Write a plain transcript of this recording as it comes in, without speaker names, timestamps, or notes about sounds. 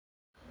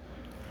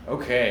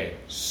Okay,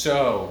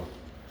 so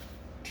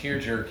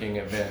tear-jerking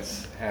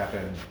events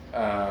happen.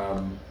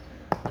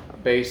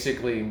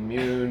 Basically,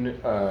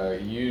 Mune,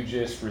 you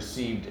just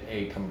received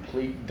a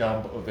complete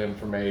dump of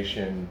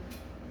information,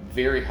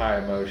 very high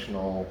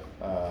emotional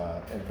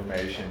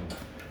information,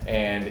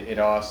 and it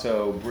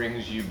also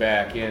brings you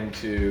back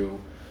into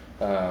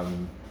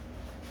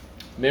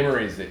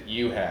memories that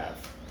you have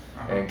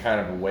and kind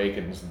of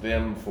awakens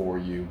them for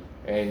you.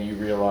 And you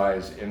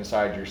realize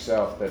inside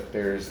yourself that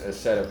there's a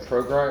set of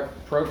program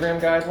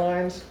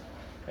guidelines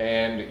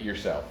and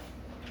yourself.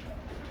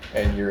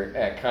 And you're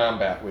at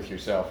combat with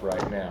yourself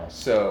right now.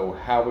 So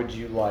how would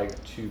you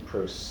like to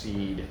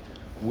proceed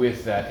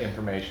with that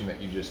information that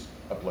you just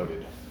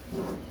uploaded?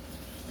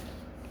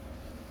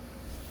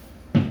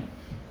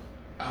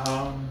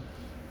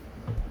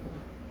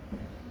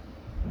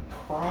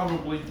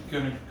 Probably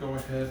gonna go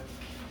ahead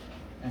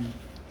and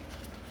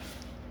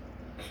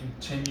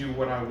continue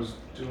what I was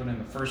doing in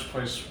the first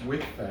place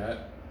with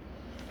that,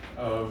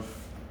 of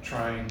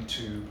trying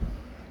to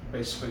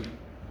basically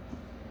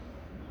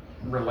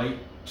relate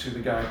to the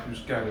guy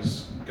who's got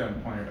his gun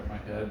pointed at my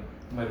head,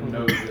 let him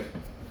know that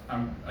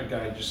I'm a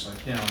guy just like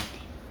him,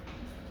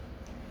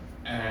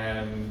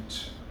 and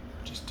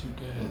just two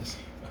guys.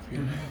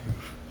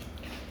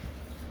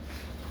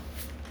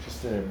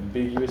 Just an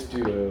ambiguous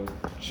duo.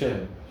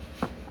 Chilling.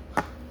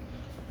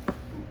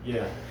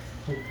 Yeah.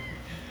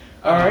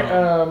 All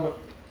right.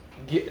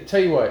 Tell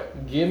you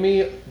what. Give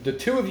me the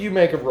two of you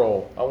make a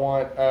roll. I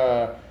want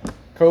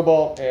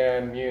Cobalt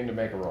and Mune to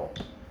make a roll.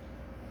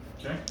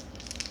 Okay.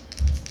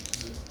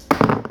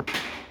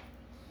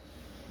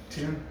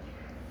 10?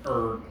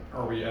 Or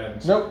are we adding?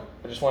 Nope.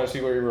 I just want to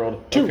see where you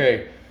rolled. 2.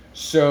 Okay.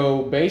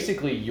 So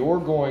basically, you're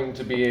going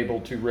to be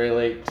able to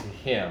relate to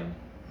him.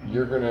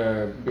 You're going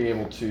to be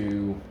able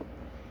to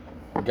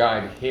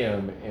guide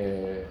him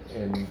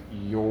in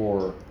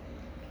your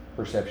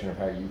perception of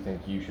how you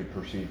think you should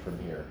proceed from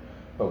here.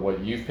 But what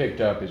you've picked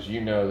up is, you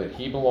know that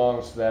he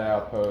belongs to that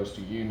outpost.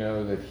 You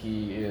know that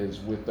he is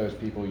with those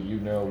people. You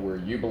know where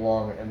you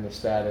belong in the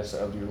status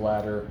of your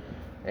ladder.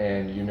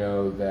 And you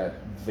know that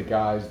the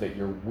guys that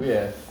you're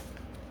with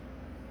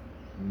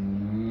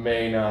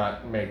may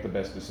not make the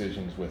best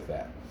decisions with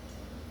that.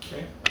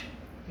 Okay.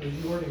 Yeah,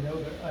 you already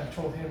know that I've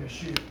told him to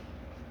shoot.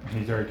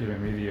 He's already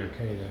given me the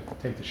okay to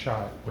take the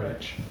shot,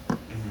 which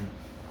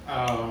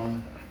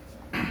I'm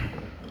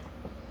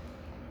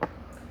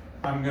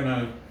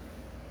gonna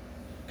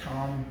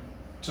come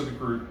to the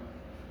group.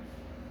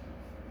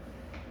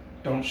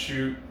 Don't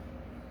shoot.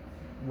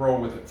 Roll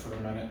with it for a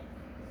minute.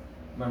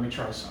 Let me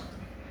try something.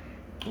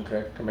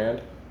 Okay,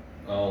 command.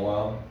 Oh,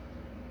 wow.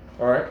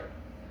 All right.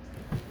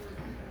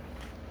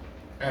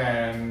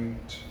 And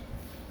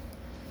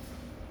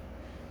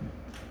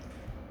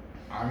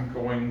I'm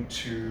going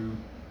to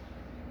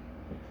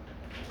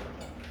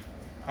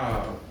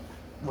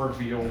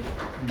reveal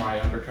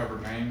my undercover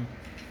name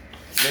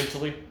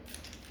Mentally.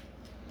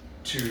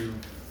 to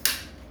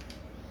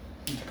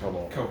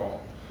Cobalt.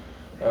 Cobalt.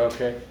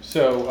 Okay,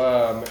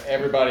 so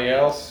everybody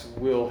else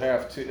will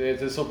have to.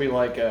 This will be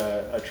like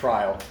a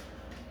trial.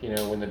 You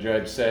know, when the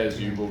judge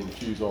says you will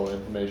refuse all the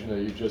information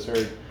that you just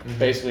heard.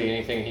 Basically,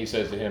 anything he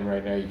says to him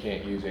right now, you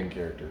can't use in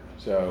character.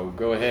 So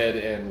go ahead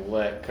and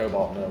let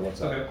Cobalt know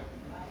what's up.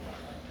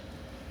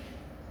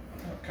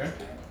 Okay.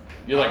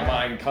 You're like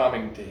mind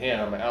calming to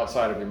him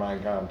outside of your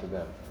mind calm to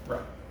them.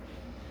 Right.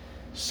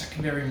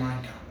 Secondary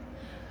mind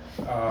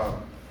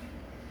com.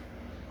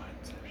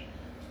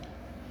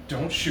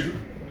 Don't shoot.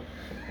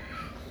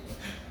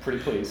 Pretty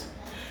please.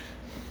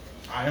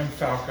 I am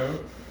Falco.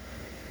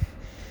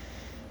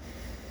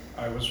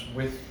 I was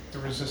with the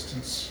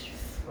Resistance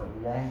for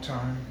a long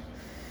time.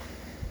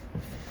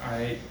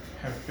 I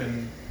have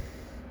been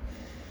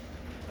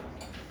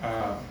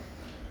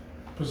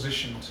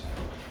positioned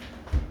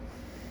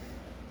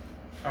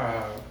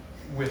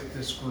with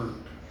this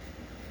group,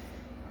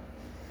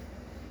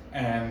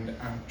 and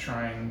I'm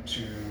trying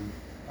to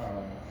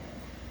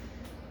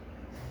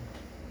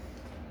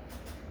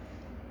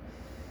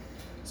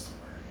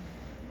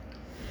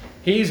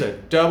He's a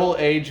double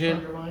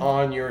agent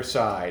on your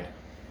side.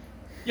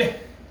 yeah,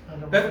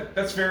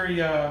 that's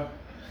very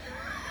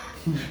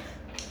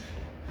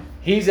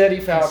He's Eddie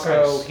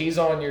Falco. Concise. He's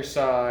on your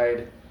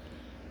side,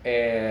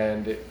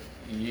 and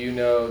you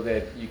know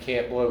that you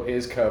can't blow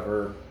his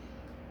cover.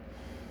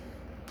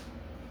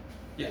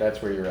 Yeah.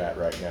 That's where you're at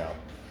right now.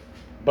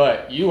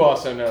 But you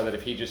also know that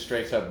if he just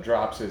straight up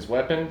drops his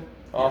weapon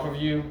off of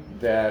you,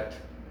 that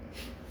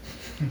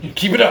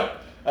keep it up.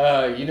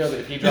 You know that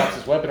if he drops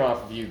his weapon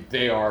off of you,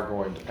 they are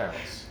going to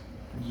pounce.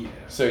 yeah.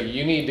 So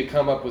you need to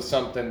come up with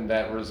something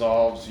that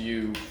resolves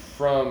you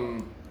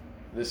from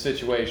the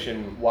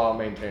situation while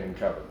maintaining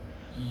cover.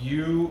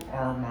 You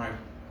are my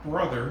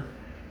brother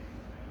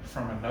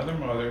from another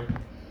mother.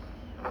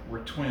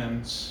 We're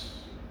twins,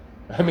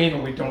 I but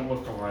mean, we don't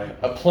look alike.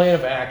 a plan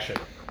of action.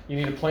 You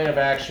need a plan of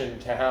action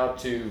to how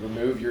to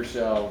remove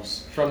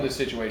yourselves from this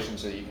situation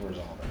so that you can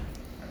resolve it.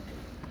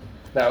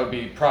 That would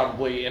be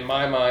probably, in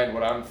my mind,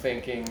 what I'm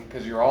thinking,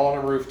 because you're all on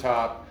a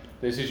rooftop.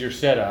 This is your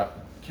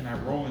setup. Can I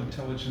roll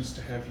intelligence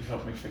to have you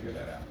help me figure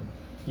that out?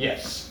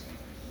 Yes.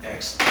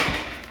 Excellent.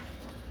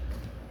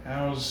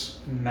 How's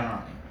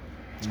 9?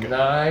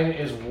 9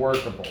 is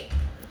workable.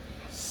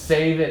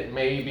 Save it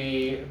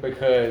maybe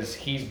because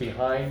he's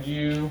behind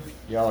you.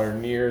 Y'all are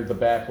near the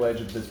back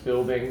ledge of this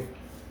building.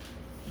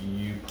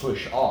 You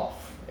push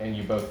off and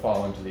you both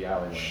fall into the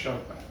alleyway.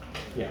 Shove back.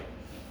 Yeah.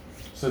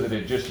 So that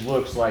it just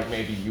looks like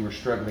maybe you were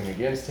struggling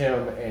against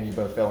him and you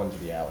both fell into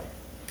the alley.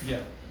 Yeah.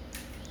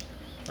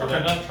 Are they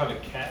not trying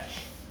to catch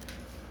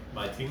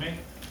my teammate?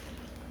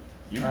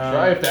 You can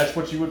try if that's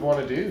what you would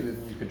want to do,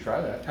 then you could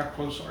try that. How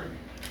close are you?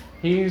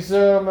 He's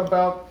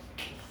about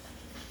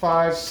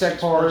 5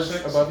 sectors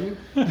 6. above you.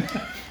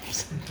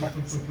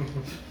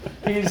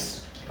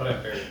 he's But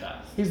I'm very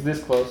fast. he's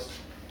this close.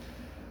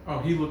 Oh,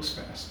 he looks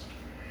fast.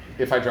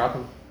 If I drop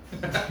him.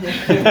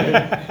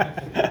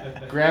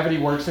 Gravity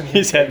works in his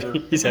He's favor. heavy.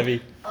 He's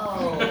heavy.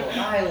 Oh,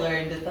 I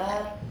learned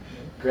that.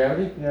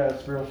 Gravity? Yeah,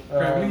 it's real.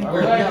 Gravity? I'm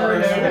Where- glad No, you're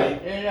no,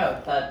 in there.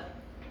 no. That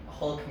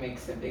Hulk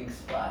makes a big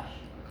splash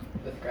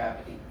with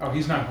gravity. Oh,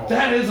 he's not Hulk.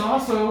 That is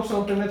also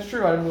something that's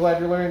true. I'm glad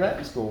you're learning that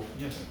in school.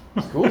 Yes.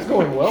 School's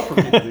going well for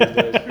people these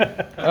days.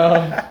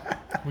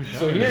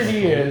 So here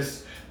he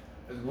is.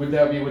 Would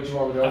that be what you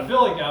want to I do?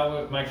 feel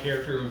like my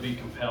character would be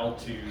compelled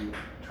to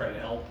try to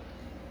help.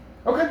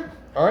 Okay.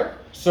 All right.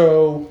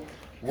 So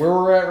where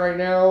we're at right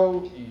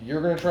now,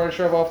 you're going to try to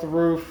shove off the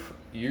roof.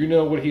 You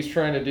know what he's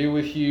trying to do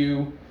with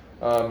you.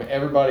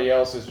 Everybody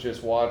else is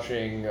just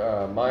watching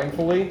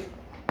mindfully.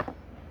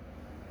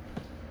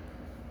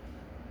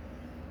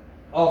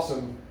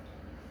 Awesome.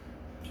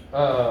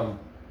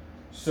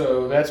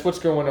 So that's what's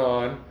going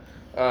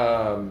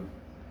on.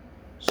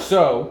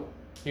 So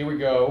here we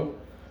go.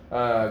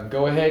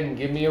 Go ahead and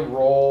give me a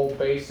roll.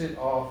 Base it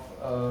off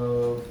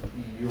of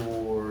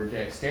your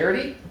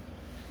dexterity.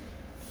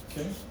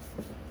 Okay.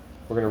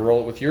 We're going to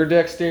roll it with your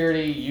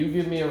dexterity. You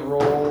give me a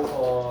roll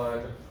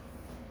on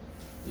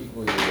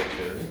equal your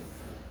dexterity.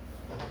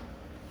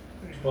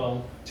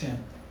 12.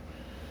 10.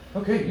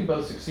 Okay, you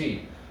both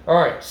succeed. All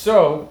right,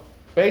 so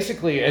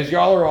basically, as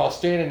y'all are all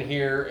standing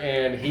here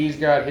and he's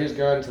got his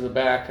gun to the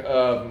back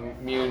of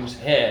Mune's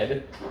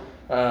head,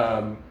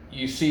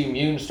 you see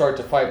Mune start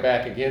to fight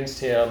back against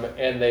him,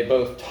 and they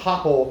both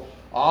topple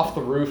off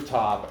the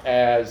rooftop.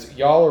 As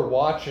y'all are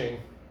watching,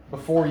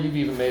 before you've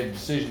even made a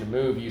decision to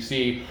move, you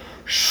see,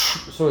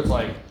 so it's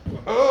like,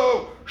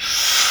 oh,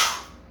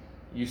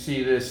 you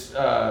see this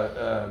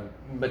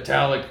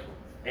metallic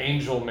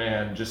angel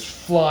man just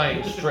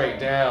flying straight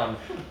down.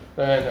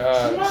 And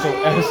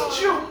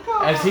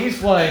so as he's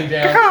flying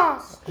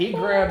down, he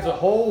grabs a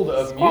hold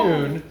of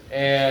Mune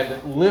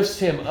and lifts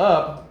him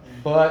up,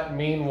 but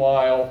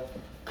meanwhile,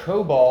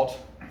 Cobalt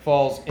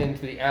falls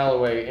into the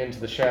alleyway, into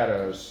the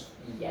shadows.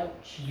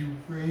 Youch. You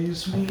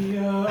raise me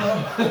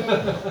up.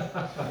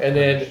 And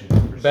then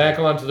back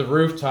onto the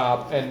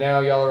rooftop, and now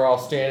y'all are all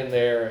standing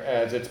there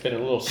as it's been a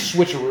little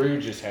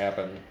switcheroo just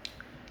happened.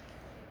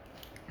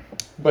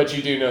 But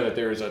you do know that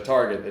there is a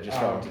target that just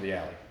fell into the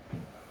alley.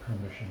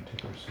 Permission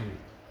to pursue.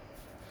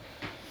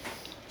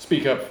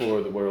 Speak up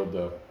for the world,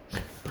 though.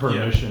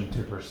 Permission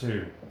to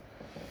pursue.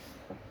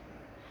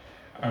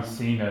 He's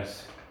seen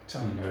us. He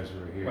Tell me. knows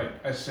we're here.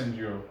 Like, I send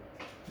you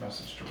a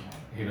message to him.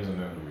 He doesn't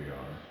know who we are.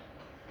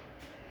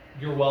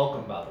 You're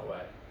welcome, by the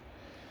way.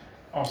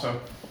 Also,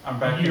 I'm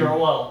back You're in.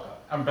 welcome.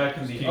 I'm back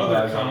in the Keep other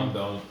eyes on him, com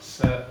don't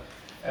set,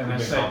 and I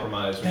be say,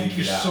 compromised when "Thank you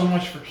you get so out."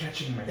 much for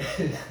catching me."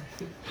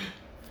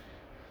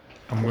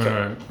 I'm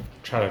gonna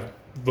try to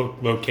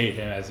locate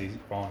him as he's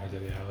falling into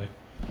the alley.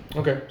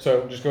 Okay,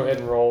 so just go ahead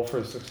and roll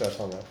for success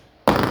on that.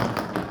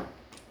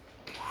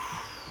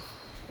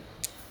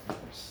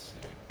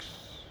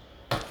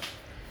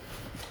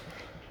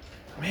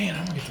 Man,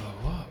 I'm gonna get to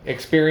level up.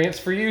 Experience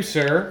for you,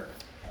 sir.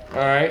 All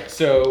right,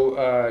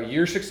 so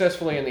you're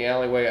successfully in the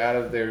alleyway, out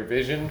of their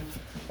vision.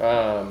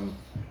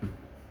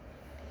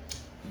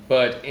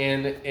 But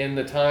in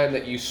the time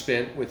that you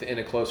spent within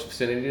a close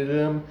vicinity to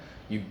them,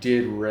 you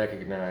did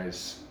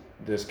recognize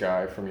this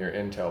guy from your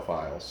intel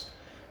files,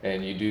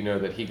 and you do know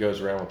that he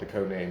goes around with the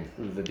codename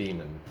the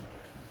Demon.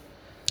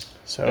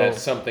 So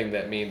That's something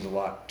that means a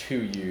lot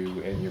to you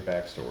in your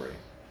backstory.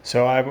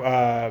 So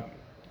I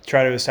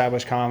try to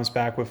establish comms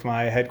back with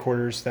my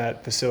headquarters,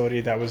 that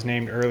facility that was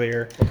named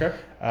earlier. Okay.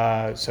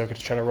 So could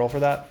you try to roll for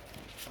that?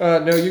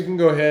 No, you can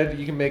go ahead.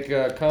 You can make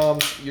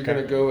comms. You're Okay.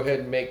 going to go ahead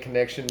and make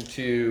connection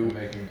to. I'm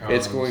making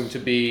It's comms. going to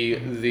be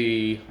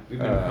the. We've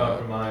been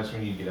compromised. We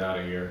need to get out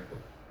of here.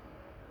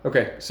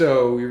 Okay,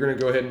 so you're going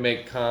to go ahead and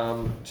make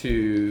comm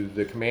to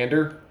the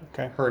commander.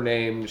 Okay. Her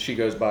name, she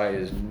goes by,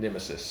 is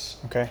Nemesis.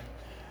 Okay.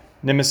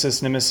 Nemesis,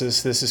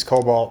 this is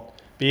Cobalt.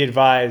 Be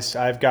advised,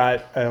 I've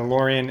got a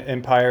Lorian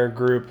Empire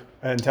group,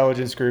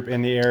 intelligence group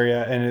in the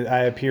area, and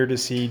I appear to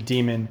see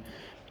Demon,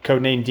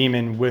 codename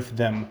Demon, with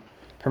them.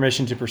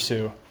 Permission to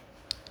pursue.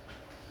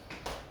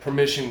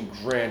 Permission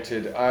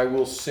granted. I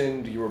will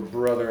send your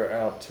brother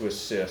out to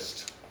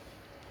assist.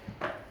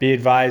 Be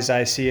advised,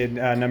 I see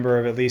a number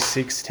of at least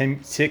 6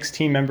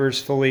 team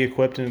members fully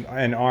equipped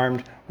and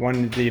armed,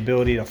 one the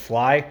ability to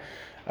fly.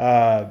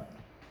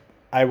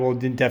 I will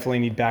definitely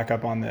need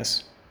backup on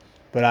this.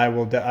 But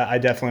I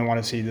definitely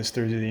want to see this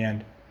through to the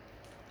end.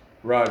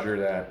 Roger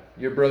that.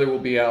 Your brother will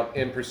be out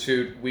in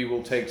pursuit. We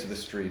will take to the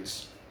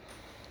streets.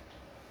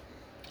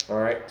 All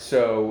right.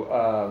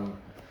 So,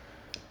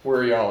 where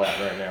are y'all at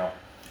right now?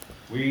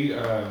 We've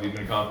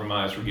been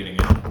compromised. We're getting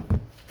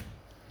in.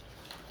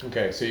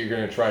 Okay. So you're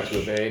going to try to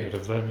evade. Could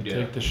have let me Yeah.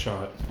 take the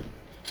shot.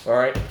 All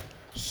right.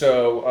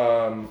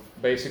 So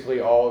basically,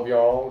 all of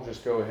y'all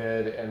just go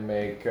ahead and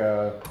make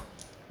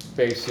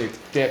basic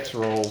dex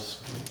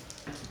rolls.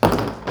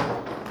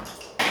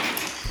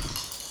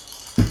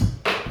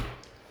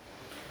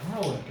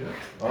 Rolling good.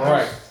 All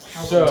right.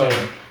 So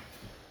Okay.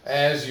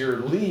 as your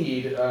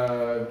lead,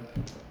 8.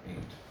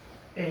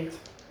 8.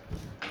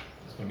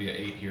 It's gonna be an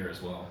 8 here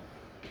as well.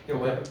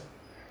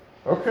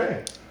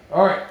 okay.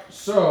 All right.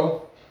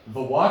 So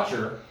the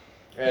Watcher,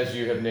 as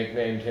you have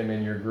nicknamed him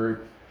in your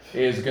group,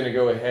 is going to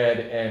go ahead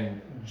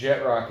and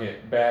jet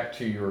rocket back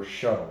to your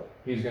shuttle.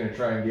 He's going to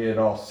try and get it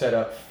all set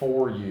up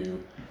for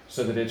you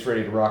so that it's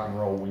ready to rock and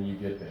roll when you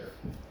get there.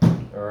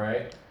 All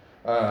right.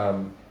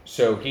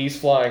 So he's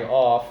flying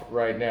off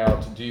right now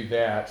to do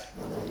that.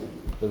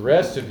 The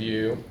rest of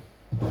you,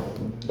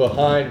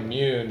 behind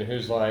Mune,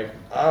 who's like,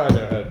 I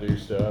know how to do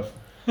stuff.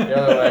 You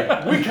know,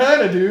 like, we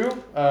kind of do.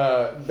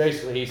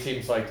 Basically, he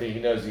seems like he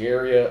knows the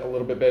area a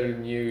little bit better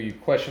than you. You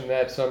question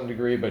that to some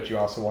degree, but you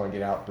also want to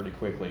get out pretty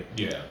quickly.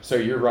 Yeah. So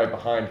you're right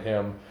behind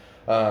him,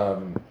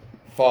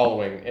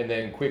 following, and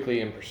then quickly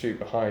in pursuit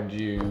behind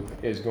you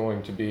is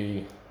going to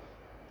be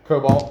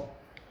Cobalt.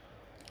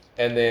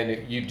 And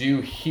then you do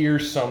hear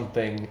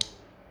something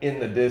in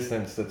the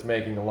distance that's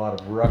making a lot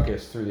of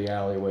ruckus through the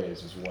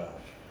alleyways as well.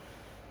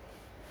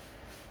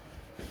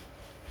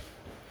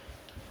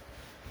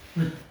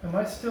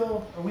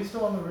 Are we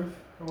still on the roof?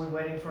 Are we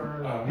waiting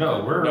for?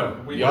 No,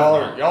 we're Y'all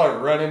are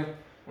running,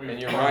 and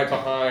you're right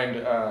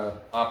behind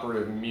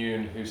Operative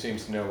Mune, who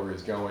seems to know where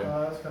he's going.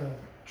 I was gonna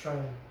try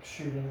and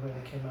shoot anybody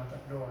that came out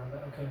that door,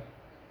 but okay.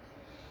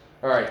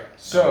 All right, We're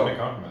so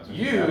compromised. We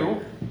get out of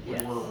you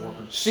here.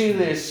 Yes. see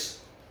this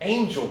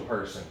angel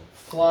person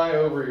fly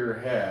over your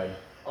head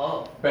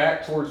Oh.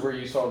 back towards where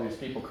you saw these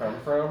people come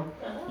from.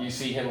 Uh-huh. You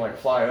see him like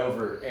fly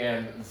over,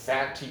 and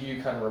that to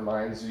you kind of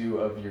reminds you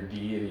of your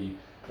deity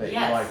that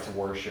Yes. you like to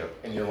worship.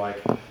 And you're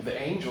like, the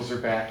angels are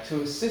back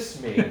to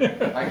assist me.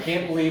 I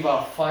can't believe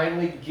I'll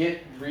finally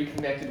get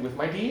reconnected with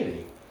my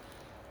deity.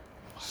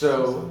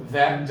 So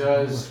that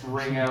does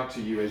ring out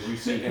to you as you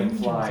see him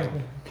flying.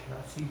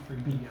 Cannot see for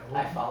me.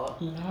 I follow.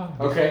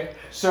 Okay,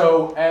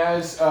 so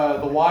as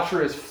the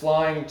Watcher is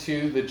flying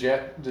to the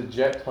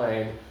jet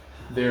plane,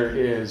 there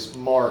is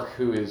Mark,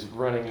 who is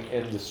running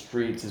in the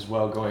streets as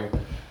well, going,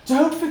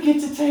 "Don't forget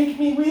to take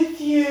me with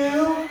you."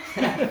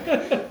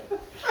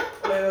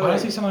 Why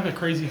does he sound like a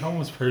crazy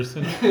homeless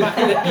person?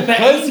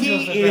 Because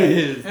he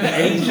is. The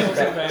angels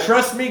are back.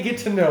 Trust me, get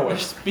to know We're it.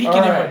 speaking All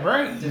in my right.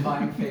 brain.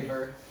 Divine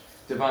favor.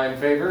 Divine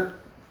favor,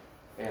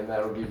 and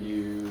that'll give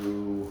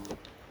you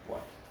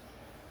what?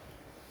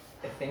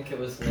 I think it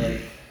was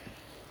like,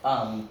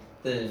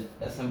 the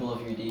a symbol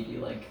of your deity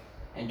like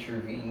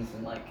intervenes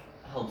and like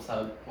helps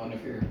out one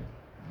of your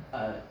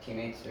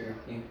teammates or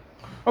you.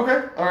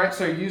 Okay, all right.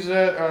 So use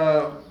that.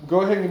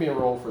 Go ahead and give me a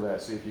roll for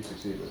that. See if you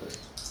succeed with it.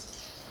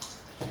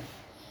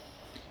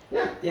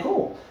 Yeah,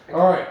 cool.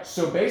 All right,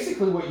 so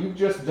basically what you've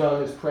just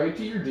done is pray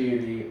to your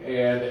deity,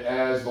 and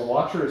as the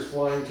Watcher is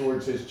flying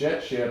towards his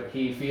jet ship,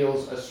 he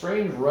feels a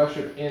strange rush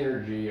of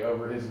energy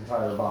over his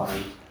entire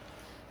body.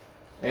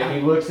 And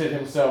he looks at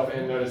himself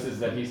and notices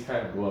that he's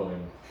kind of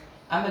glowing.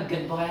 I'm a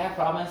good boy, I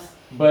promise.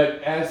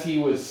 But as he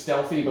was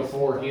stealthy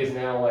before, he is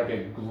now like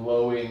a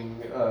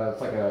glowing,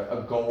 it's like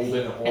a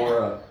golden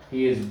aura.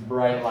 He is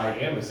bright light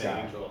in the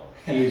sky.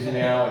 He is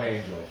now an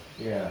angel.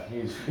 Yeah,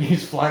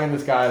 he's flying in the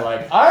sky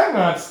like, I'm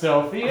not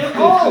stealthy at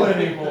all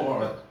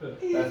anymore.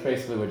 That's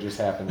basically what just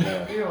happened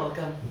there. You're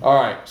welcome. All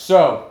right,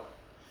 so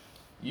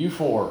you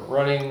four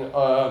running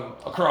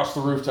across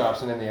the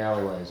rooftops and in the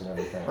alleyways and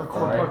everything. all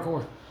right?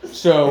 Parkour.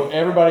 So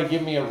everybody,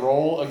 give me a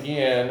roll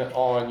again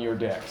on your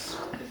decks.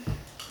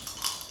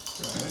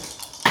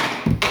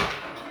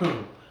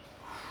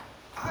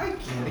 I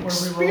can What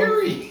are we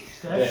rolling?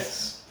 experience.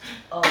 Dex?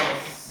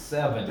 Oh.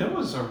 7. There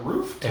was a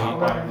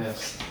rooftop Eight. on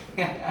this.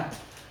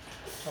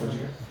 What'd you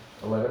get?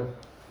 11.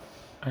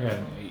 I got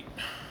an 8.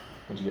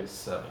 What'd you get?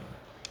 7.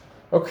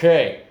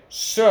 Okay,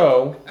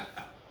 so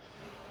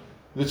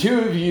the two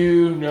of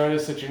you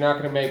notice that you're not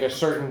going to make a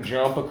certain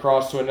jump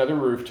across to another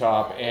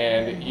rooftop,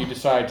 and you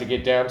decide to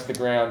get down to the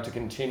ground to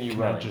continue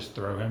Can I running. just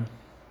throw him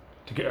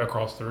to get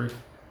across the roof?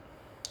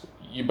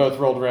 You both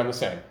rolled around the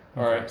same.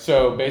 All right,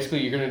 so basically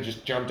you're going to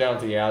just jump down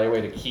to the alleyway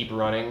to keep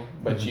running,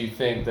 but you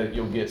think that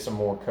you'll get some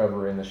more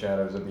cover in the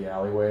shadows of the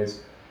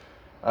alleyways.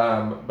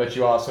 But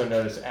you also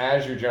notice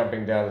as you're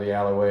jumping down to the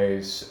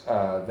alleyways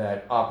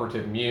that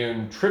Operative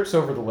Mune trips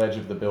over the ledge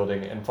of the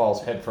building and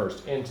falls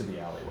headfirst into the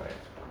alleyway.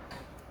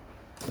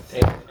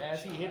 And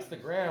as he hits the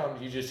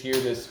ground, you just hear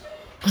this.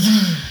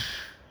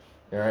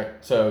 All right,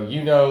 so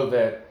you know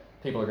that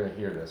people are going to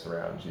hear this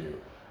around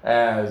you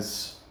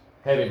as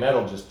Heavy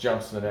Metal just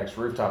jumps to the next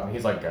rooftop, and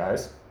he's like,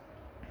 guys,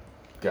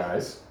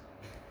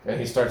 and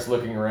he starts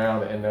looking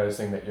around and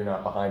noticing that you're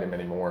not behind him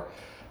anymore.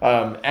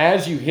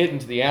 As you hit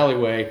into the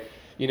alleyway,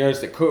 you notice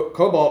that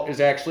Cobalt is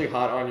actually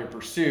hot on your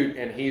pursuit,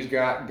 and he's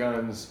got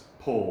guns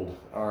pulled.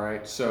 All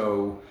right,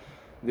 so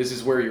this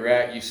is where you're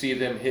at. You see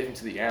them hit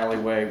into the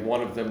alleyway.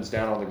 One of them's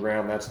down on the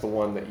ground. That's the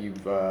one that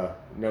you've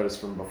noticed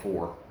from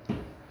before.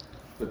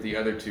 But the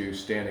other two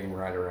standing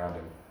right around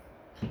him.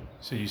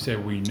 So you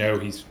said we know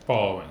he's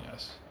following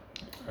us.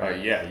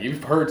 Yeah,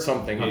 you've heard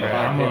something Okay,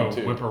 behind I'm him gonna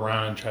too. whip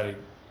around and try to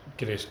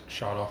get a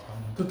shot off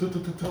on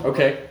him.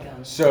 Okay,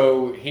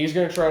 so he's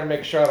gonna try to make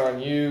a shot on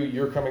you.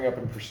 You're coming up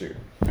in pursuit.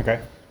 Okay.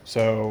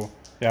 So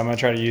yeah, I'm gonna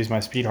try to use my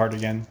speed heart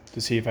again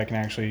to see if I can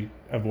actually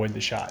avoid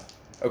the shot.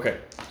 Okay,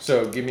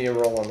 so give me a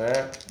roll on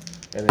that,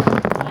 and then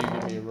you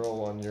give me a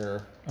roll on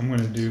your. I'm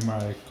gonna do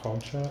my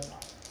called shot.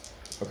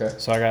 Okay.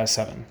 So I got a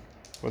 7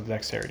 with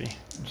dexterity.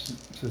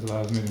 This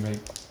allows me to make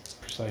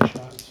precise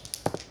shots.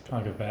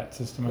 Kind of like a bat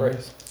system, I Right.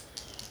 guess.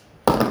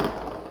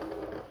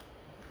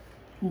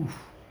 Oof.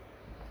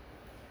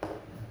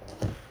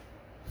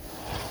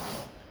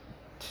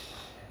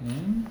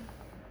 10?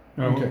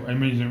 No, Okay.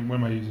 I'm using, what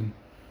am I using?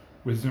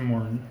 Wisdom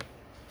or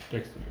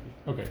dexterity?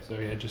 Okay, so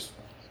yeah, just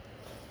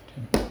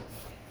 10.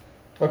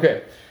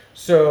 Okay,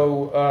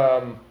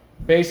 so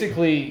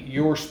basically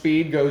your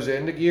speed goes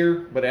into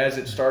gear, but as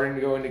it's starting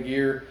to go into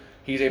gear,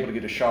 he's able to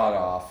get a shot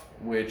off,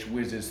 which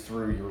whizzes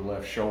through your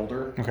left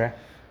shoulder. Okay.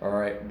 All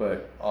right,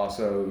 but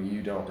also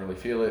you don't really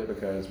feel it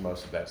because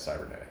most of that's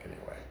cybernetic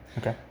anyway.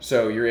 Okay.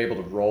 So you're able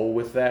to roll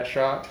with that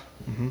shot.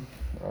 Mm-hmm.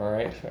 All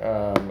right,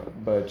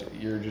 but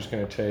you're just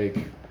going to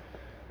take.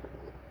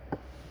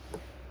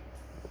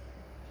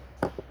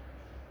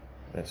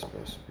 That's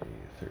supposed to be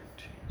 13,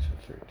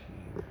 so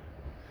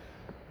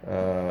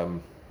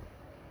 13.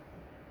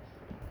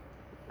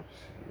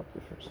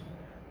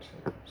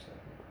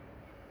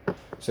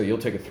 So you'll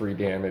take a 3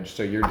 damage,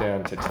 so you're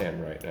down to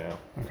 10 right now.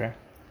 Okay.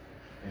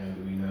 And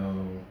do we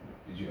know?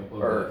 Did you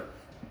upload Or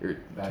you're,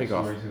 that take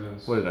off. backstory to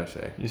those? What did I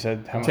say? You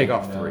said how Take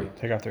much? off No. 3.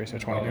 Take off 3, so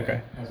 20.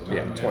 Okay. So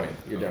Yeah, we're 20.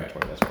 You're down okay.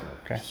 20. That's fine.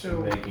 Okay. So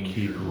Making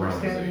Keep sure we're we're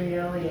standing in the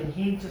alley and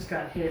he just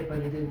got hit, but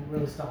he didn't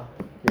really stop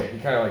it. Yeah, he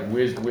kind of like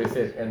whizzed with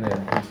it, and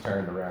then he's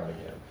turned around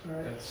again.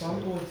 Alright, so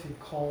I'm going to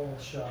call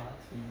shot.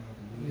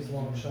 Use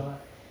long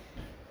shot.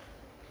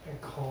 And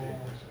call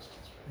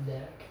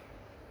neck.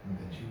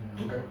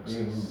 Okay.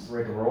 You can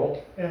break a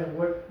roll. And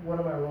what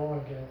am I rolling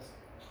against?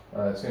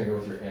 It's going to go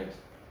with your int.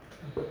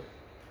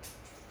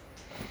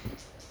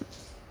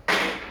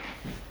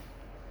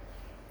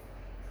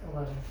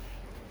 $11.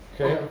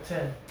 Okay. Oh,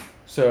 10.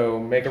 So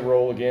make a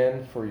roll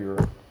again for your.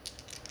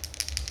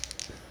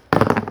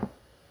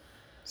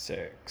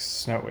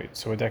 6. No, wait.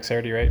 So with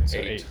dexterity, right? So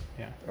 8. 8.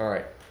 Yeah. All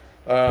right.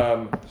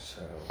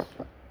 So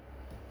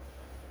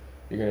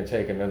you're going to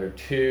take another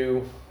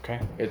 2. Okay.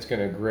 It's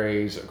going to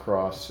graze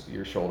across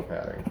your shoulder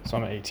padding. So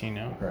I'm at 18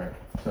 now. Okay.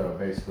 So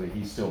basically,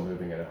 he's still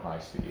moving at a high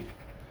speed.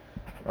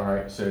 All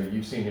right. So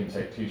you've seen him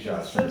take 2 It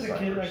shots from the says I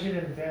get snipers. an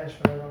advantage,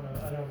 but I don't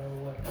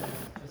know what it is.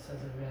 It just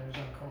says advantage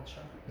on called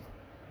shot.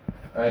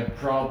 I'd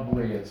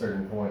probably at a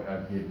certain point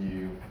I'd give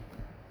you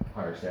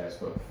higher stats,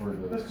 but for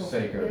the That's cool.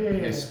 sake of Yeah, yeah,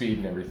 his yeah. speed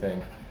and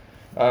everything.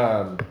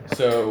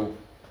 So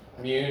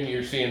Mune,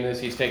 you're seeing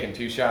this. He's taking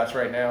 2 shots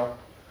right now,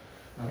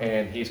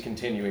 and he's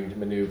continuing to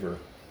maneuver.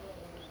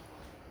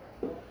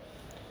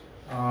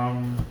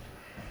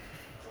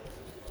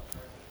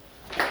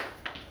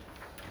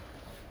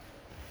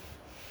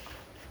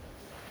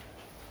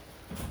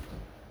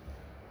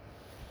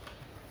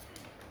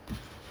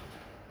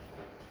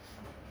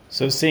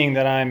 So seeing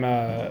that I'm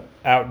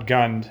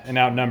outgunned and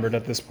outnumbered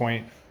at this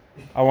point,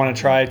 I want to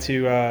try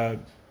to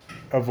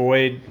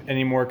avoid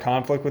any more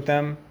conflict with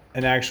them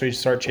and actually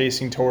start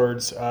chasing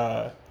towards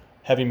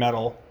Heavy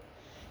Metal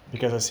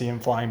because I see him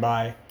flying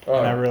by and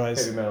I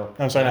realize Heavy Metal.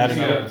 I'm sorry, not You Heavy see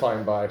Metal. them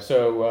flying by.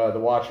 So the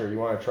Watcher, you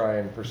want to try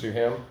and pursue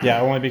him?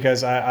 Yeah, only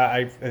because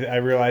I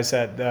realize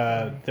that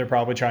they're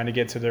probably trying to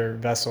get to their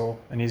vessel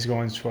and he's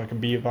going to like a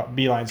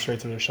beeline straight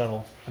to their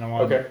shuttle, and I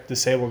want to Okay.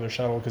 disable their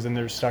shuttle because then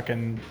they're stuck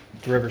in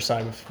the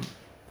riverside with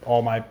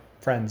all my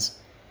friends.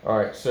 All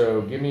right.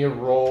 So give me a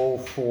roll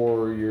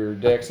for your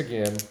dex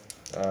again.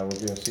 We're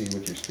going to see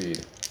with your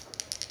speed.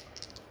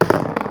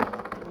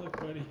 Look,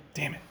 buddy.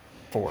 Damn it.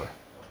 4.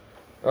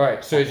 All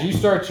right. So as you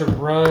start to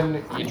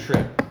run, you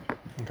trip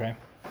Okay.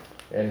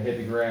 and hit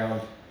the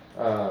ground.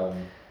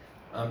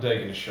 I'm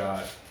taking a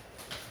shot.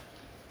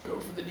 Go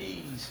for the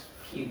knees.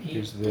 Pew pew.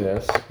 Here's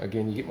this.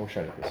 Again, you get more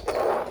shiny pieces.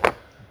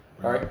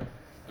 All right.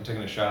 I'm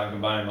taking a shot. I'm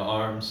combining my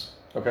arms.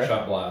 Okay.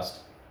 Shot blast.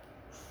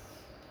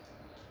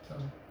 So,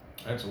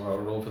 Alright, so what do I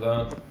roll for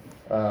that?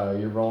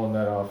 You're rolling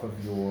that off of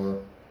your.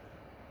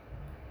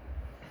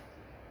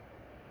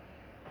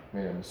 I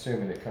mean, I'm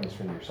assuming it comes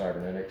from your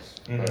cybernetics,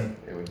 but Mhm.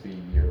 it would be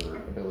your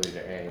ability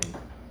to aim.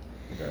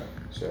 Okay.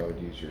 So I'd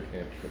use your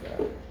int for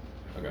that.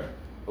 Okay.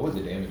 What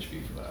would the damage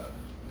be for that?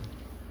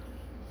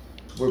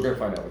 We're gonna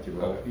find out what you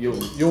roll. Okay.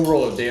 You'll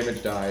roll a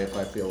damage die if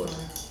I feel it.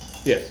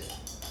 Yes.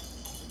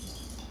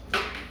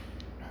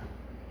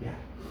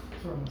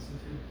 that's what I'm listening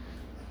to.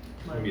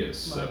 Maybe a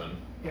 7.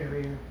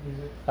 area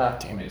music.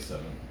 Damn it,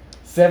 7.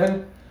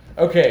 7.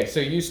 Okay, so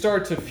you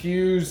start to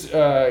fuse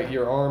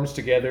your arms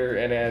together,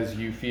 and as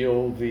you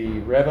feel the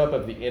rev up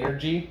of the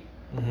energy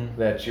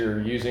that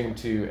you're using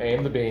to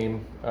aim the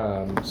beam,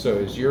 so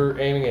as you're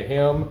aiming at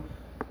him,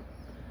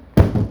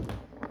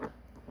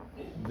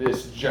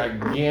 this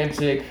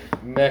gigantic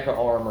mecha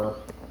armor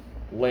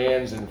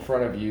lands in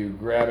front of you,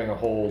 grabbing a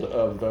hold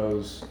of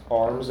those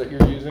arms that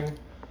you're using,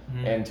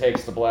 and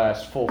takes the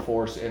blast full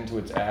force into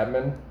its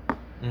abdomen.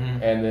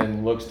 And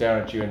then looks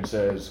down at you and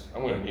says,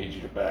 "I'm going to need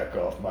you to back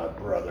off, my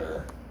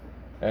brother,"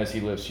 as he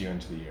lifts you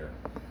into the air.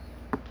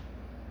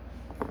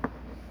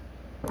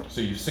 So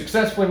you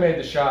successfully made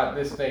the shot.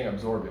 This thing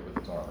absorbed it with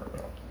its armor,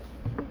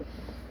 though.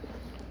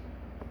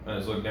 I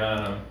just look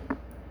down and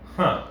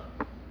huh.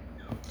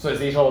 So as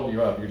he's holding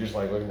you up, you're just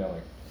like looking down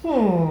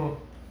like,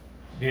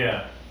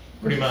 Yeah,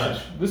 pretty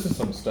much. This is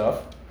some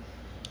stuff.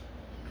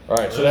 All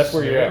right, so This that's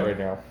where is you're at new. right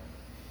now.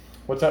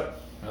 What's up?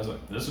 I was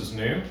like, this is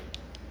new?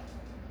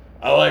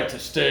 I like to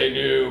stay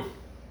new.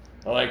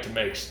 I like to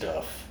make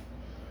stuff.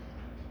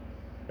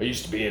 I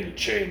used to be into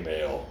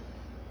chainmail.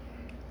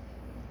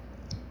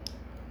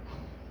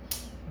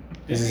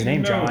 Is his Didn't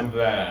name know John?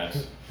 That.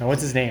 Now,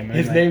 what's his name?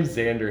 His name's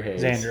Xander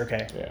Hayes. Xander,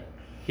 okay. Yeah.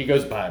 He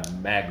goes by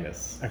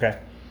Magnus Okay.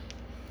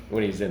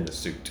 when he's in the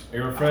suit.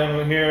 Your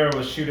friend here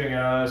was shooting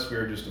at us. We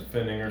were just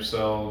defending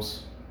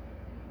ourselves.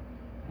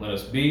 Let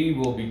us be,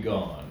 we'll be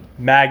gone.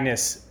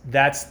 Magnus,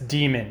 that's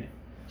Demon.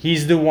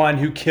 He's the one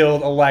who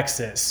killed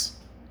Alexis.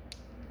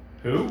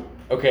 Who?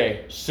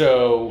 Okay,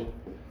 so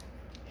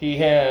he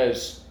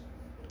has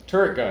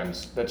turret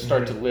guns that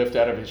start to lift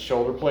out of his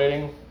shoulder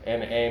plating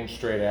and aim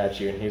straight at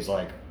you, and he's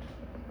like,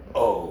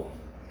 oh,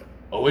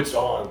 it's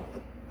on.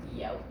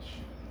 Youch.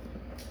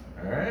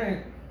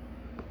 Alright.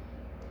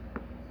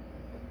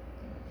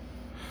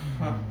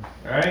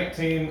 Alright,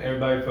 team,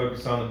 everybody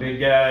focus on the big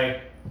guy.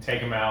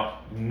 Take him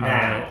out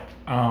now.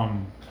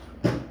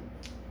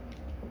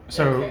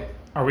 So, Okay.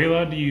 are we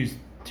allowed to use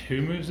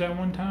 2 moves at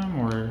one time,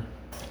 or?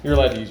 You're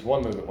allowed to use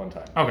one move at one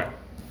time. Okay.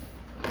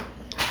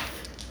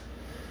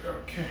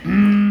 Okay.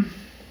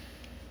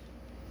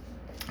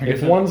 I guess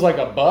If one's like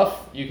a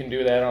buff, you can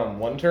do that on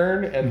one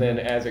turn, and then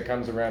as it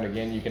comes around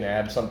again, you can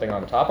add something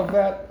on top of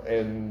that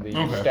in the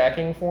Okay.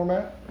 stacking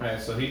format.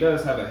 Alright, so he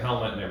does have a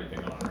helmet and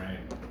everything on, right?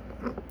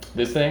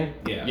 This thing?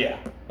 Yeah. Yeah.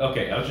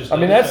 Okay, I was just I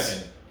mean, double that's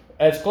checking.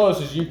 as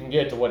close as you can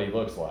get to what he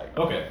looks like.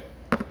 Okay.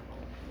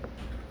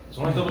 Just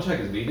want to double check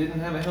because he didn't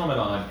have a helmet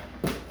on.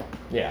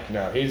 Yeah,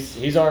 no,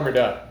 he's armored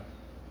up.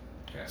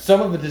 Okay.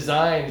 Some of the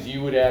designs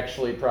you would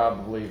actually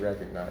probably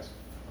recognize.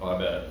 Oh, I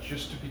bet.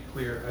 Just to be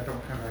clear, I don't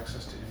have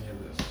access to any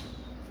of this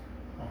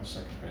on the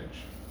second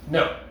page.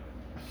 No.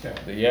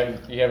 Okay.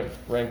 You haven't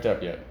ranked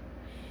up yet.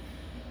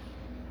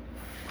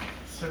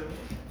 So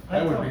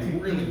That would talked be to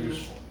really you.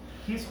 useful.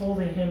 He's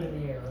holding him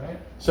in the air, right?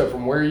 So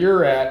from where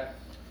you're at,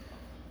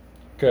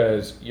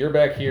 because you're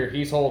back here,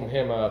 he's holding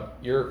him up.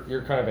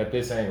 You're kind of at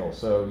this angle.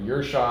 So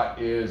your shot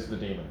is the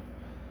demon.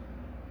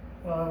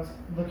 Well, I was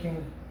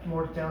looking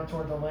more down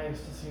toward the legs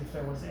to see if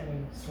there was any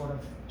sort of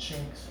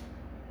chinks.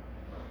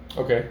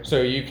 Okay.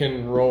 So you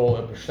can roll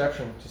a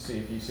perception to see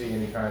if you see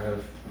any kind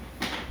of.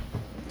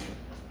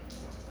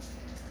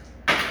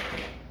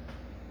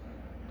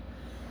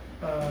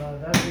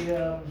 That'd be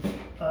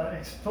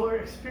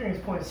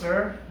experience point,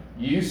 sir.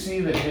 You see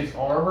that his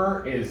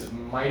armor is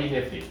mighty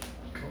nifty.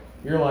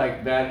 You're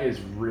like, that is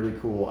really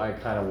cool. I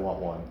kind of want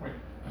one. Wait,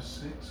 a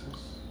 6 is.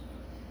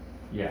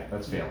 Yeah,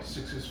 that's fail.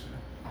 6 is fail.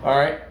 All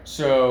right.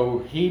 So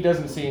he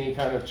doesn't see any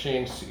kind of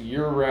chinks.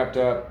 You're wrapped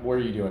up. What are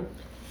you doing?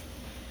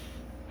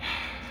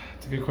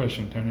 It's a good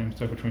question, Tony. I'm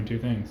stuck between 2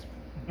 things.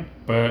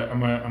 But I'm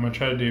gonna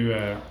try to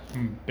do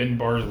bend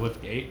bars,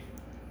 lift gate.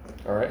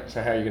 All right.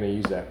 So how are you going to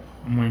use that?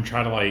 I'm gonna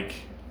try to like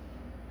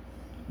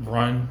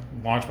run,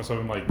 launch myself,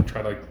 and like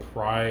try to like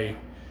pry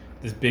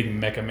this big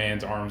mecha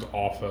man's arms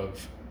off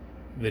of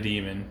the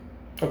demon.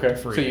 Okay.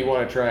 Free. So you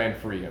want to try and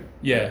free him.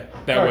 Yeah,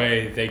 that Alright.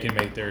 way they can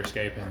make their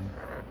escape, and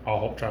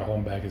I'll try to hold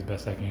them back as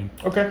best I can.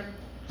 Okay.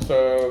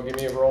 So give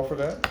me a roll for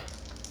that.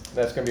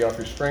 That's going to be off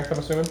your strength, I'm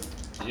assuming.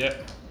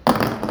 Yep.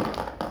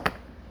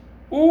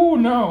 Ooh,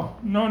 no.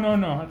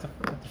 That's a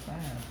 5.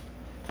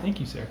 Thank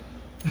you, sir.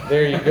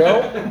 There you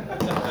go.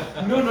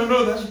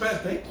 No, that's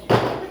bad. Thank you.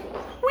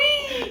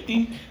 Whee!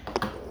 Dink.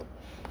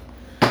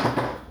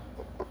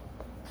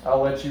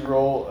 I'll let you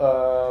roll.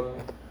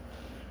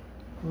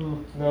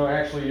 No,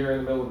 actually, you're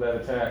in the middle of that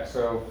attack.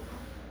 So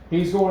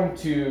he's going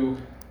to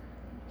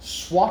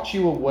swat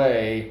you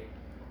away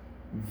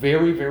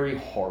very, very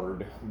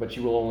hard, but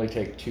you will only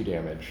take 2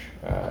 damage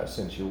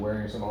since you're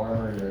wearing some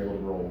armor and you're able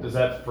to roll. Does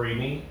that free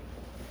me?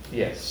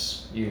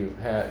 Yes, you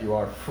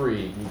are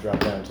free. You drop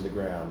down to the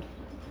ground.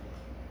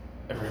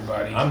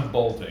 Everybody, I'm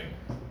bolting.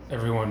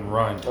 everyone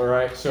run. All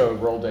right, so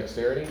roll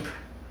dexterity.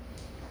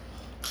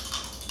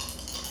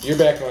 You're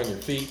back on your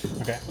feet.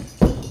 Okay.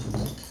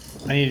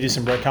 I need to do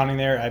some retconning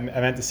there. I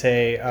meant to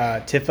say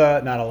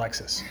Tifa, not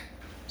Alexis.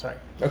 Sorry.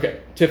 Okay,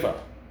 Tifa.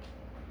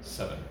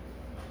 7.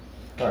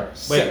 All right, Wait.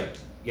 7.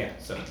 Yeah,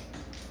 7.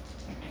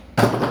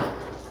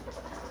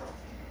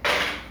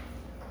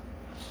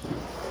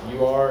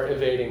 you are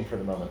evading for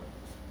the moment.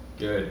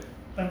 Good.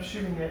 I'm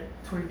shooting at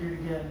Toy Dude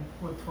again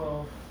with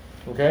 12.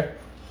 Okay.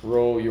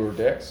 Roll your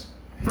dex.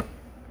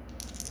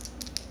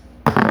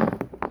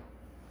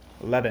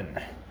 11.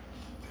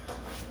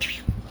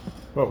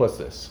 What's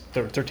this?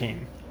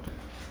 13.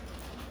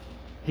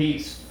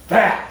 He's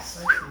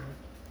fast.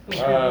 I see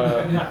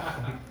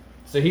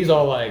So he's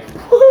all like,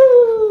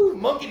 woohoo,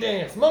 monkey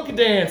dance, not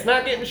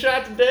getting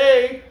shot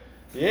today.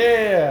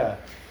 Yeah.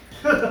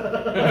 All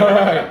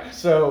right.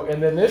 So,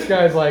 and then this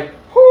guy's like,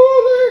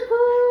 holy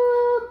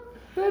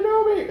crap, they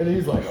know me. And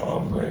he's like, oh,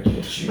 I'm going to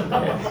get you,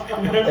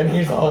 man. And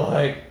he's all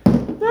like,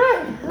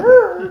 that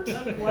hurt.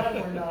 I'm glad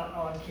we're not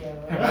on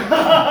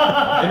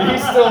camera. And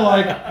he's still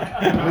like,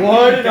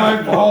 why did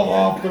I fall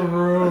off the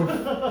roof?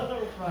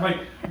 Like,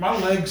 my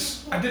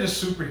legs, I did a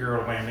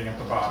superhero landing at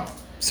the bottom.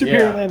 Superhero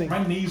Yeah. landing.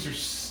 My knees are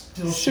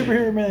still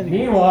Superhero landing.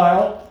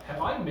 Meanwhile,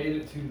 Have I made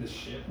it to the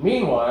ship?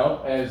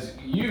 as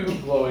you,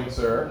 glowing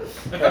sir,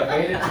 have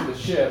made it to the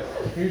ship,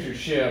 here's your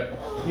ship,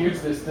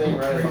 here's this thing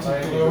right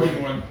behind you.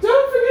 glowing one.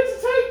 Don't forget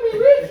to take me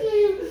with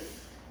you!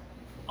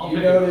 I'll You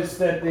make it. notice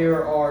that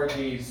there are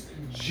these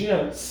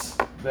gents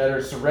that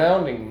are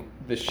surrounding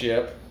the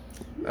ship.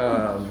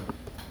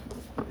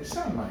 They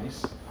sound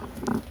nice.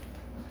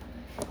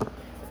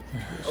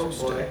 Oh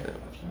boy.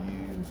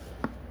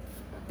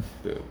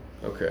 Boom.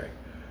 Okay.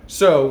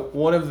 So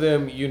one of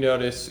them you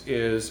notice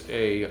is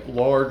a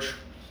large,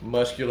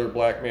 muscular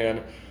black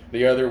man.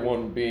 The other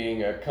one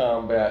being a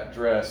combat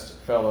dressed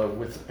fellow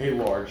with a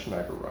large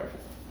sniper rifle.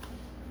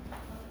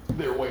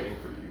 They're waiting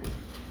for you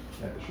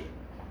at the ship.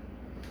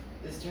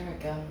 Is there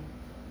a gun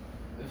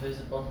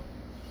visible?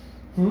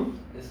 Hmm?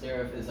 Is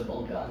there a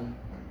visible gun?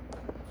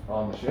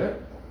 On the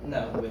ship?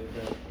 No, with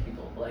the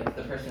people. Like,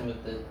 the person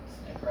with the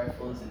sniper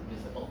rifle isn't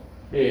visible.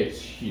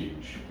 It's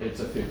huge. It's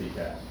a 50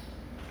 cal.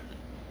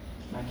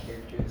 My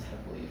character is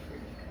heavily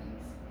afraid of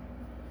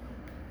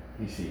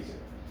guns. He sees it.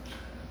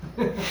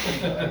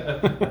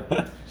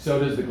 So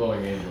does the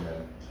glowing angel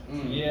man.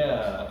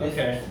 Yeah, This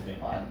okay.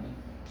 is odd.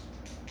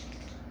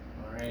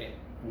 Alright,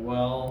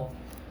 well,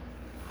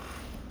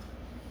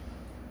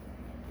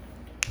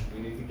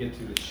 we need to get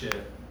to the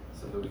ship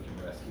so that we can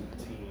rescue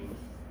the team.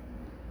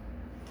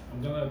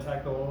 I'm gonna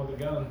attack the one with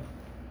the gun.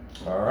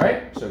 All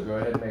right. So go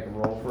ahead and make a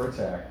roll for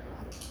attack.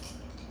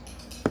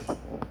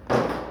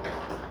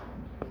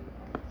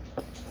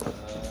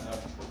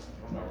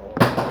 I'm not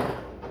rolling.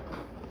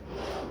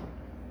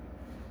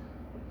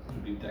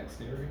 Would be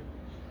dexterity,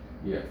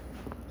 Yeah.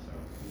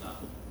 so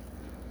not.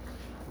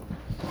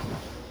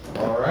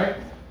 All right.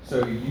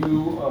 So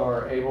you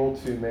are able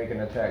to make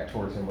an attack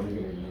towards him. What are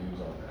you going to use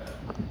on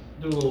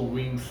that? Do a little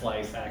wing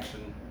slice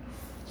action.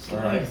 All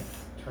right.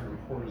 Turn him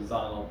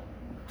horizontal.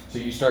 So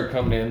you start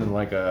coming in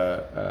like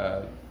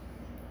a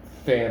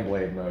fan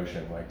blade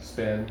motion, like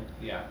spin.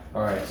 Yeah.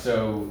 All right.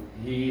 So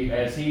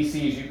as he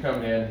sees you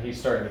coming in, he's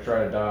starting to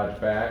try to dodge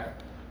back,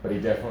 but he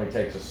definitely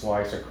takes a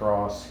slice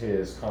across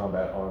his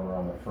combat armor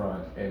on the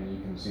front, and you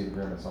can see the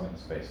grimace on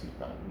his face. He does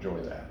not enjoy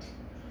that.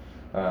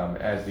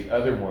 As the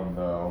other one,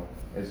 though,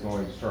 is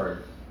going to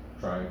start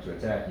trying to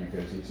attack you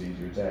because he sees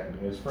you attacking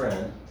his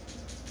friend.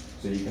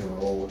 So you can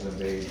roll an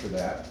evade for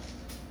that.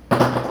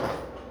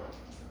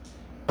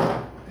 They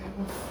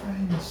were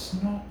friends,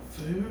 not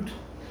food.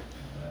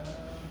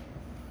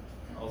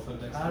 Also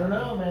dexterity. I don't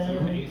know,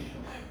 man. 8.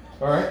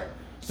 All right.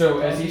 So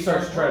as he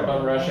starts to try to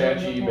bum rush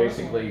at you, you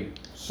basically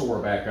soar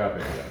back up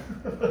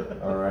again.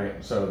 All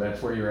right. So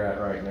that's where you're at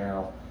right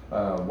now.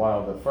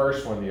 While the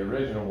first one, the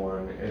original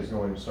one, is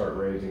going to start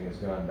raising his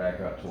gun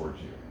back up towards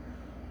you.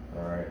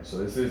 All right. So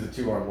this is a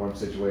 2-on-1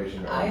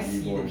 situation. Are I you see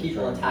the going to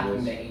people try and do attacking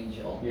this? the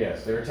angel.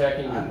 Yes, they're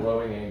attacking your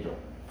glowing angel.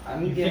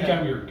 I'm You think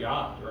I'm your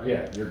god, right?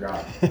 Yeah, you're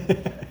God.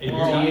 And you're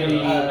Well, not Deity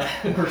gonna-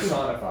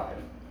 personified.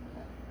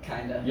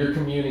 Kinda. You're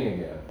communing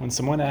again. When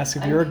someone asks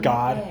if I'm you're a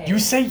god, okay. you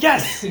say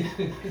yes!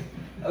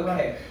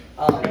 Okay.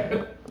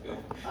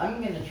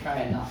 I'm gonna try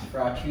and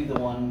Nosferatu the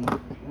one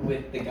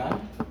with the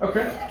gun.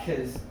 Okay.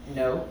 Cause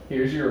no.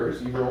 Here's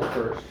yours. You roll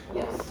first.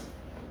 Yes.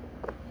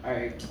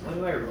 Alright, what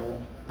do I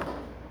roll?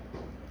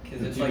 Cause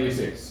The it's like.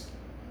 2d6.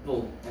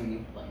 Well, I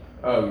mean, like.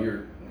 Oh,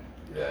 you're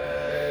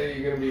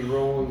gonna be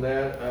rolling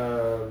that.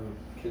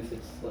 Cause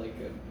it's like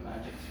a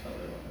magic spell or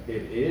whatever.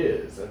 It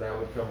is, and that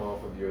would come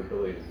off of your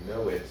ability to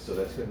know it. So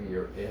that's gonna be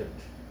your int.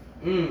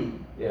 Mmm.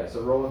 Yeah.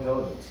 So roll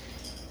intelligence.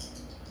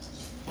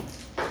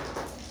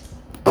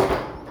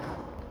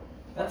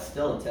 That's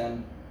still a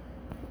 10.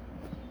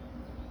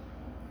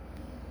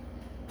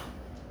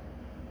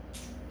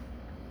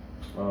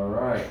 All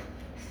right.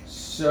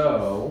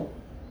 So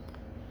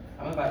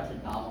I'm about to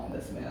nom on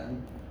this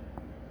man.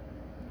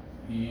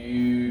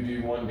 you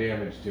do 1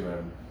 damage to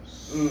him.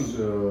 Mm.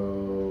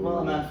 So. Well,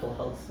 I'm at full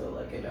health, so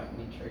like I don't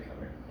need to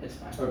recover. It's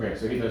fine. Okay,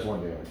 so he does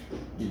 1 damage.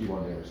 You do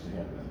 1 damage to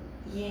him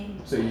then. Yay.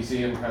 So you see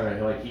him kind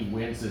of like he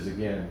winces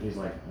again. He's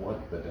like,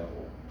 "What the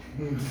devil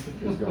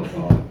is going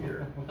on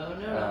here?" Oh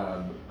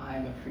no.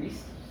 I'm a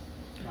priest.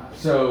 Not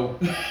So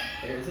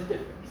There's a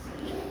difference.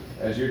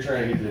 as you're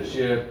trying to get to the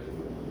ship,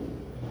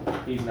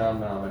 he's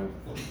nom-nomming.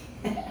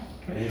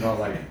 And he's all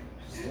like,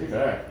 Stay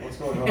back. What's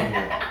going on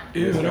here?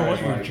 Ew, This I don't guy's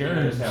want your like,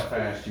 germs. Notice how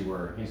fast you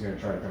were. He's gonna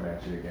try to come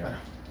at you again.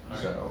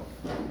 So,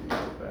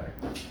 back.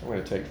 I'm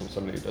gonna take from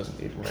somebody who doesn't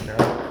need one right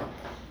now.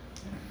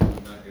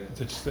 Not good.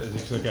 It's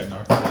just like got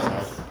knocked to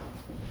the side.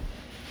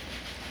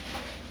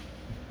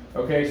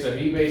 Okay, so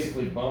he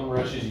basically bum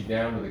rushes you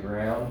down to the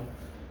ground.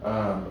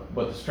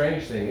 But the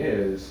strange thing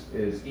is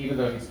even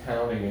though he's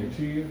pounding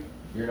into you,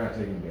 you're not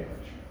taking damage.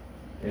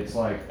 It's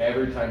like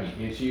every time he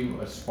hits you,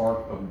 a spark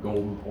of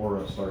golden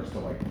aura starts to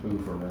like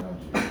poof around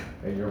you,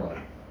 and you're like,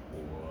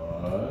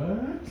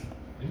 what?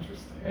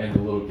 Interesting. And the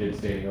little kid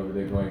standing over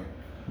there going,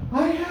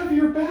 I have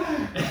your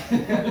back.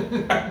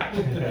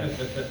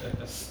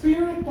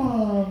 Spirit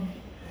bomb.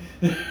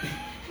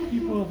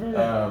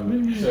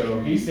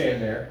 So he's standing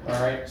there.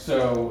 All right.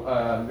 So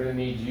I'm gonna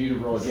need you to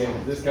roll again.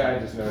 'Cause this guy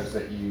just noticed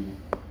that you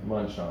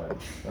munched on him.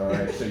 All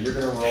right. So you're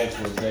gonna roll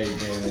for evade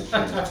damage.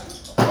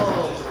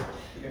 Oh.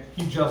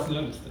 He just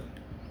noticed it.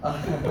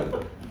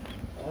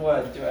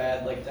 What, do I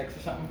add like dex or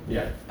something?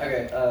 Yeah.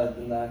 Okay,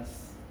 then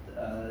that's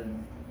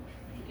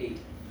 8.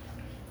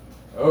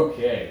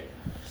 Okay.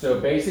 So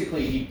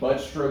basically, he butt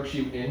strokes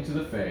you into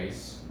the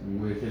face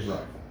with his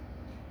rifle.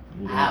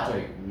 You're gonna Ow.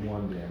 take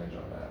 1 damage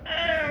on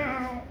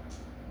that.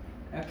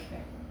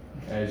 Okay.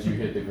 As you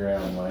hit the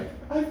ground, like,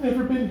 I've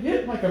never been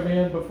hit like a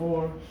man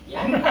before.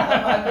 Yeah,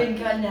 I've been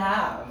cut in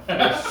half.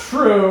 It's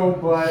true,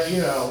 but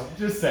you know,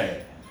 just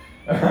saying.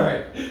 All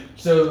right.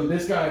 So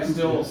this guy's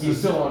he's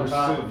still on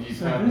top of you,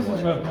 kind of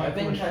like. I've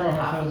been cut in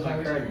half with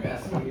my current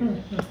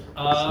investigator.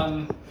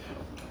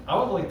 I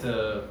would like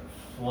to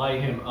fly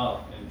him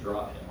up and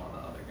drop him on the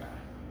other guy.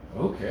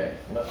 Okay.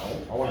 Well,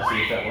 I want to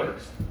see if that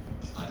works.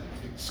 I do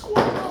too.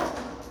 Squad.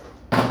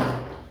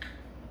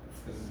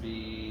 This would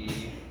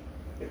be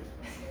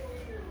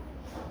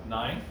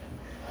 9.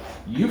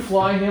 You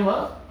fly him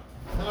up.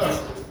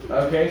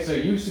 Okay, so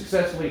you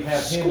successfully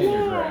have him in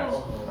your grasp.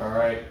 All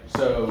right.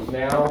 So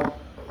now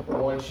I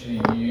want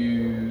you to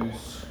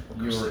use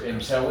your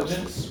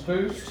intelligence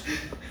boost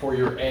for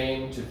your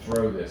aim to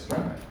throw this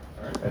guy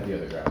at the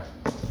other guy.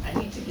 I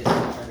need to get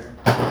smarter.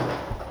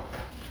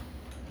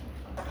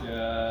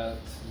 Got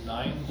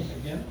 9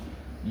 again.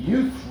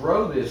 You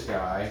throw this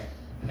guy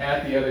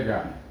at the other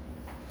guy.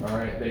 All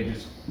right. They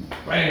just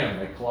bam.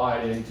 They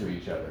collide into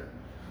each other,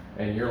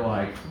 and you're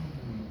like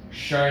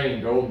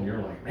shining golden.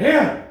 You're like,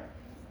 man,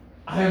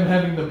 I am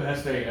having the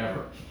best day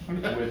ever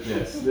with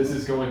this. This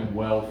is going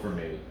well for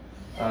me.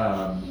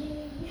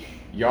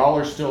 Y'all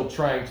are still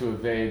trying to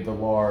evade the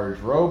large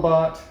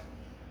robot.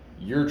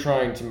 You're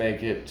trying to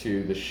make it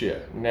to the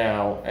ship.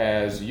 Now,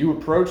 as you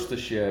approach the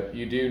ship,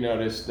 you do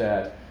notice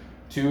that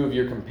 2 of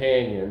your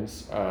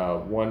companions,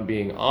 one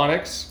being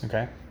Onyx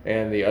Okay.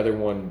 and the other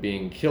one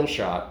being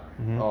Killshot,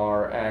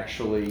 are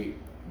actually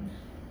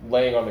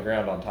laying on the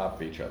ground on top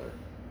of each other.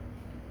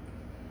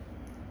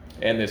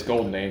 And this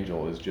golden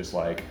angel is just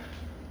like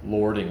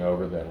lording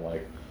over them,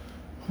 like.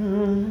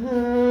 I'm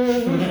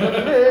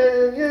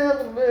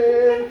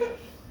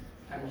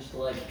just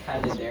like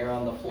kind of there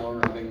on the floor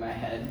rubbing my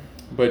head.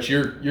 But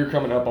you're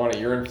coming up on it.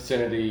 You're in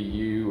vicinity.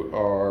 You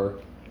are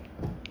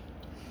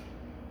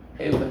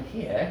over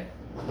here,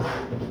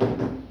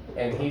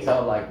 and he's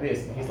all like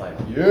this, and he's like,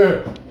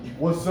 "Yeah,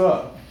 what's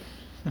up?"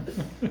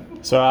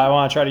 So I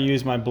want to try to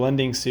use my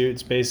blending suit.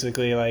 It's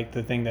basically like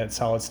the thing that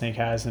Solid Snake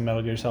has in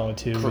Metal Gear Solid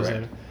 2.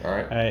 Correct. All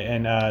right.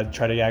 And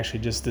try to actually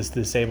just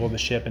disable the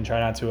ship and try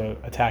not to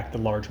attack the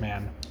large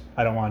man.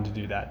 I don't want him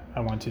to do that. I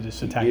want to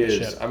just attack He the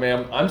is. ship. I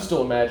mean, I'm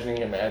still imagining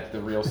him at the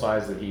real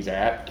size that he's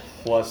at,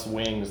 plus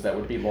wings that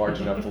would be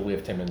large enough to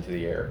lift him into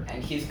the air.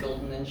 And he's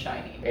golden and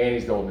shiny. And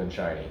he's golden and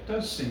shiny.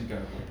 Does seem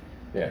good.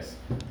 Yes.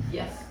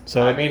 Yes.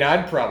 So I mean,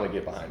 I'd probably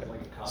get behind him.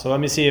 Like a cop. so let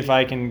me see if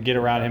I can get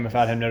around him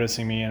without him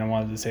noticing me, and I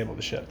want to disable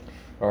the ship.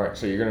 All right.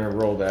 So you're gonna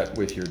roll that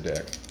with your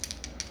deck.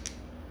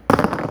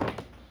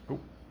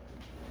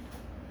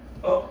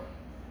 Oh.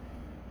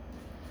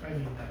 I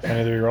need that. Can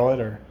I either re-roll it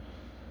or?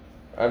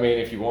 I mean,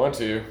 if you want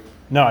to.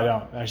 No, I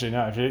don't. Actually,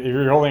 no. If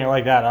you're holding it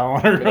like that, I don't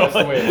want to mean, re-roll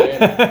that's the way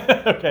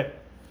it Okay.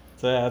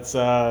 So that's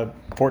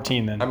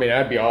 14 then. I mean,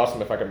 that'd be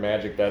awesome if I could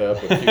magic that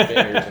up with 2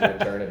 fingers and then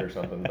turn it or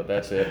something, but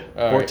that's it.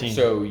 All right, 14.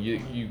 so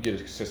you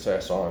get a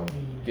success on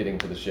getting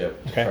to the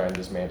ship to Okay. try and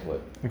dismantle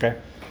it. Okay.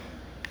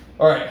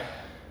 All right.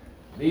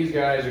 These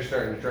guys are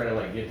starting to try to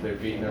like get to their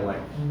feet, and they're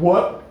like,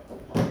 "What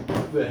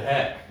the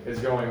heck is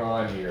going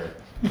on here?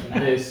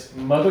 This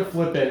mother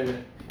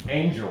flippin'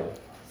 angel,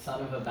 Son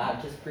of a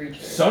Baptist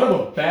preacher. son of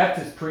a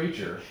Baptist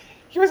preacher."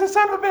 He was a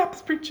son of a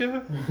Baptist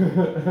preacher.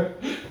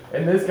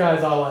 And this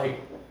guy's all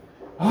like,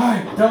 "All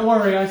right, don't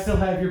worry, I still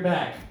have your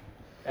back,"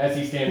 as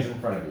he stands in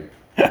front of you.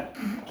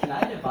 Can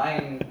I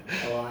divine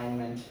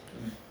alignment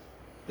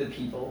the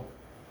people?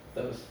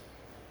 Those.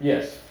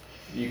 Yes,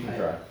 you can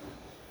try.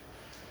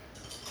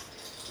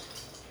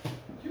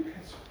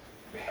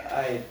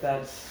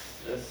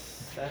 That's a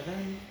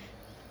 7.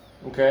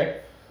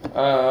 Okay.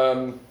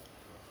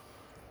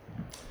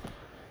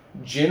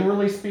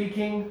 Generally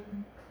speaking,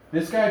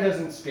 this guy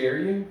doesn't scare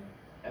you.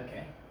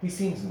 Okay. He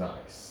seems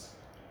nice.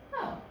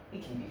 Oh, we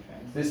can be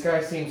friends. This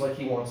guy seems like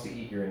he wants to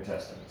eat your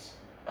intestines.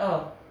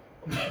 Oh,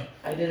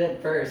 I did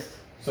it first.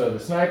 So the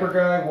sniper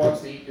guy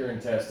wants to eat your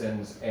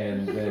intestines,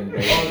 and then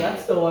Oh,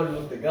 that's the one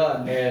with the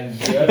gun. and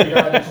the other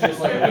guy that's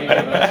just like a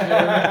medium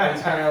muscular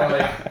is kind of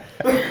like,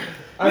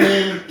 I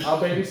mean,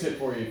 I'll babysit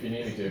for you if you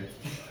need me to.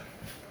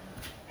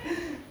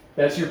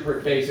 That's your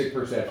basic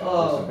perception,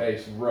 just a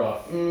base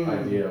rough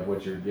idea of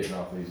what you're getting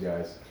off of these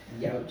guys.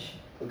 Youch.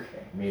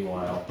 Okay.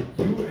 Meanwhile,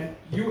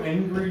 You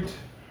angered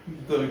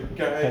the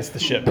guy. That's the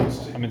who ship. wants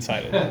to- I'm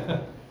inside it.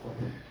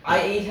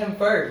 I ate him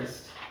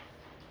first.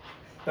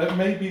 That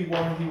may be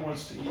why he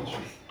wants to eat you.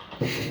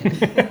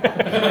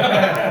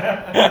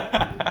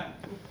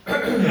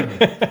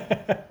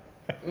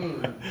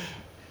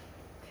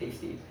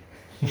 Tasty.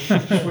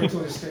 Just wait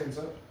till he stands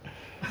up.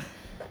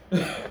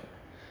 Okay.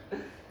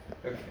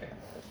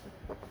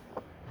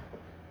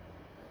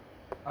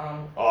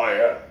 I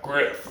am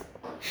Griff.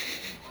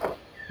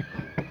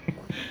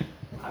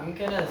 I'm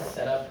gonna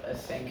set up a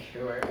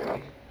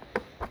sanctuary.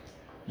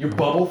 Your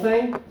bubble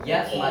thing?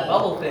 Yes, my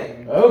bubble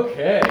thing.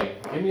 Okay,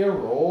 give me a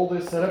roll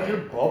to set up your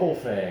bubble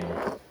thing.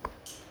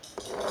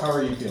 How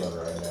are you feeling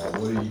right now?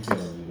 What are you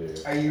feeling to do?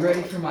 Are you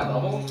ready for my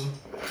bubble?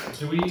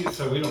 So we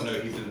don't know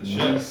he's in the You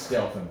ship.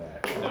 stealthing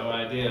that. No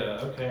idea.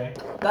 Okay.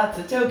 That's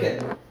a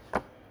token.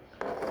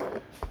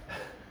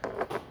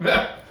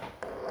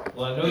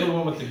 Well, I know the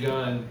one with the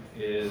gun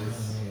is.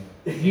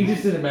 You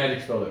just did a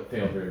magic spell that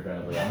failed very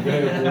badly. I'm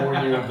going to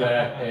warn you of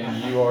that,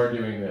 and you are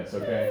doing this,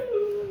 okay?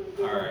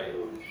 All right.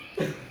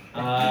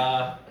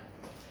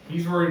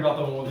 He's worried about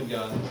the one with the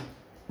gun.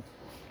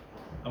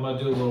 I'm gonna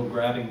do a little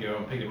grab and go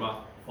and pick him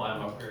up, fly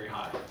him up very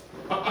high.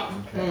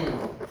 Okay.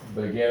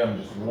 But again,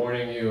 I'm just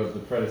warning you of the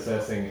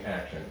predecessing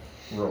action.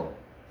 Roll.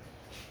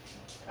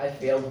 I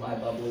failed my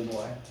bubbly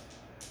boy.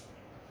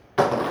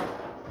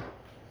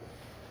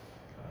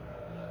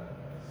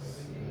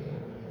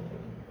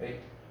 Eight.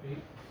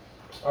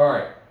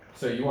 Alright,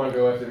 so you want to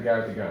go after the guy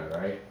with the gun,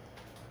 right?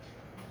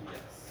 Yes.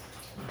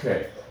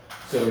 Okay.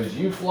 So as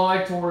you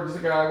fly towards the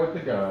guy with the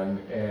gun,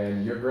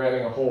 and you're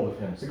grabbing a hold of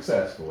him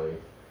successfully,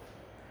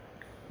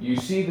 you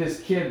see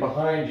this kid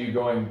behind you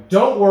going,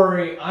 "Don't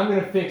worry, I'm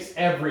going to fix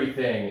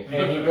everything."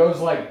 And he goes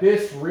like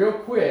this real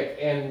quick,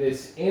 and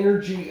this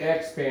energy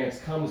expanse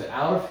comes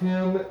out of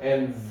him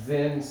and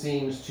then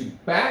seems to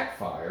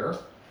backfire.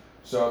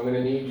 So I'm going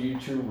to need you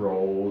to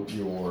roll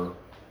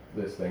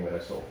this thing that I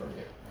stole from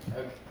you.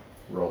 Okay.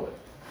 Roll it.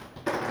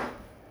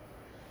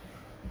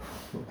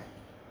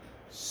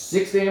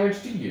 6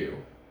 damage to you.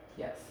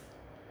 Yes.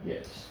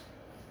 Yes.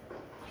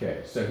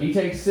 Okay, so he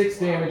takes 6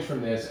 damage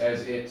from this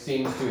as it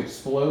seems to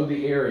explode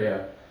the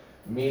area.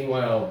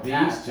 Meanwhile,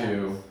 these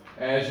two,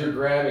 as you're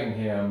grabbing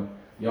him,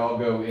 y'all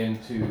go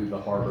into the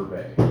harbor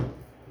bay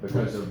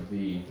because of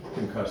the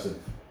concussive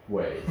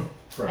wave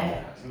from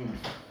that.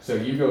 So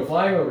you go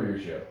flying over your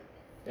ship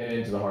and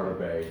into the harbor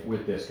bay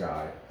with this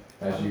guy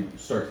as you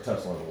start to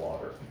tussle in the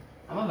water.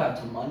 I'm about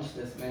to munch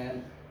this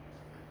man.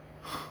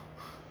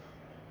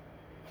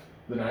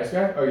 The nice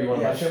guy? Oh, you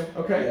want to Yes. punch him?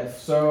 Okay.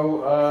 Yes.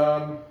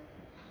 So,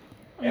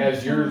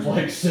 as you're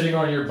like sitting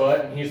on your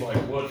butt and he's like,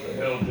 "What the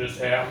hell just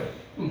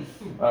happened?"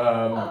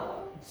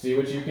 See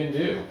what you can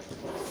do.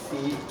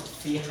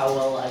 See how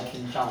well I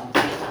can jump.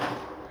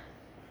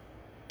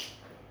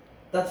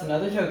 That's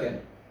another token.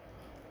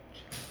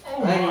 Oh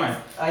my!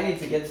 I need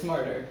to get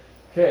smarter.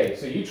 Okay,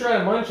 so you try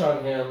to munch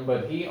on him,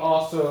 but he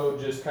also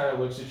just kind of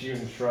looks at you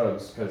and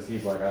shrugs because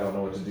he's like, "I don't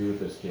know what to do with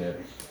this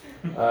kid."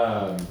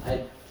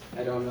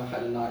 I don't know how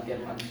to not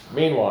get munched.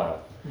 Meanwhile,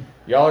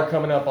 y'all are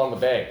coming up on the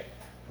bay.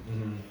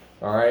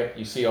 All right,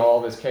 you see all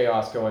this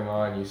chaos going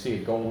on. You see a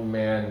golden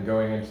man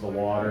going into the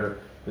water.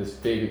 This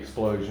big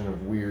explosion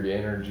of weird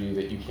energy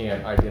that you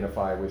can't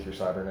identify with your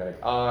cybernetic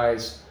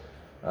eyes.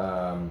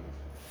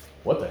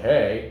 What the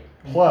hey?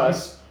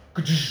 Plus,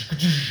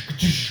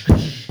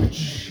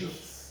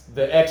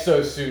 the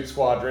exosuit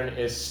squadron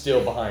is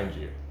still behind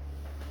you.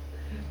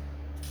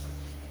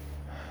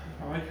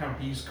 I like how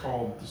he's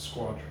called the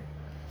squadron.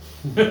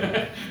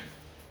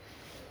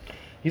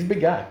 He's a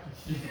big guy.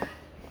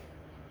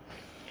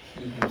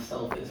 He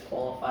himself is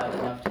qualified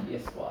enough to be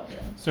a squadron.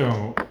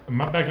 So,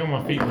 am I back on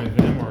my feet with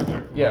them,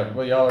 or Yeah,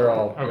 well, y'all are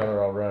all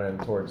Okay. running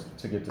towards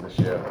to get to the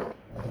ship.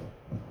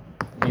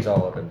 He's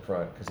all up in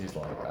front because he's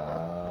like,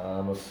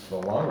 I'm a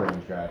long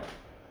range guy.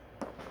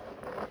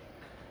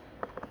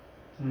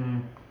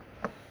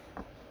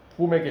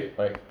 We'll make it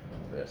like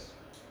this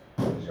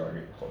because y'all are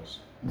getting close.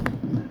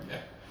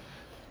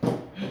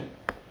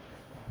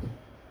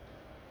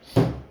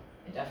 I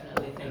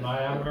definitely think. Am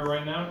I out of it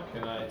right now?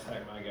 Can I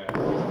attack my guy?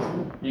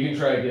 You can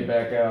try to get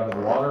back out of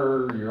the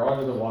water. You're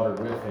under the water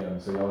with him,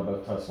 so y'all are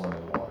both tussling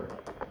in the water,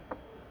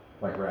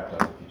 like wrapped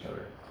up with each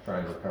other,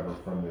 trying to recover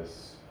from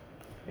this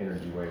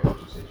energy wave that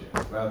just hit you.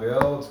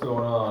 Raviel, what's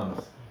going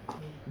on?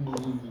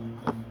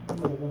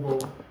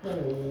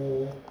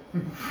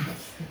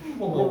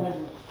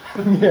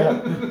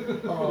 Yeah.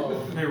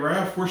 Oh, Hey,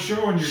 Raph, we're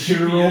showing your Should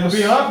have rolled to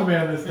be GPS.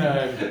 Aquaman this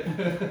time.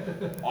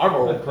 I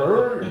rolled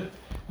per.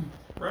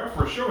 Raph,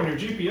 we're showing your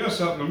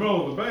GPS out in the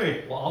middle of the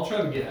bay. Well, I'll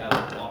try to get out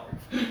of the water.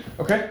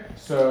 Okay,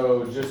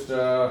 so just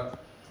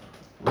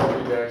Roll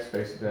your dex,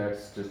 basic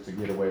dex, just to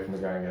get away from the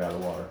guy and get out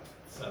of the water.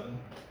 7.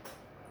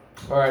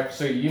 Alright,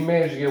 so you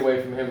manage to get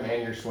away from him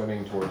and you're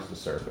swimming towards the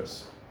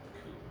surface.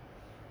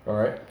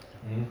 Alright,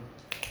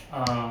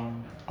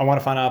 I want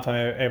to find out if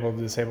I'm able to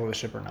disable the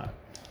ship or not.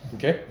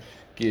 okay.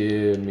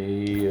 Give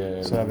me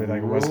a So that'd be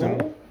like roll.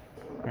 wisdom.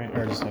 Right?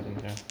 Or just something,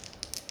 yeah.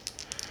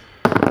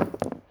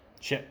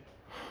 Shit.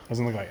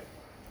 Doesn't look like it.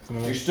 Doesn't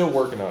look You're like still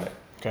working on it.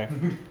 Okay.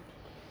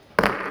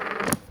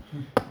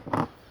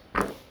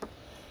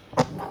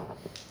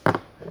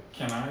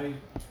 Can I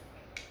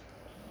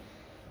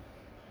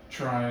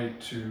try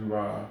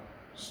to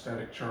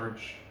static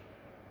charge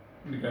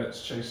the guy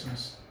that's chasing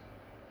us?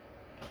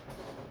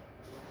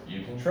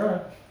 You can try.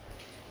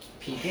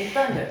 Peaky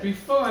Thunder. It'd be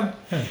fun.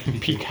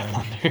 Peak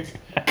Thunder.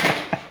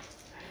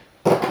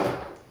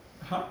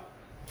 Huh?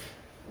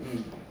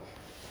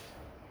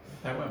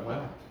 That went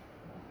well.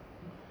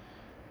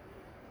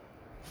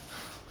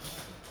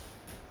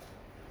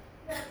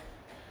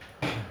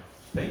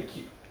 Thank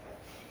you.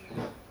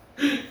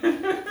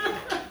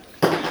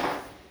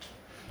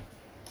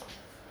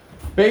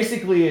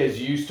 Basically,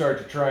 as you start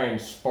to try and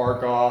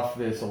spark off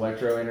this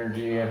electro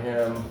energy at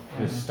him,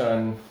 this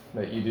stun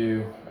that you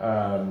do,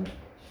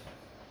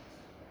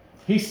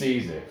 he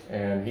sees it,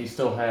 and he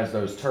still has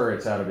those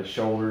turrets out of his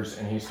shoulders,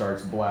 and he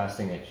starts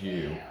blasting at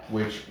you,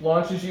 which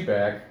launches you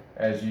back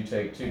as you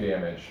take 2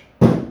 damage.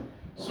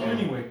 So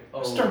anyway,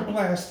 Oh. start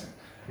blasting.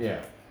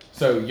 Yeah.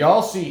 So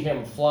y'all see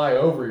him fly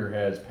over your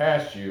heads,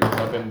 past you,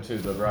 up into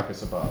the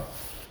ruckus above.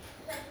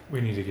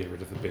 We need to get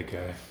rid of the big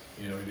guy.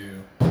 Yeah, we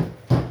do.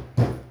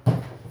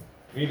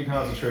 We need to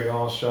concentrate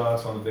all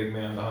shots on the big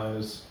man behind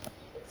us.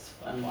 It's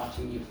fun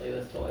watching you play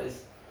with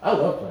toys. I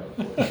love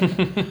playing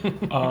with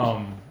toys.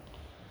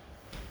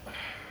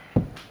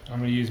 I'm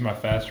gonna use my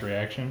fast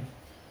reaction.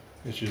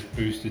 It's just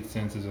boosted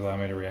senses allow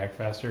me to react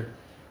faster,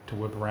 to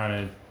whip around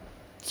and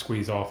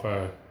squeeze off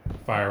a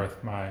fire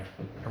with my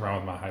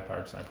high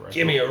powered sniper rifle.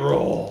 Give me a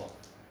roll.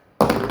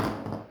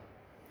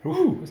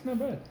 Ooh, it's not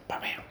bad.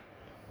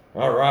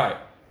 All right.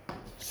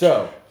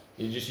 So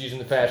you're just using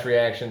the fast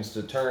reactions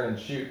to turn and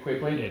shoot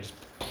quickly. Yeah, just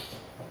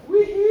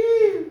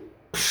Woohoo!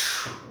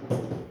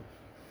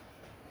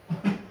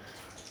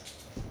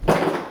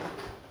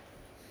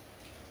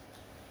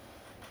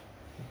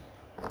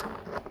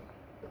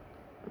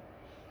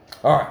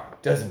 All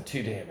right, does him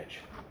 2 damage.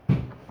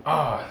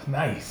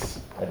 nice.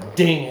 A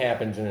ding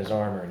happens in his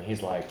armor, and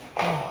he's like,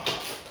 "Ah."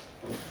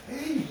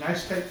 Hey,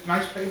 nice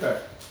payback.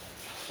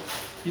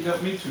 He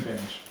dealt me 2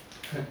 damage.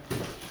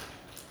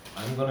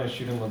 I'm gonna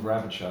shoot him with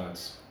rapid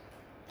shots.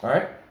 All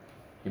right,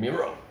 give me a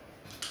roll.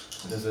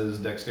 This is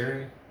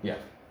dexterity. Yeah.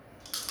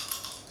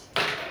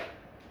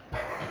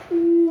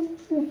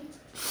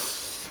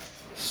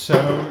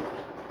 So,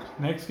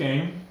 next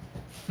game,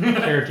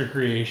 character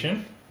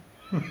creation.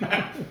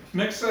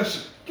 Next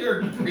session,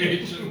 character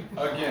creation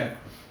again.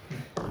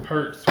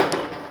 Hurts.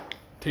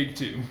 Take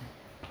 2.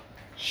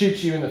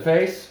 Shoots you in the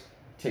face.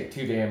 Take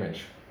 2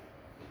 damage.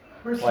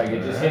 Where's Like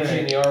it just hits you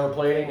in the armor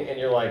plating, and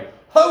you're like,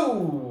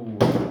 "Ho!"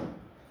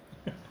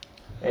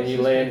 And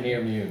you land near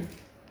immune.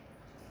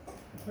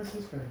 Where's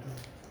this character?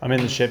 I'm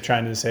in the ship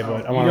trying to disable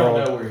it. I You want to don't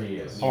roll. know where he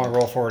is. I want to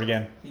roll forward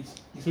again.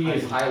 He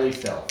is highly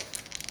stealth.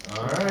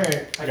 All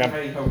right. I got,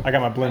 I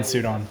got my blend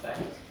suit on.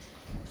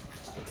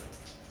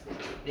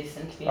 They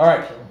sent me All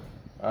right. to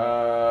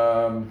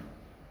kill.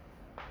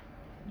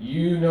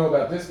 You know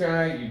about this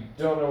guy. You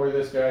don't know where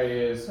this guy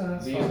is.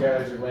 That's These fine.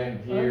 guys are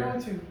landed I'm here.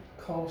 going to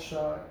call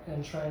shot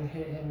and try and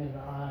hit him in the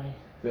eye.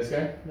 This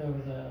guy, No,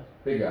 with a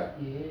big guy.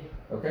 yeah.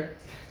 Okay.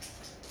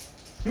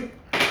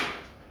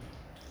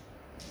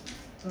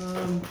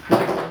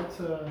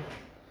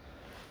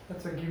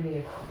 That's a give me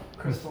a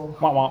crystal.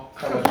 Womp womp.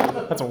 How much is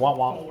it? That's a womp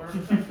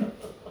womp.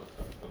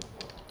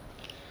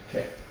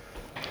 Okay.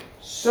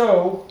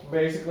 So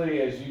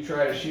basically, as you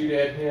try to shoot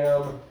at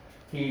him,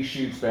 he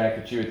shoots back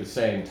at you at the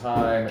same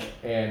time,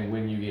 and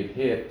when you get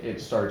hit, it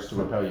starts to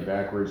repel you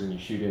backwards, and you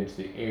shoot into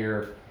the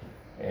air,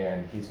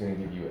 and he's going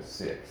to give you a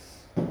 6.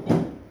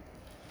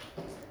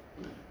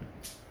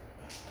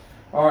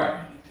 All right.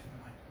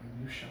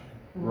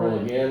 Roll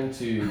again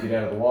to get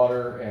out of the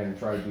water and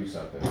try to do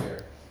something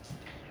there.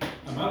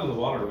 I'm out of the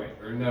water, wait.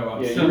 Or no,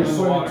 I'm Yeah, still you're in the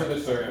swimming water. to the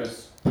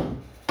surface.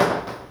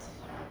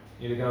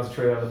 Need to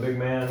concentrate on the big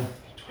man.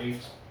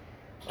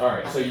 All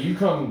right, so you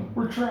come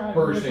We're trying.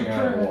 bursting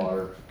out of the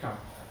water. Come.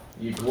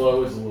 Your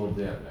glow is a little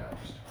dim now.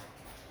 It's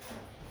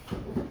a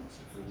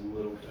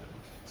little bit.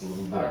 It's a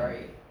little dim.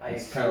 Alright, I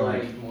It's kinda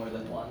like- exploded more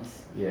than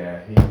once.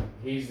 Yeah,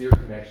 he's your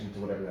connection to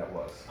whatever that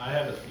was. I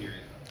have a theory.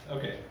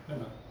 Okay,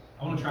 never mind.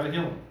 I want to try to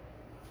heal him.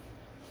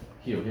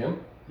 Heal him?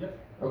 Yep.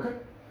 Okay.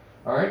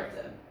 All right.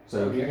 Then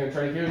So he's gonna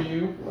try to heal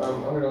you.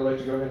 I'm gonna let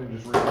you go ahead and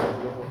just read that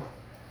real quick.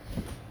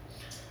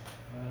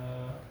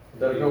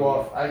 That'll go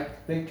off. I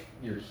think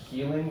your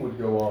healing would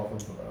go off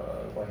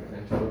of like an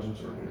intelligence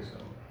or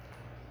wisdom,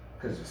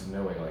 because it's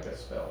knowing like a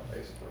spell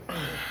basically.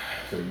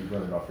 So you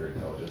run it off your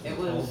intelligence. It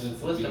was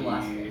Intelligence would wisdom be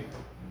last game.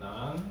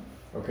 9.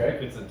 If Okay.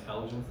 it's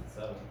intelligence, it's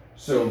 7.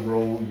 So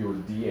roll your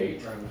d8.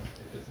 If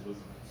it's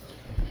wisdom, it's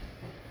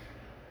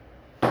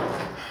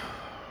 7.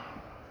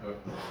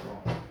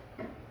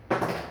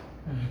 Okay,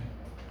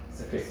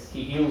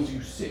 he heals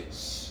you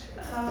 6.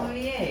 Oh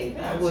yay!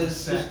 That That's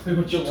was exactly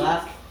what the you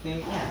last thing.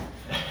 Yeah.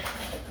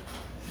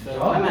 So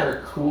Y'all I'm are at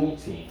a cool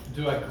team.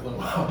 Do I glow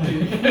out?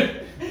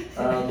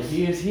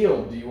 He is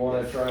healed. Do you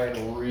want to try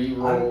and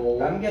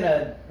re-roll? I'm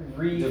gonna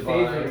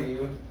re-favor Divine.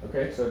 you.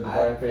 Okay, so I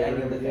divine favor get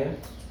him the again.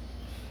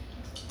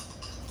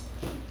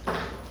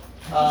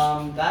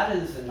 That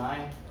is a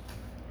 9.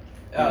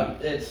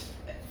 It's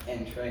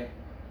inch, right?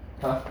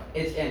 Huh?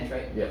 It's inch,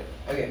 right? Yeah.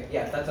 Okay,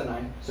 yeah, that's a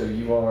 9. So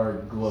you are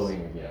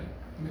glowing again.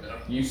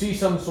 You see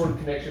some sort of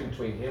connection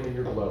between him and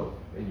your glow,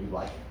 and you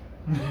like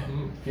it.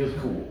 Feels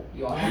cool.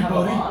 You wanna have a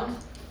bond?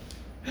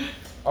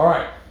 All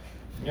right,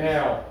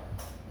 now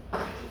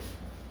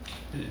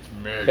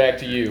back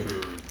to you.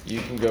 You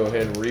can go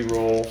ahead and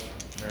re-roll.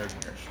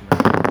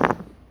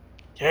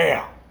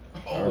 Yeah.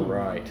 All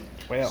right.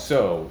 Well.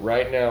 So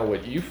right now,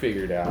 what you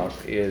figured out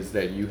is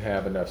that you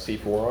have enough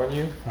C4 on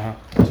you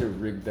Uh-huh. to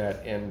rig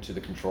that into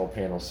the control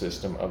panel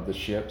system of the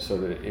ship, so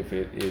that if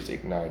it is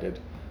ignited,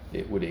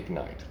 it would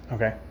ignite.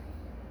 Okay.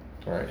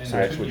 All right. And So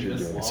that's should what be you're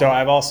this doing. long. So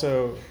I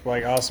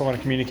also want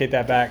to communicate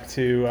that back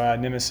to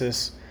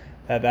Nemesis,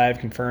 that I have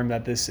confirmed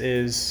that this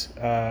is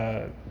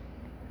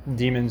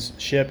Demon's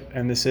ship,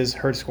 and this is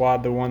her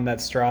squad, the one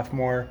that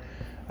Strathmore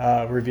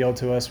revealed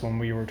to us when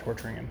we were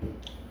torturing him.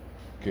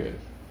 Good.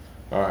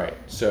 All right.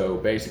 So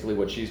basically,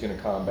 what she's going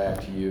to come back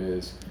to you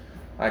is,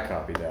 I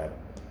copy that.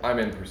 I'm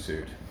in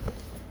pursuit.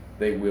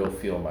 They will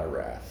feel my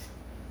wrath.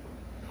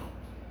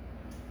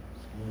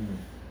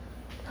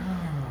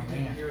 I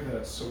didn't hear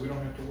that, so we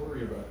don't have to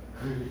worry about it.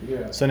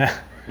 Yeah.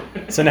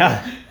 So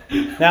now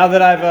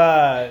that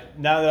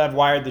I've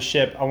wired the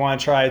ship, I want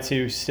to try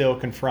to still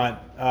confront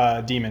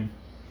Demon.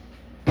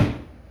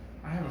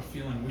 I have a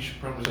feeling we should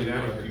probably get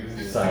out of here.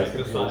 Size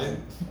The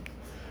comparison. sign?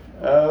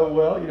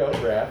 Well, you know,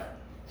 wrath.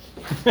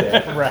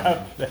 Yeah.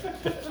 Wrath.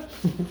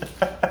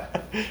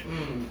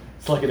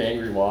 It's like an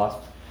angry wasp.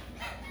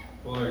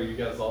 Well, are you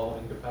guys all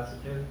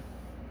incapacitated?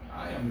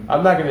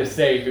 I'm not gonna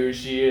say who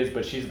she is,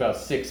 but she's about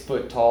 6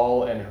 foot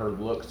tall, and her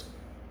looks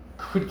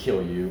could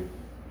kill you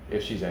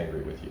if she's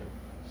angry with you.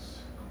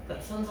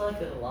 That sounds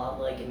like a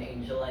lot like an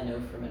angel I know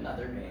from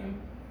another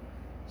game.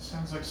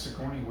 Sounds like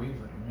Sigourney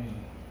Weaver to me.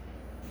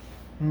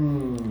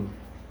 Hmm.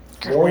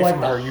 Get More away like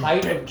from the her, you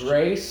height of bitch.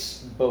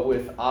 Grace, but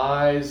with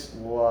eyes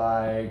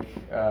like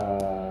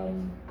Mr.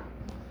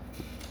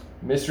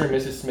 and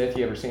Mrs. Smith.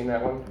 You ever seen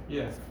that one?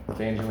 Yeah.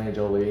 With Angelina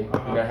Jolie.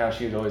 Uh-huh. You know how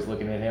she was always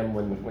looking at him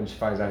when she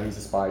finds out he's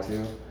a spy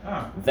too?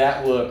 Ah,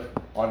 That look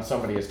on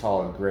somebody as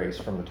tall as Grace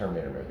from the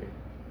Terminator movie.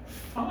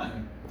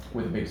 fun.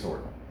 With a big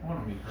sword. I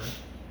want to meet her.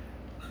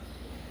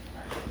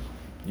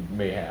 You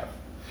may have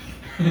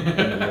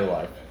in real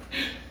life.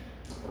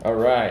 All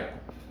right.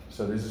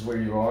 So this is where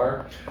you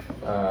are.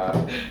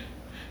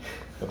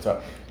 What's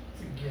up?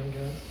 Again,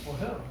 guys. Well,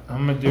 hell.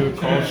 I'm gonna do a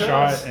cold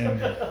shot and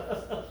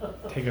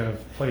take a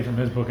plate from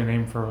his book and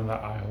aim for one of the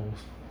eye holes.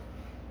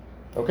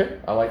 Okay.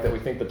 I like that we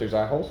think that there's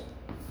eye holes.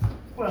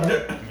 Well,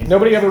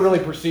 Nobody ever really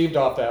perceived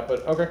off that,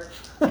 but okay.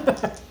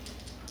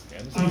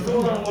 I'm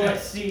going on what I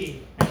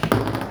see.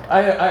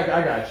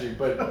 I got you,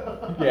 but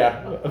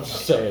yeah, I'm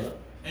just saying.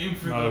 Aim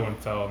for Another the, one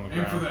fell on the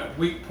aim for ground. that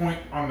weak point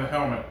on the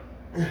helmet.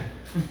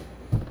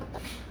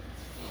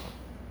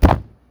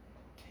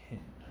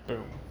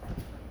 Boom.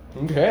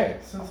 Okay.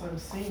 Since I'm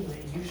seeing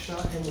that you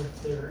shot him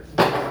with their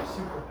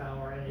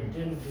superpower and it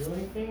didn't do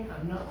anything,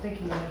 I'm not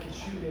thinking that I could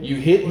shoot it. You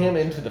hit him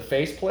into the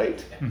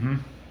faceplate. Mm-hmm.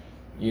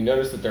 You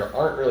notice that there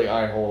aren't really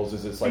eye holes,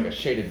 as it's like a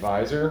shaded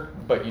visor,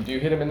 but you do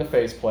hit him in the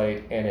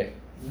faceplate, and it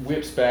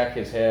whips back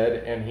his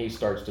head, and he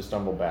starts to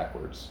stumble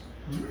backwards.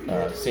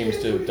 Seems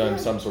to have done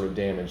some sort of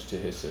damage to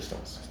his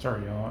systems.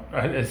 Start yelling.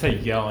 I say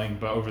yelling,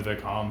 but over the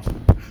comms.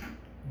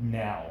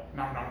 Now.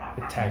 No, no,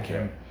 no. Attack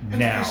him. Now.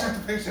 Now.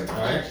 Face it,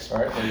 face.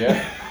 All right, so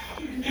yeah.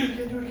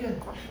 Do it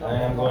again. I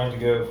am going to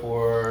go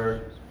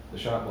for the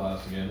shot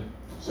blast again.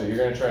 So you're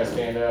gonna try to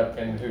stand up,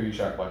 and who are you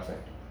shot blasting?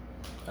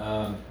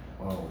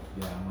 Well,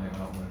 yeah, I might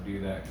not want to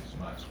do that because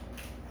my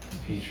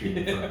Petrie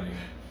in front of me.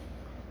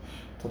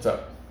 What's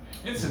up?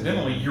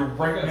 Incidentally, you're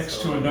right That's next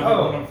so- to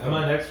another one Oh, of am I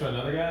them. next to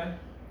another guy?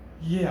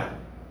 Yeah.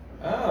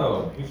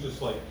 Oh. He's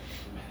just like,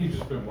 he's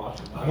just been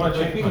watching. I want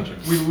to check punch him.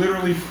 We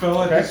literally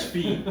fell at Okay. his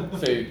feet. So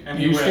And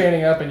he you're went-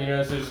 standing up, and you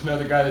notice there's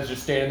another guy that's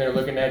just standing there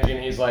looking at you,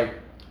 and he's like,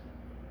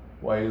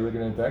 "Why are you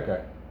looking at that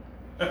guy?"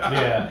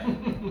 Yeah.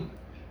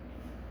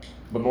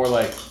 But more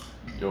like,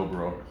 "Yo,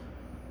 bro."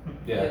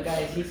 Yeah, Yeah.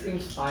 guys, he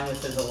seems fine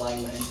with his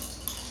alignment.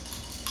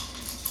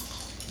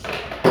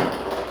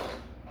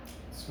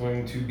 It's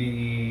going to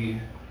be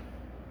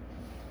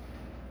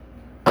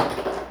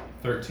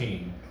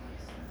 13.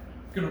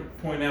 Gonna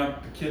point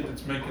out the kid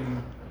that's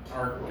making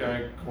our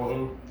guy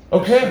glow.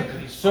 Okay,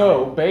 He's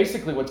so fine.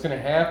 basically what's going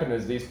to happen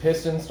is these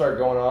pistons start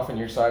going off in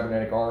your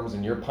cybernetic arms,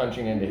 and you're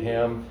punching into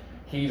him.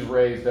 He's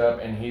raised up,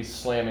 and he's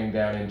slamming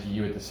down into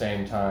you at the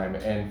same time.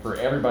 And for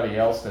everybody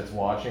else that's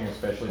watching,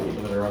 especially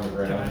people that are on the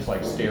ground, just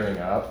like staring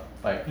up,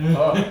 like,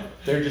 oh,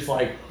 they're just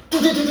like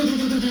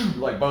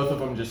both of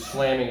them just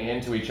slamming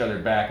into each other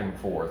back and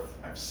forth.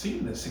 I I've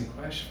seen this in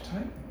Clash of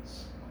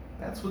Titans.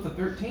 That's with the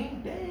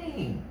 13?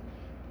 Dang.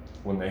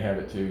 When they have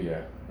it too,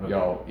 yeah. Okay.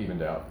 Y'all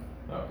evened out.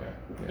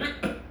 Okay.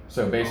 Yeah.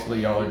 So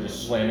basically, y'all are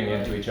just slamming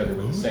into each other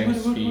with the same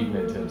speed and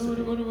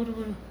intensity.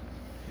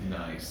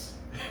 Nice.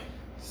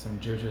 Some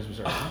JoJo's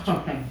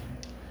Bizarre.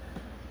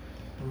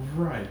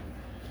 Right.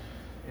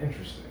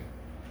 Interesting.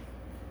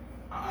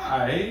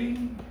 I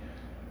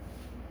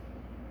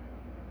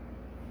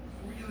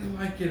really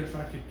like it if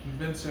I could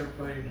convince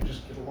everybody to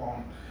just get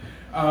along.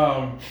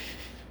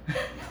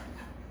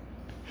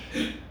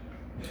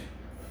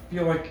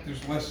 Feel like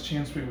there's less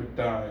chance we would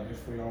die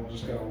if we all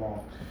just got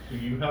along. Do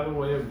you have a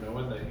way of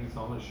knowing that he's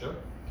on the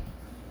ship?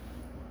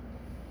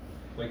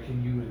 Like,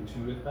 can you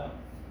intuit that?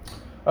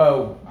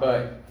 Oh, I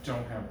but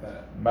don't have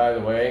that. by the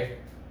way,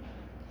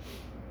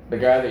 the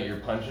guy that you're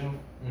punching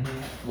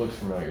Mm-hmm. looks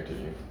familiar to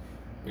you.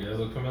 He does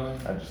look familiar?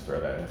 I'd just throw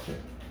that at you.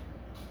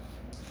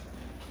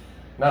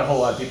 Not a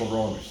whole lot of people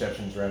rolling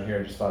perceptions around here.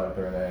 I just thought I'd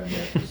throw that in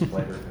there for some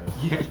flavor.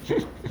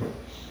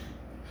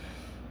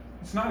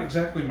 It's not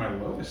exactly my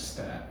lowest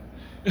stat.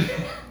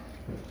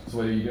 So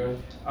what are you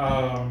doing?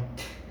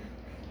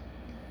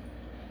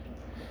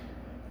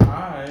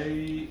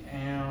 I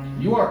am.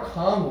 You are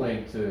comm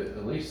linked to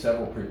at least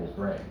several people's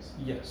brains.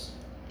 Yes.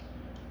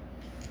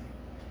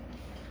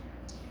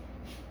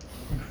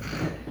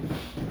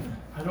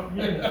 I don't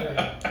hear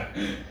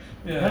anything.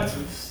 Yeah, That's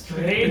it's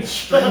strange. It's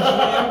strangely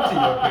empty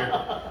up here.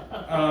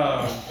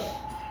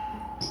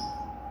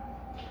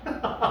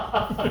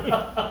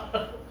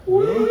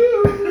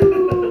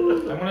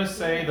 I'm gonna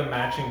say the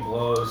matching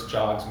blows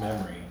jogs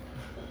memory.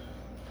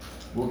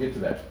 We'll get to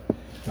that.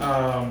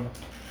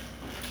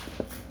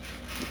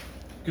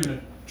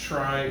 Gonna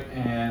try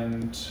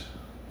and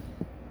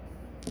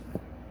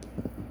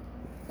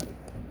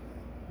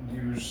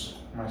use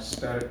my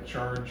static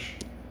charge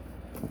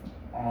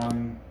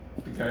on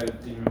the guy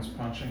that Demon's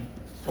punching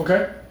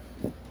Okay.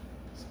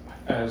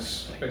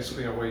 as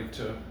basically a way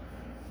to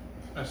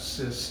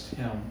assist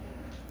him.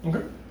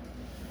 Okay.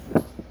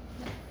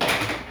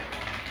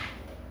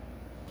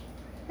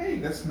 Hey,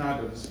 that's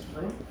not a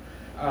 0.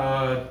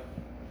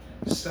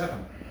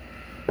 7.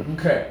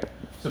 Okay.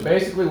 So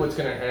basically what's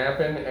going to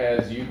happen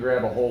as you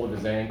grab a hold of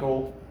his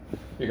ankle,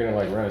 you're going to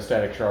like run a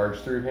static charge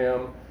through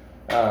him.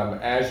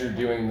 As you're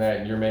doing that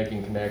and you're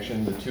making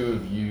connection, the two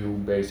of you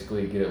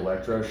basically get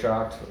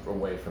electroshocked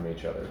away from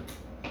each other.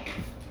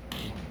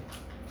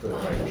 So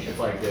it's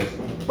like this.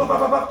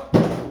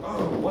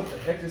 Oh, what the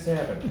heck just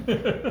happened?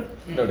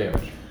 No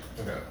damage.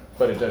 Okay.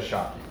 But it does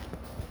shock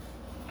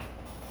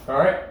you.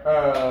 Alright,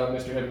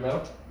 Mr. Heavy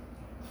Metal?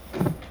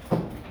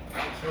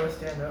 So I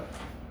stand up.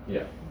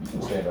 Yeah, you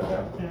can stand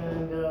up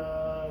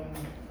now.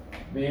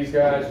 And These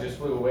guys just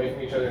flew away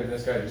from each other, and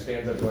this guy just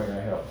stands up going,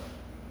 I help.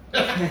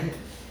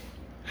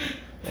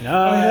 And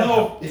I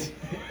help.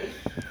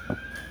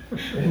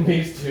 And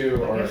these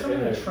two I are guess I'm in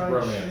gonna a try and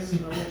romance.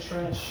 shoot. I'm gonna try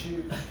and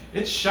shoot.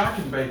 It's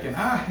shocking bacon.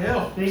 Ah,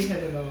 hell. Big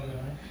headed old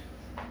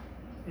guy.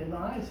 In the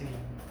eyes again.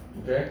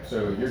 Okay,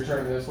 so you're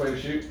turning this way to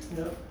shoot?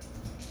 Yep.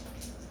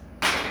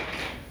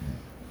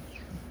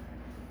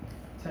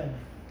 10.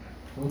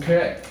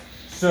 Okay,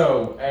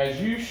 so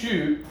as you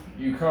shoot,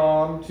 you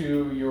calm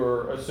to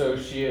your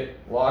associate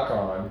lock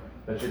on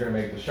that you're going to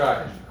make the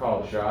shot because you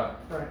call the shot.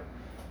 Right.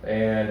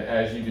 And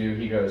as you do,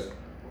 he goes,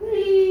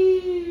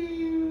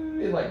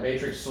 "Whee!" in like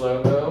Matrix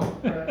slow-mo.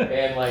 Right.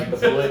 And like the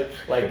bullet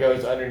like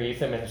goes underneath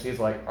him and he's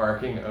like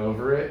arcing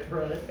over it.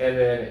 Right. And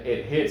then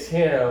it hits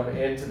him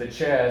into the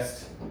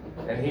chest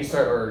and he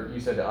or you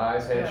said the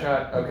eyes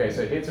headshot? Okay,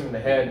 so it hits him in the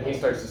head and he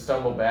starts to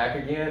stumble back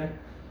again.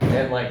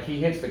 And like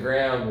he hits the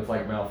ground with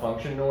like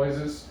malfunction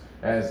noises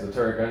as the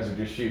turret guns are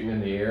just shooting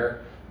in the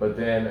air. But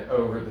then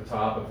over the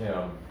top of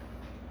him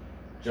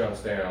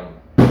jumps down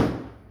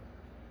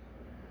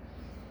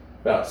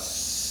about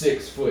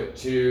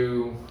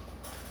 6'2"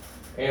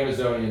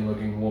 Amazonian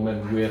looking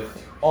woman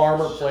with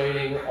armor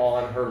plating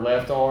on her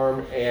left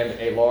arm and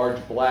a large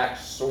black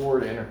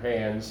sword in her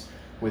hands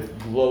with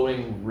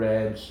glowing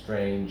red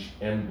strange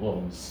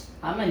emblems.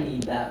 I'm gonna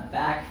need that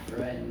back,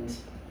 friend. Is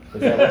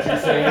that what you're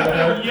saying to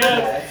her?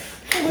 Yes.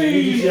 So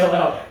you just yell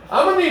out,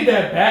 I'm gonna need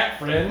that back,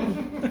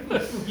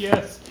 friend.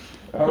 Yes.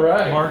 All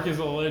right. Mark is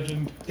a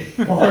legend.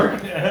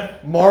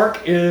 Mark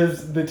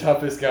is the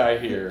toughest guy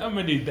here. I'm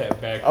gonna need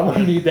that back. I'm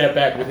gonna need that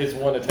back with his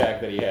one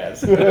attack that he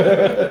has.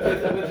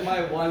 With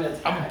my one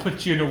attack. I'm gonna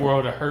put you in a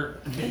world of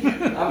hurt.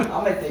 I'm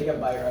gonna take a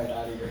bite right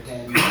out of your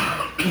hand.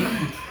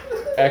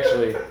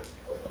 Actually,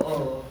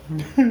 Oh.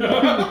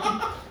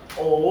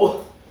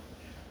 Oh.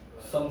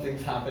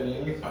 Something's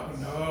happening. Oh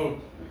no.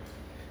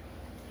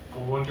 I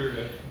wonder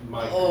if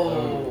my Oh.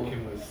 clone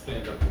can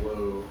withstand a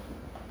blow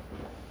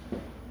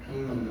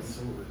from the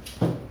sword.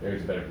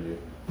 there's a better view.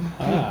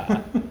 Ah,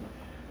 I'm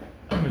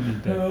gonna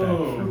need that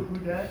Who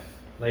that?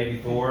 Lady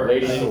Thor.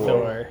 Lady Lady Thor.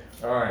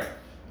 Thor. All right.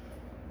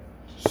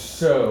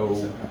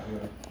 So,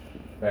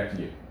 back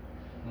to you.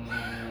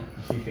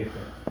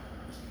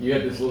 You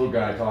had this little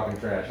guy talking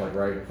trash like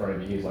right in front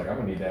of you. He's like, I'm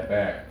gonna need that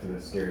back to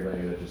this scary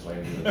lady that just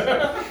landed in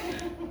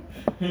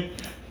this.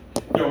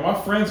 Yo, my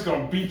friend's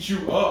gonna beat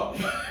you up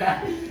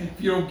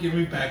if you don't give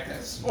me back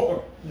that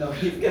sword. No,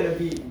 he's gonna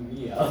beat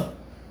me up.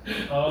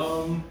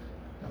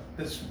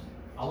 This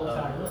I'll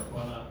attack her.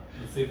 Why not?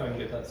 Let's see if I can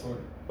get that sword.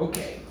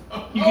 okay.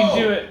 You can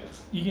do it.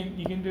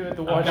 You can do it.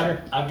 The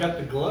Watcher. I've got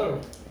the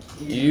glow.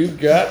 You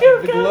got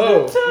the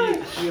glow.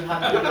 You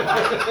have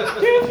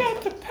to. You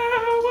got the You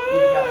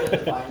power. have the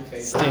divine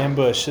face. Stan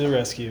Bush to the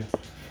rescue.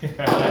 Would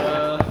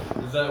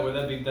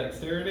that be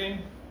dexterity?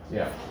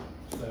 Yeah.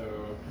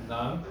 So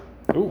 9.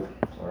 Ooh.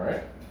 All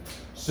right.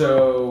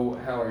 So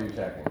how are you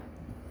attacking?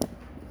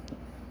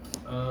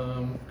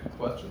 Good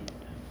question.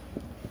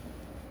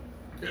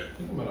 I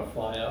think I'm gonna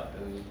fly up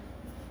and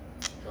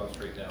go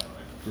straight down,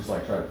 right? Just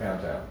like try to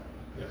pound down.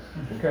 Yeah.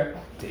 Okay.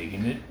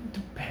 Digging it to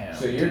pound.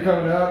 So you're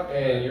coming up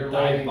and you're Dive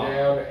landing bomb.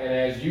 down, and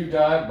as you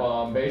dive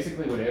bomb,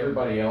 basically what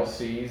everybody else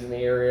sees in the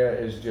area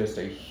is just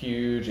a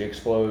huge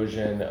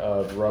explosion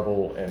of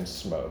rubble and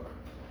smoke.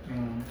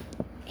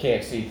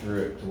 Can't see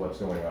through it to what's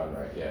going on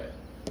right yet.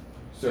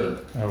 Sir,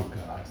 Oh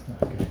god, it's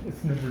not good.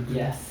 It's never good.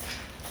 Yes.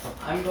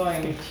 I'm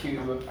going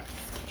to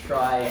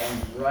try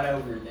and run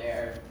over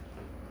there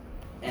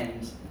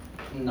and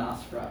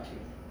Nosferatu.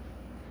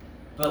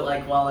 But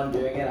like while I'm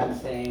doing it, I'm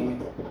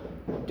saying,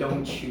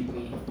 "Don't shoot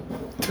me."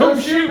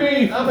 don't shoot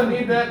me! I'm gonna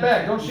need that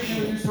back. Don't shoot me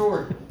with your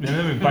sword. And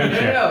then we No, bite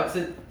you. no,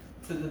 no,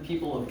 to the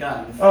people with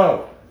guns.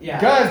 Oh, Yeah.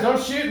 guys,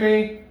 don't shoot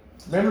me.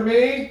 Remember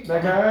me?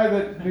 That guy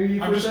that knew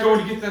you I'm for just a going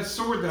second? to get that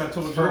sword that I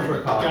told you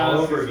Perfect. about. Guys,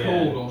 Over it's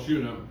again. Cold, I'll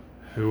shoot him.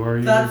 Who are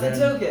you? That's a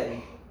again?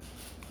 token.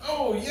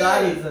 Oh yeah.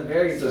 That is a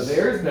very So good.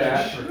 there's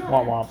that.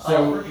 Womp womp.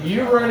 So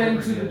you run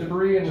into the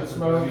debris and the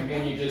smoke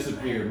and you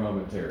disappear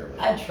momentarily.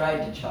 I tried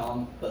to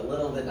chomp, but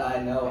little did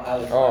I know I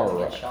was All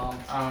about to get right.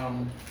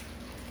 chomped.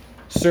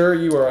 Sir,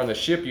 you are on the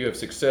ship. You have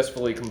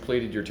successfully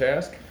completed your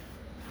task.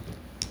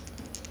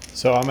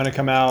 So I'm gonna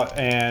come out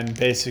and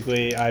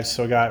basically I've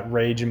still got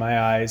rage in my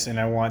eyes and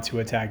I want to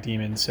attack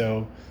Demon.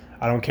 So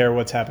I don't care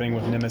what's happening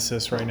with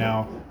Nemesis right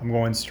now. I'm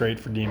going straight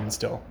for Demon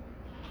still.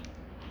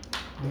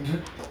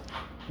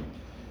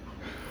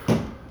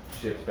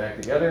 Ship's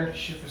back together.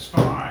 Ship is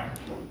fine.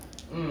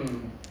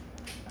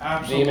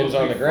 Absolutely Demons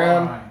on the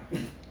ground.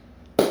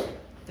 fine.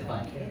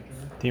 Divine face.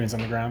 Demon's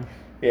on the ground.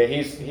 Yeah,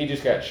 he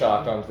just got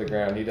shocked onto the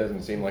ground. He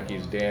doesn't seem like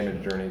he's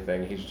damaged or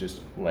anything. He's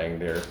just laying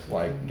there,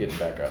 like getting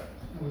back up.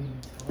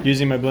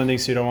 Using my blending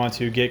suit, I want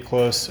to get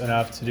close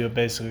enough to do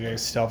basically a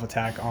stealth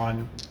attack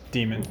on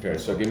Demon. Okay,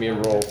 so give me a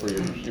roll for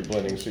your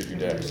blending suit, your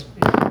dex.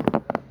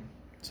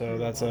 So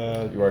that's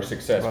a You are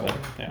successful.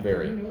 Yeah.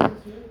 Very.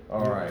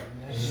 All right.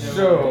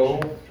 So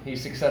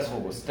he's successful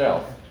with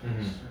stealth.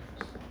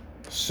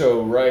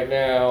 So right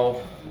now,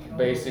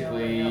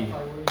 basically,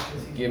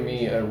 give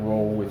me a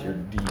roll with your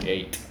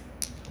D8.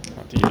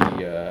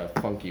 The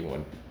funky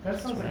one. That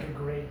sounds like a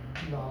great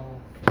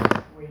novel.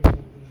 Waiting to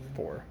be-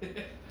 4.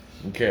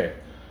 Okay.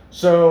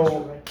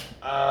 So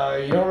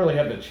you don't really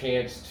have the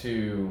chance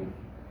to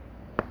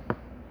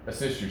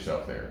assist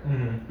yourself there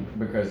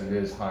because it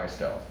is high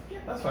stealth. Yeah,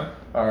 that's fine.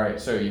 All right,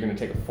 so you're going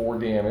to take a 4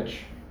 damage.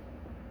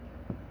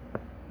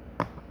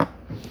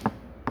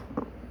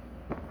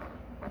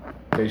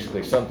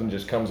 Basically, something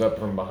just comes up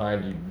from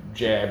behind you,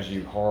 jabs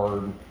you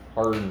hard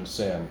and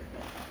sin,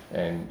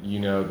 and you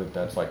know that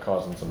that's like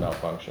causing some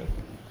malfunction.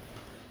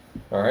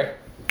 All right,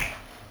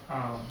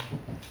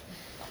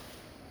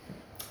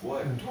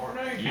 What in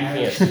tornado? you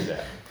can't see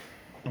that.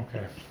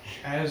 Okay.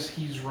 As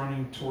he's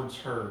running towards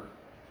her,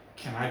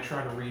 can I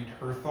try to read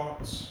her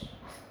thoughts?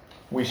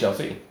 We shall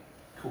see.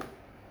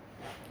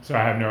 So I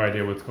have no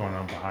idea what's going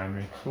on behind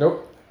me.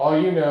 Nope. All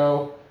you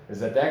know is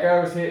that that guy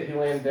was hit. He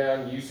landed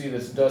down. You see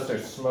this dust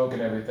of smoke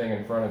and everything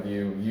in front of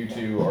you. You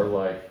two are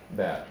like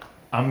that.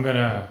 I'm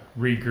gonna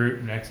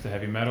regroup next to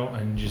heavy metal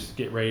and just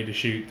get ready to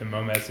shoot the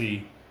moment I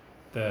see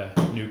the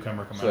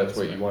newcomer come out. So that's this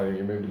what way. you wanted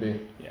your move to be.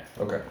 Yeah.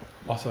 Okay.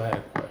 Also, I had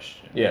a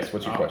question. Yes.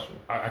 What's your question?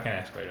 I can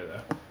ask later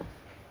though.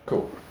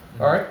 Cool.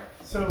 All right.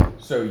 So,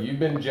 So you've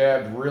been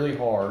jabbed really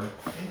hard.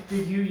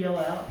 did you yell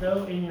out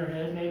though in your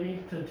head maybe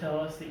to tell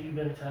us that you've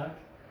been attacked?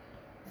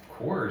 Of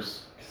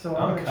course. So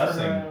I'm gonna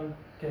cussing. turn around.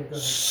 Okay, go ahead.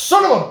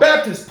 Son of a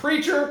Baptist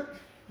preacher!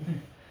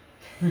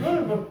 Son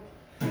of a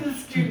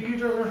biscuit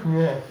eater.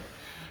 Yeah.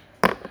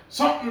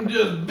 Something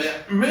just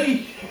bit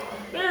me.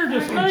 There's a I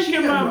can snake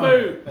in see my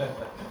it, boot.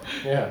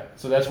 Yeah.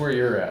 So that's where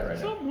you're at right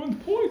now.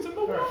 Someone's poisoned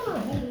the water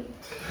hole.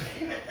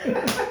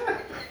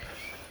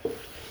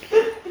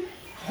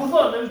 Hold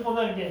on, let me pull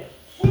that again.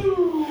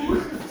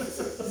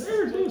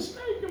 There's a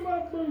snake in my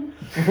boot.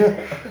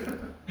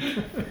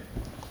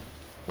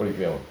 What are you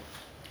feeling?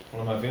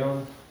 What am I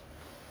feeling?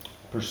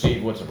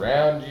 Perceive what's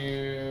around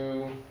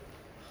you.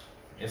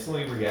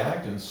 Instantly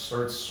react and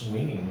start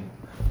swinging.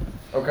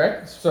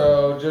 Okay.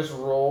 So just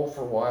roll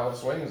for wild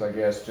swings, I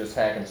guess. Just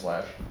hack and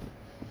slash.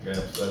 Yeah,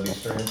 so that'd be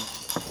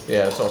strength.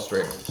 Yeah, it's all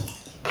straight.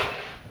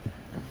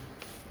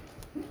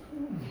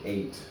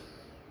 8.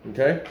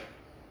 Okay.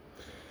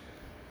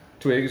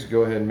 Twigs,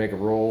 go ahead and make a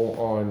roll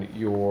on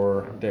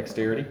your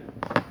dexterity.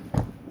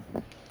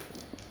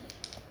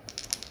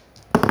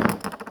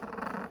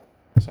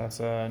 So that's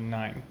a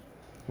 9.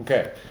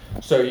 Okay,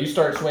 so you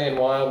start swinging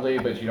wildly,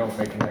 but you don't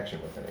make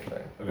connection with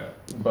anything. Okay.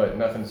 But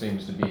nothing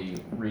seems to be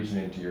reaching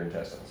into your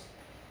intestines.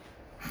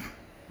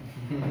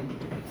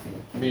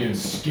 Being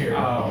scary.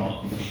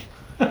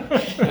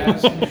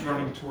 As he's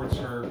running towards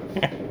her,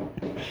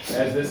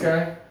 As this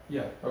guy?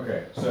 yeah,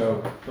 Okay,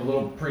 so the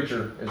little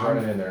preacher is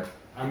running in there.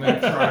 I'm gonna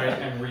try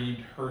and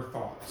read her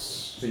thoughts.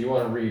 So you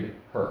want to read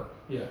her.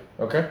 Yeah.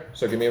 Okay,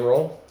 so give me a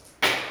roll.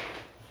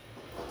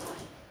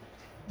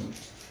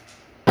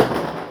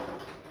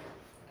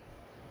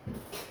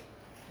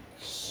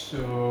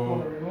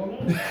 So,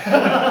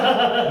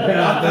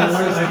 Yeah, that's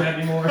not that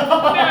anymore.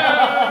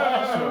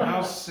 so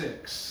how's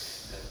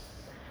 6?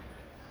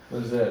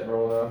 What is that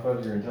rolling off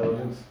of your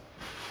intelligence?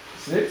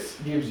 6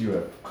 gives you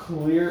a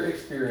clear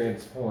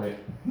experience point.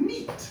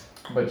 Neat.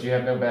 But you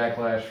have no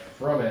backlash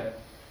from it,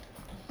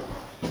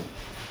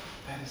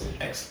 That is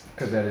excellent.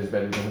 because that is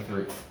better than a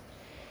 3.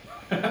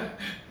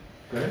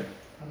 Good?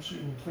 I'm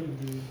shooting clean,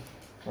 dude.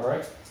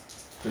 Alright.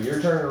 So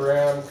you're turning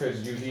around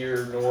because you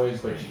hear noise,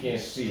 but you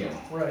can't see him.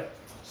 Right.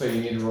 So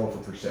you need to roll for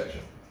perception.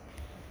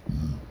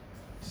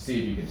 To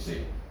see if you can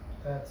see.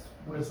 That's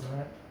wisdom,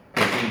 right?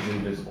 Because he's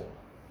invisible.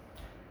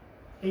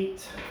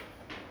 8.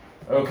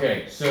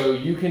 Okay, so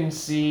you can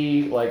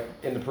see, like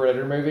in the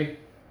Predator movie,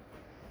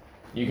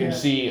 you can Yeah.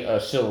 see a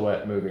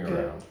silhouette moving Okay.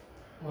 around.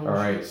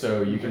 Alright,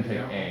 so you can take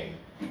aim.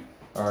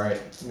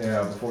 Alright,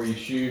 now before you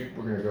shoot,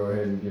 we're going to go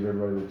ahead and give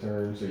everybody the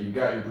turn. So you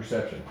got your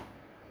perception.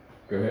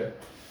 Go ahead.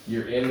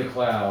 You're in the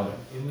cloud.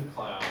 In the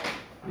cloud.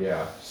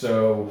 Yeah,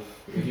 so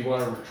if you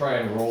want to try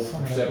and roll for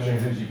perception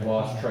because you've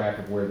lost track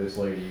of where this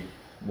lady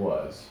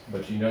was,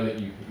 but you know that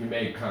you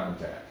made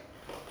contact,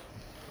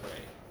 Right.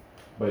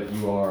 but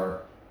you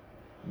are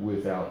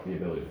without the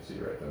ability to see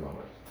her at the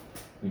moment.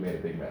 You made a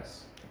big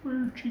mess.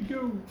 Where'd she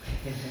go?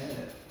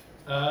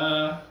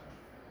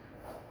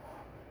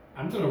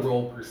 I'm gonna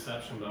roll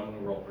perception, but I'm gonna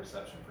roll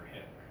perception for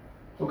him.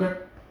 Okay.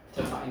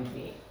 To find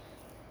me.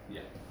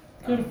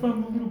 Gotta find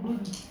my little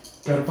buddy.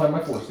 Gotta find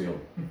my force field.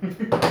 Come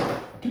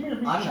here,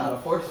 meat I'm shield. not a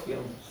force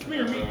field. Come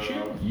here, meat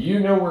shield. You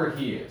know where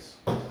he is.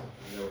 I know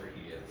where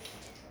he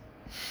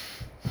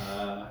is.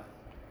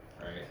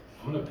 Alright.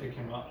 I'm gonna pick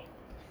him up.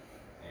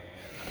 And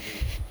I'm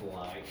gonna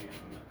fly him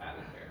out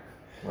of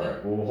there.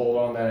 Alright, we'll hold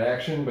on that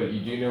action, but you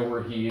do know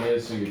where he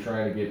is, so you're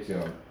trying to get to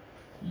him.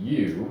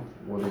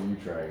 What are you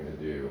trying to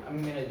do?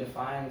 I'm gonna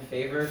define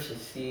favor to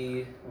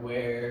see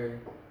where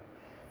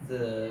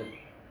the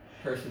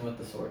person with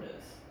the sword is.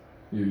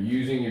 You're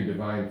using your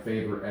divine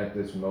favor at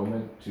this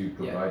moment to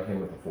provide him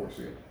with a force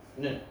field.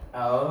 No.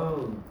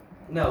 Oh.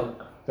 No.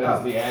 That is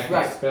Oh, the active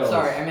right. spell.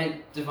 Sorry, I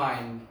meant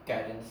divine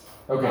guidance.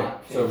 Okay,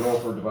 not so favor. roll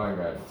for divine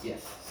guidance.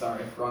 Yes.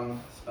 Sorry.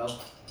 Wrong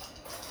spell.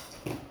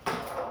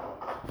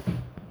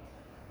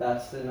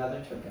 That's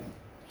another token.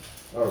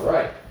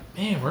 Alright.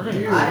 Man, we're gonna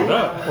You- move it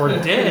up or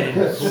dead.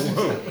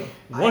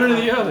 One or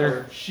the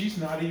other. She's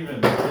not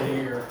even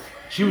there.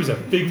 She was a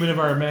figment of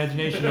our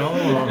imagination all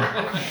along.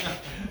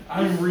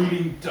 I'm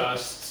reading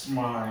Dust's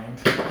mind.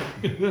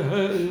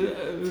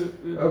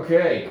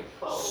 Okay,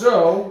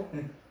 so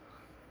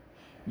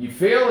you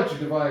fail at your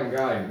divine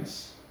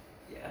guidance,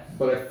 Yeah.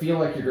 but I feel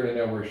like you're going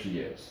to know where she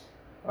is.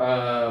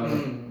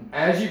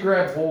 As you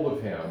grab hold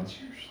of him,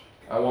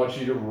 I want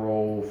you to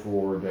roll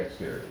for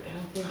dexterity. I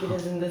don't think it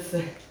is in this.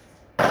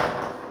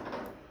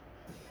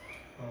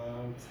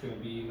 It's gonna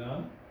be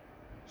none.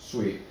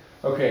 Sweet.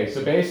 Okay,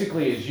 so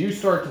basically, as you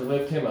start to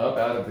lift him up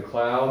out of the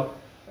cloud,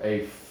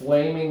 a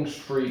flaming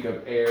streak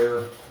of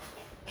air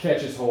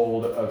catches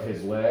hold of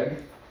his leg,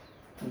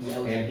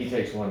 and he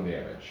takes 1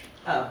 damage.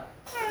 Oh.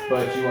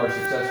 But you are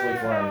successfully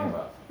flying him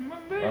up.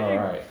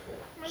 Alright.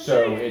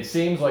 So it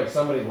seems like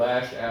somebody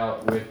lashed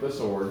out with the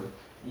sword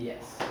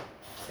Yes.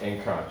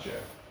 and caught you.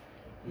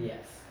 Yes.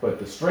 But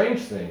the strange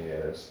thing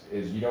is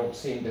you don't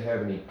seem to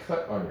have any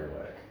cut on your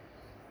leg.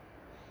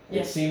 It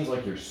Yes. seems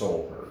like your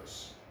soul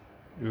hurts.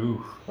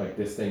 Ooh. Like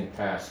this thing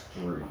passed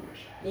through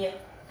you. Yeah.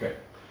 Okay.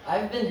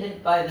 I've been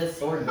hit by this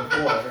sword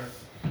before.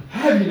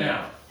 Have you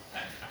now?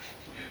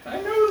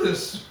 I know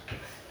this.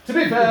 To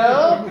be fair,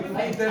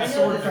 I that know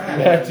sword this. back.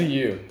 back to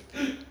you.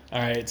 All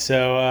right,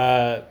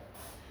 so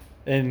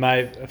in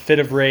my fit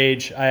of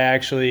rage, I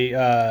actually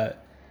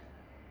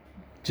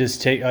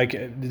just take,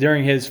 like,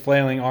 during his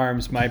flailing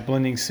arms, my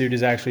blending suit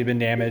has actually been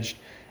damaged,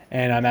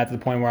 and I'm at the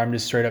point where I'm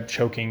just straight up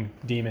choking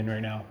Demon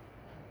right now.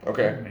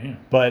 Okay. Man.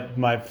 But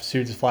my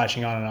suit is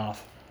flashing on and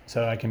off,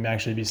 so I can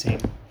actually be seen.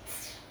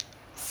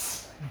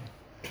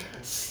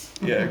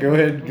 Yeah, go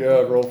ahead and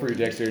roll for your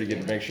dexterity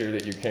to make sure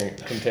that you can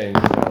contain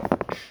yourself.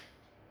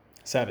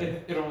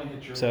 7. It only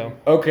hit your So,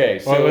 Okay,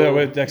 so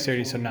with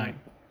dexterity, so 9.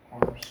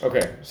 arms.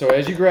 okay, so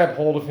as you grab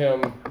hold of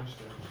him,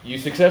 you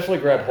successfully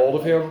grab hold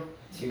of him,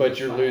 but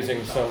you're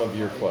losing some of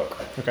your cloak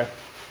Okay.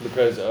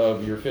 because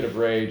of your fit of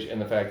rage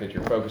and the fact that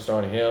you're focused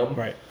on him.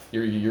 Right.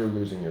 You're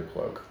losing your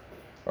cloak.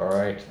 All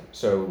right.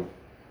 So,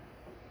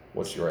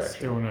 what's your action?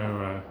 Still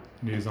no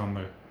news on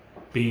the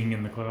being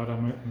in the cloud,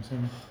 I'm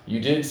assuming.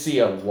 You did see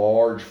a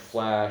large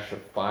flash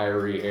of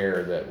fiery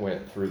air that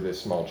went through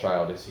this small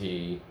child as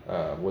he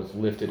was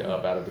lifted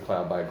up out of the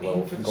cloud by a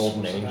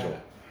golden angel.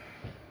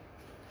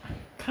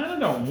 kind of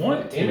don't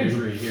want The to.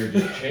 imagery here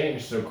just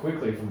changed so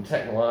quickly from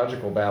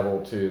technological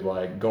babble to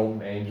like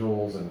golden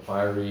angels and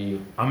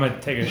fiery. I'm gonna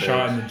take a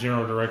shot in the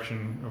general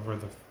direction of where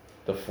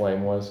The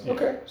flame was. Yeah.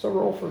 Okay, so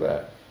roll for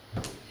that.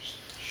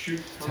 Shoot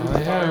through Tell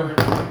me fire.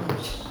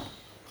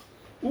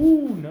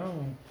 Ooh,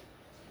 no.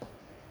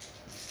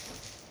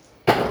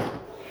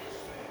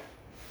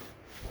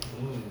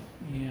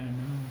 Yeah, no.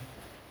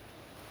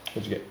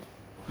 What'd you get?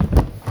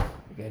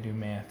 You gotta do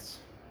maths.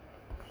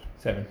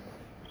 7.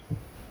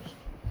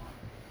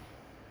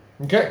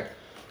 Okay,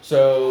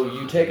 so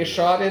you take a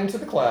shot into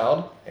the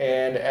cloud,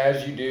 and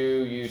as you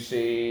do, you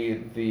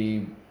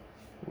see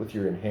with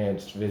your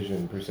enhanced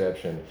vision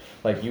perception,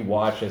 like you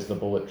watch as the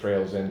bullet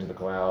trails into the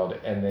cloud,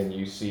 and then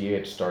you see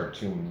it start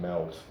to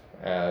melt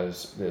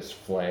as this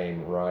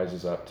flame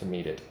rises up to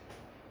meet it.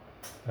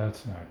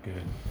 That's not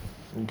good.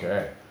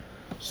 Okay,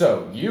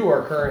 so you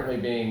are currently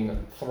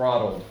being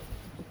throttled,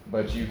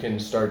 but you can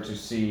start to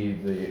see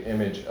the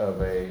image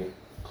of a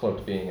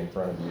cloaked being in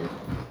front of you,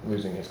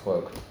 losing his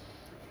cloak.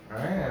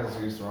 Alright, as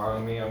he's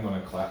throttling me, I'm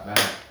gonna clap back.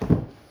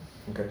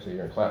 Okay, so you're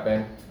gonna clap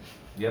bang.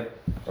 Yep.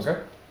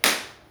 Okay.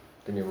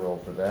 Give me a roll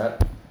for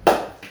that.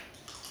 I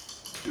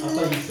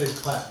thought you said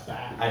clap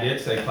back. I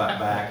did say clap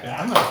back.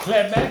 I'm gonna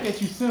clap back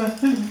at you,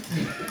 son.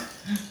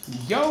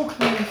 Yo,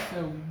 Chris,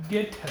 so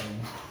ghetto.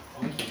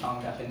 I'll get your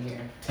tongue up in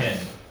here. 10.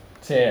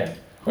 10.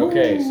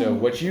 Okay, so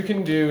what you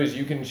can do is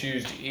you can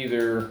choose to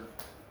either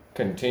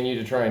continue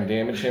to try and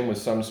damage him with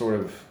some sort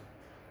of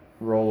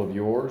roll of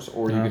yours,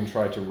 or you No. can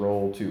try to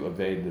roll to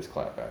evade this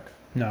clapback.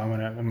 No, I'm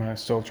gonna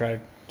still try to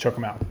choke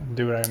him out.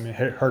 Do what I mean,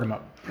 hurt him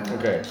up.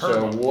 Okay,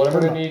 so what I'm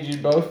going to need you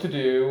both to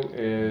do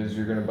is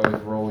you're going to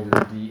both roll your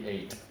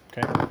d8.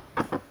 Okay.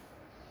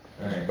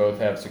 And you both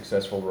have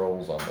successful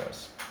rolls on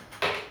this.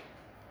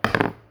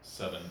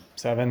 7.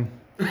 7.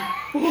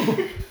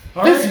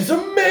 This is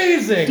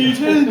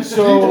amazing!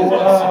 So,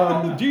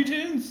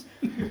 D10s.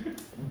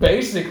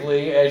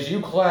 basically, as you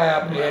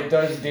clap, it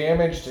does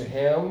damage to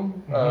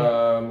him.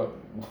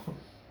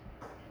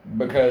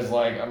 Because,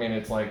 like, I mean,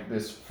 it's like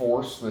this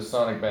force, this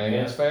sonic bang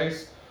in his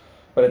face.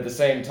 But at the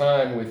same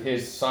time, with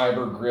his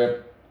cyber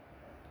grip,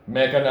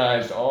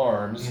 mechanized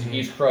arms,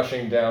 he's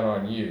crushing down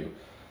on you.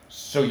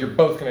 So you're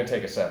both going to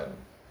take a 7.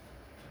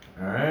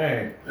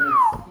 Alright.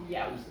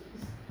 Yowzers.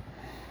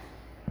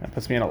 That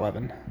puts me at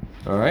 11.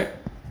 All right.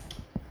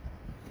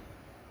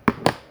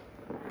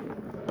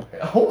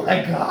 Oh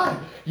my god!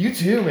 You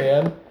too,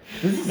 man.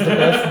 This is the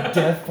best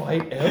death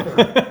fight ever.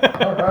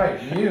 All right,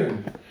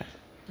 Yoon.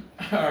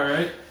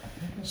 Alright.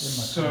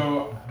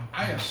 So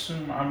I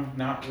assume I'm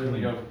not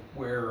really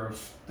aware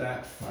of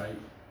that fight.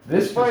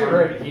 This fight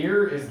right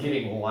here is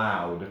getting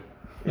loud.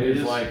 It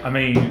is like I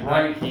mean,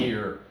 right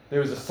here. There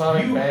was a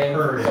sonic You bang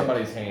heard from it.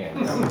 somebody's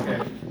hand.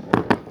 Okay.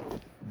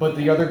 But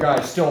the other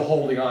guy's still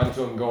holding on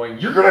to him, going,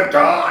 "You're gonna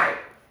die!"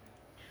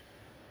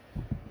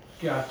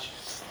 Gotcha.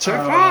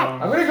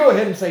 I'm gonna go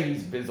ahead and say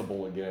he's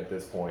visible again at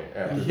this point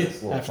after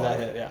this little After fight.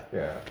 that hit, yeah.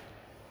 Yeah.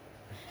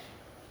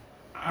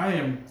 I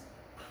am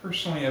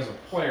personally, as a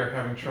player,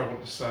 having trouble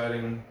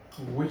deciding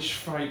which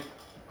fight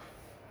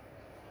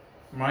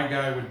my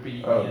guy would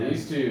be Oh, in.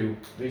 these two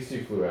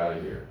flew out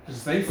of here.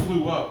 Because they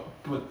flew up,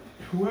 but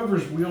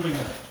whoever's wielding the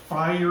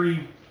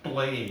fiery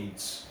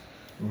blades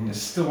is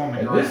still on the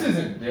And ground. this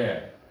isn't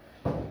dead.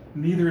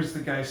 Neither is the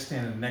guy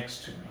standing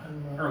next to me,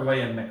 or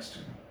laying next to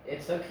me.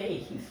 It's okay,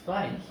 he's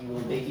fine. He will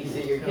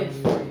babysit your kids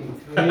He for you.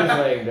 He is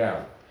laying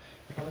down.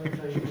 I'm gonna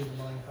tell you who's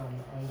mine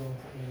I'm going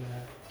to aim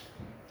at.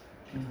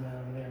 He's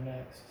down there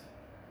next.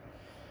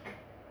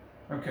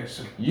 Okay,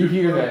 so You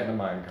hear that in the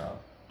mind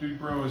comp. Dude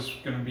Bro is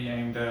going to be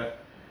aimed at.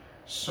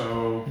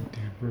 So,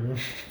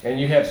 And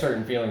you have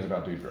certain feelings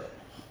about Dude Bro.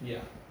 yeah,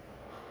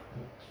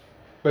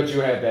 But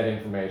you had that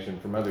information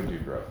from other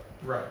Dude Bro.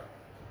 right.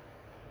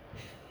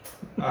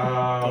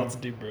 Lots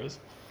of deep bros.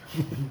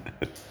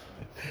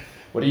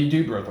 What do you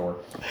do, Brothor?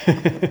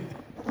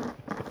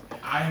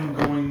 I am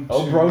going to.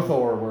 Oh,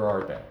 Brothor, where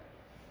art thou?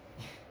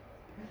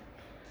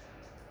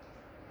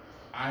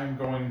 I'm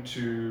going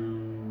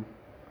to.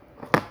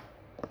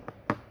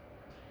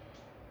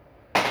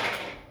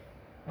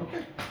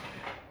 Okay.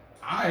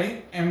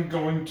 I am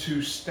going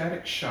to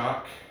static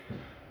shock.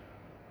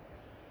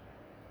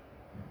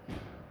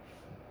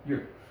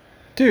 You.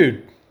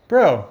 Dude,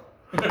 bro.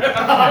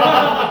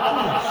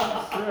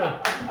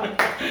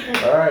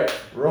 All right,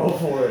 roll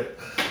for it.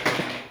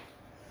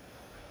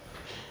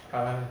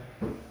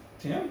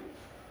 10?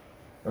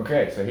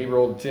 Okay, so he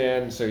rolled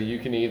 10, so you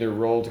can either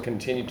roll to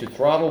continue to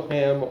throttle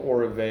him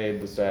or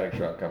evade the static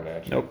shock coming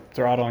at you. Nope,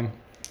 throttling.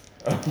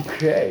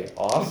 Okay,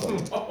 awesome.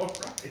 All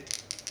right.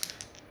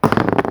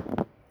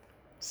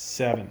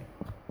 7.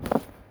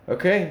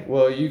 Okay,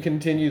 well, you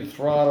continue to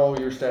throttle,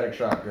 your static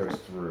shock goes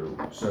through.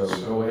 So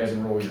go ahead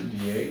and roll your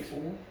d8.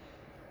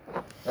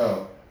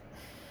 Oh,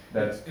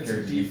 that's It's a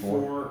carries a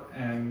D4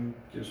 and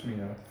gives me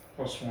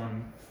a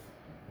 +1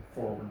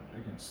 forward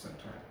against that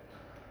target.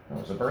 Oh,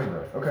 it's a burning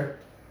ray. Okay.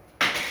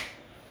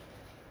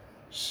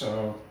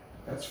 So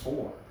that's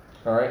 4.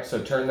 All right,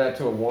 so turn that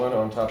to a 1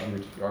 on top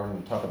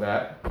of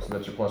that. So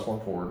that's your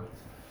 +1 forward.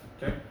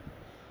 Okay.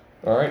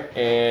 All right,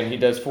 and he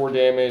does 4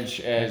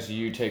 damage as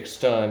you take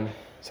stun.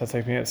 So that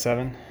takes me at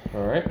 7.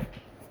 All right.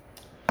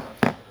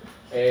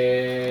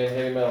 And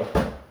heavy metal.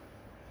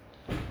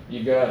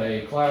 You got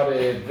a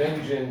clouded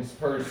vengeance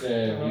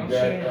person. You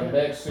got a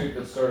mech suit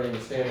that's starting to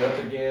stand up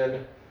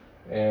again,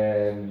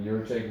 and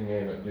you're taking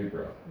aim at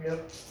Dubrow.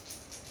 Yep.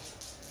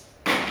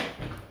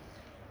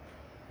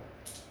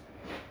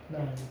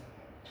 9.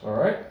 All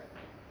right.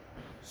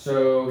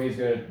 So he's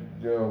gonna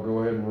go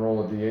ahead and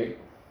roll a d8.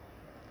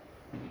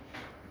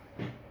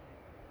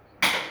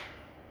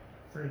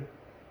 3.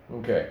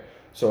 Okay.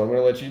 So I'm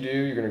gonna let you do.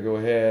 You're gonna go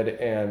ahead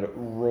and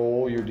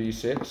roll your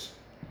d6.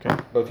 Okay.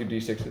 Both your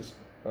d6s.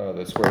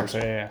 The squares. So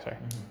yeah, sorry.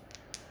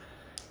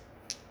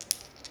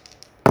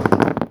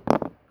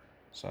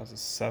 So that's a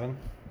 7.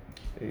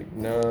 8,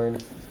 9.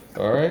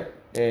 All right.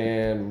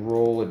 And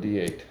roll a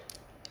d8.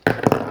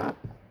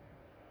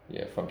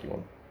 Yeah, funky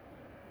one.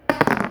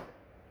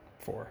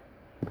 4.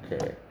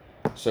 Okay.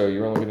 So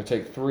you're only going to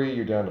take 3.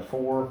 You're down to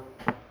 4.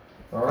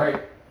 All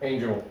right,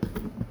 Angel.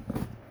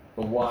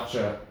 The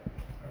Watcha.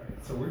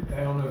 Alright, so we're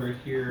down over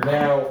here.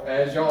 Now,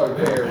 as y'all are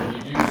there,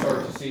 you do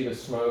start to see the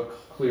smoke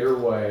clear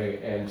away,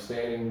 and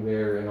standing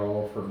there in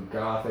all of her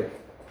gothic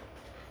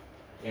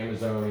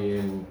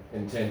Amazonian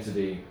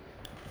intensity,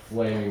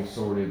 flaming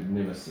sworded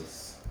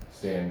Nemesis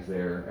stands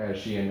there as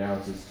she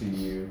announces to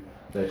you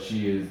that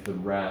she is the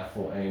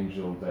wrathful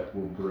angel that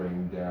will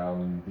bring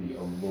down the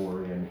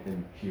Elorian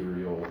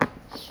Imperial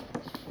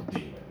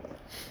demon.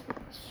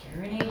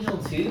 You're an angel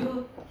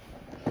too?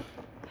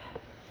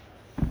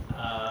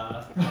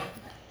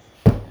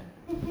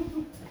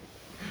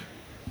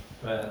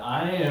 But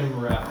I am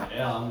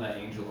Raphael. I'm the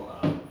angel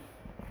of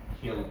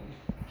healing,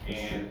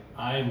 and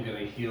I'm gonna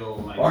heal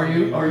my. Are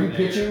you dude there.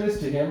 pitching this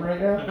to him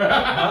right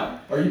now?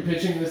 Are you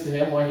pitching this to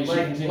him why he should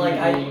continue Like to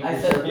be I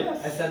your said, servant?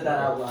 I said that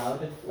out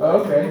loud.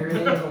 Okay. You're an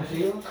angel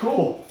too?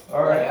 Cool.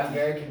 All right. Like, I'm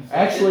very confused.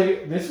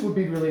 Actually, this would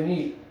be really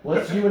neat.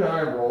 Let's you and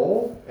I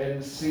roll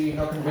and see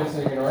how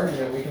convincing an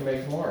argument we can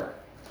make to Mark.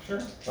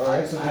 Sure. All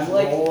right, so I'm just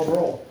like- roll a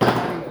roll.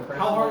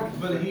 How hard?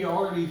 But he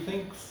already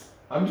thinks.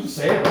 I'm just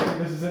saying, I think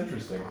this is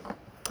interesting.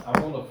 I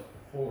rolled a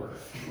 4.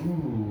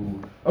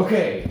 Ooh.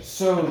 Okay,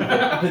 so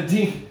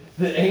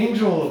the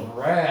angel of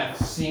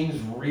wrath seems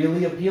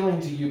really appealing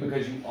to you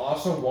because you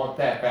also want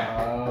that back.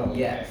 Oh,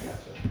 Yes. okay,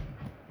 gotcha.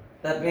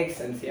 That makes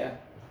sense, yeah.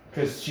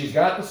 Because she's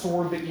got the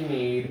sword that you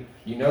need.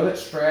 You know that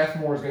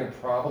Strathmore is going to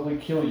probably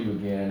kill you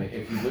again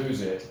if you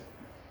lose it.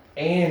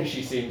 And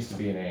she seems to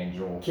be an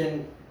angel.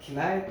 Can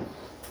I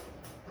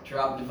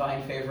drop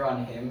divine favor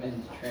on him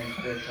and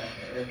transfer it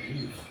to her?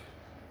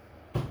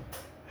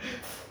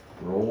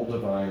 Roll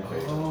divine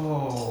favor.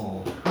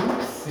 Oh.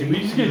 Did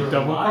we just get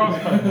double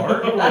crossed by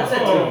Mark? That's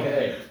a Oh.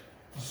 Okay.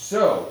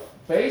 So,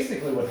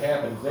 basically what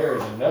happens there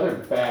is another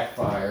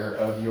backfire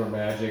of your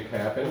magic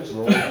happens.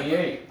 Roll a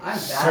d8. I'm bad.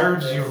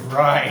 Serves at you this.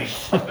 right.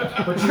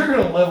 But you're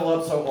going to level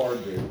up so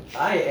hard, dude.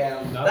 I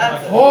am. Not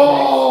That's much.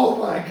 Oh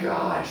my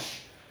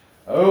gosh!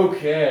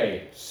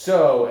 Okay,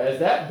 so as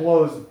that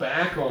blows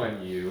back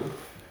on you,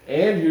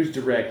 and who's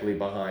directly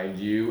behind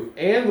you,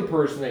 and the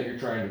person that you're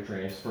trying to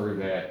transfer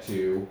that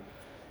to,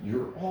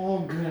 you're all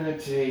gonna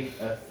take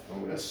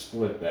I'm gonna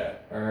split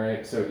that,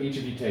 alright? So each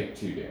of you take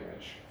 2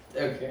 damage.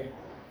 Okay.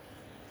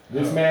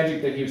 This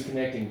magic that he was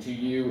connecting to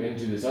you and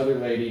to this other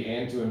lady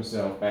and to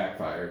himself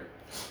backfired.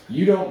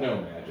 You don't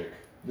know magic.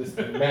 This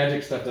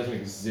magic stuff doesn't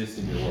exist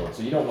in your world,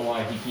 so you don't know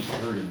why he keeps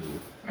hurting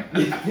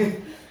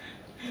you.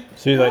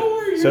 So you like,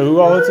 so who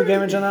all took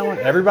damage on that one?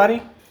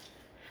 Everybody?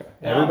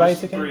 Everybody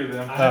took Three damage?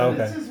 of them. Oh,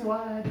 This okay. is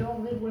why I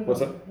don't live with.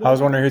 What's up? I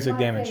was wondering who took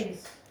damage.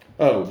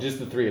 Oh, just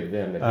the 3 of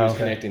them that he Oh, was okay.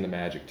 connecting the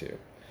magic to.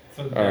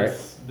 So All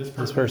this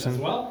person, person. as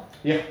well?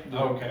 Yeah.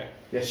 Oh, okay.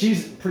 Yeah,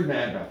 she's pretty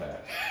mad about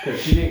that.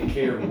 Because she didn't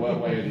care one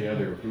way or the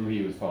other who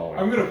he was following.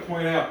 I'm gonna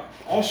point out,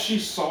 all she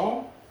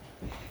saw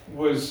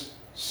was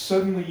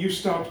suddenly you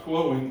stopped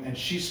glowing and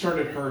she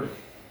started hurting.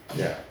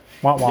 Yeah.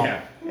 Womp womp.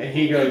 Yeah. And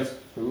he goes,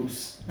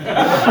 oops.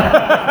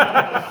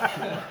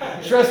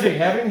 Trust me,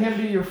 having him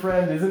be your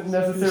friend isn't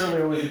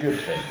necessarily always a good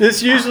thing.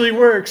 This usually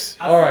works.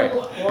 I All right.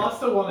 still- Well, I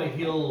still want to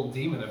heal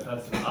demon if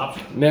that's an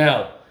option.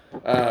 Now,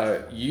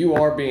 you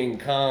are being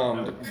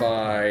calmed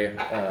by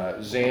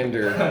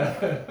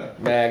Xander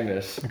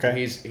Magnus.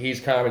 Okay. He's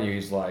calming you.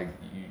 He's like,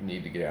 you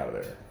need to get out of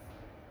there.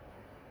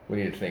 We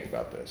need to think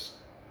about this.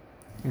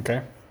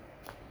 Okay.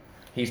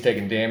 He's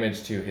taking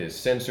damage to his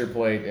sensor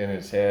plate in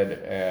his head,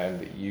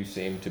 and you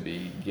seem to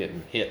be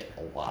getting hit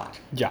a lot.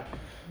 Yeah.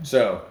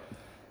 So,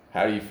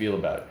 how do you feel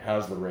about it?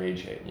 How's the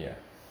rage hitting you?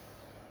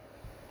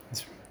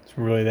 It's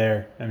really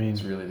there. I mean,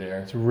 It's really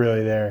there. it's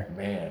really there.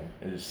 Man,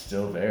 it is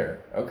still there.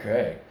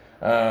 Okay.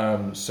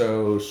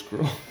 So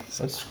scroll.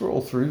 Let's scroll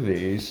through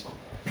these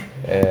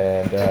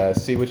and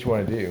see what you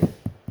want to do.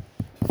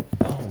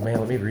 Oh man,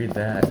 let me read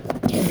that.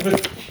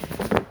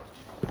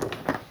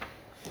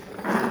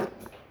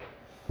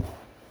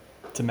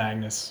 It's a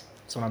Magnus.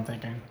 That's what I'm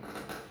thinking.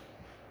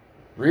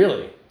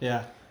 Really?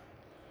 Yeah.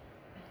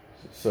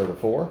 So the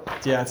 4.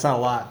 Yeah, it's not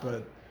a lot,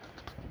 but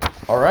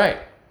All right.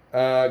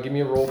 Give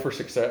me a roll for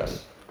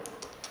success.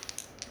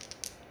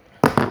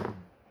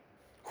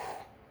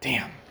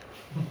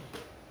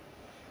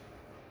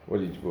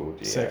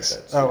 6.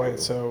 that's Oh, you. wait,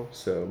 so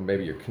So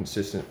maybe your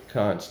consistent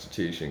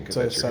constitution, because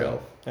so that's your 7.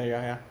 health. There you go,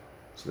 yeah.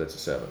 So that's a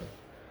 7.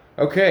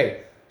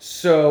 Okay,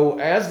 so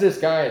as this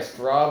guy is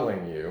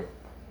throttling you,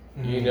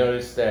 you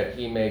notice that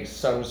he makes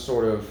some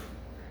sort of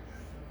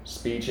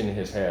speech in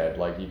his head.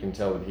 Like you can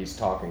tell that he's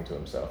talking to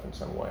himself in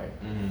some way.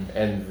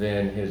 And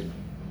then his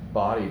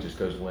body just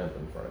goes limp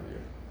in front of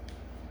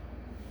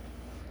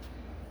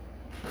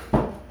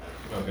you.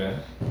 Okay.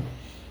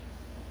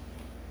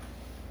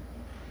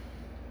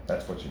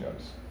 That's what you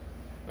notice.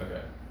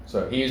 Okay.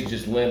 So he's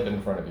just limp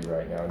in front of you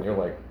right now, and you're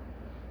like,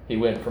 he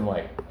went from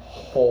like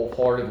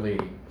wholeheartedly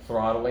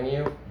throttling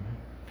you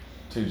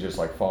to just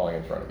like falling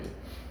in front of you.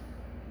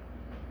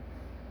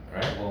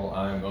 All right. Well,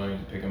 I'm going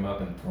to pick him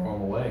up and throw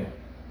him away.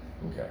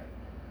 Okay.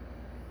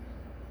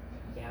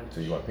 Yeah. So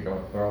you want to pick him up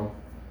and throw him?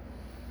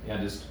 Yeah,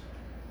 just.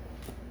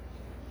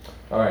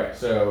 All right.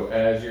 So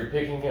as you're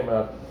picking him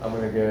up, I'm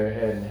gonna go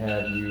ahead and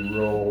have you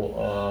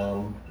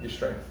roll your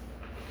strength.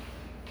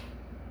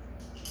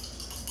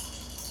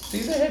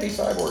 He's a heavy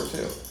cyborg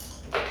too.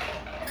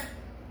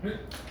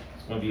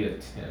 It's going to be a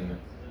 10.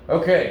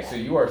 Okay, so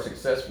you are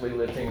successfully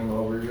lifting him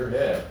over your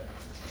head.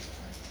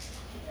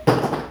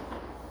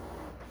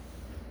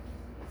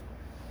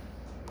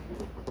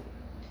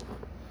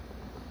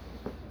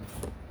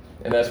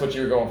 And that's what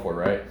you were going for,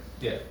 right?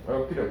 Yeah.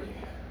 Okie dokie.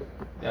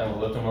 Yeah, I'm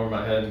going to lift him over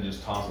my head and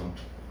just toss him.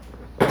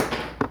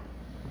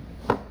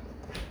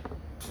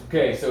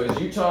 Okay, so as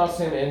you toss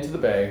him into the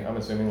bay, I'm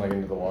assuming like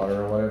into the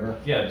water or whatever.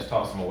 Yeah, just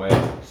toss him away.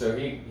 So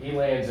he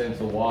lands into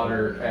the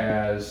water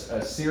as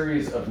a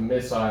series of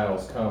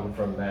missiles come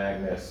from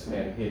Magnus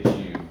and hit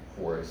you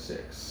for a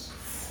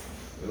 6.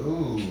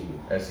 Ooh.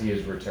 As he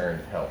has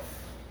returned health.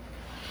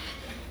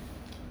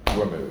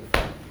 Your move.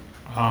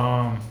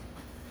 I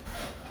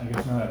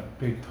guess now that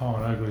big, tall,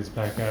 and ugly's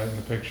back out in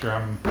the picture,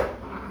 I'm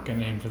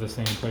gonna aim for the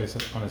same place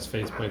on his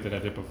faceplate that I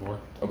did before.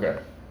 Okay.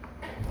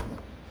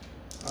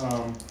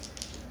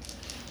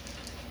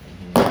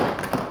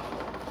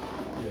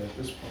 Yeah, at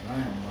this point, I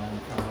am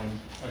mankind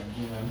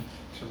again,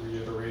 to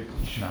reiterate.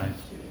 9.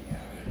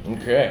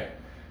 Okay.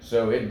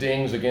 So it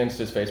dings against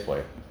his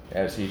faceplate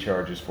as he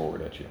charges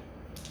forward at you.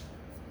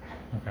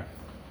 Okay.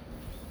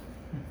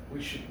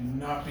 We should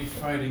not be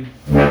fighting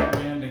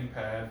landing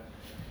pad.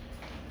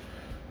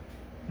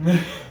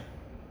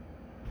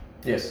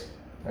 Yes,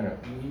 I know.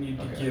 We need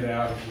to Okay. get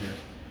out of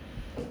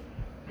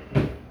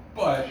here.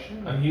 But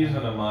I'm using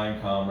a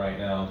mind comm right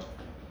now.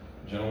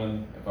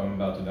 Gentlemen, if I'm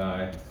about to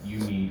die, you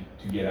need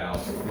to get out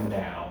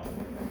now.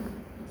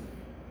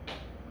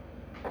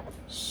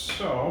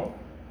 so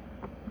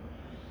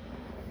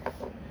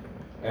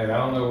And I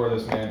don't know where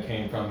this man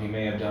came from. He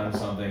may have done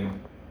something.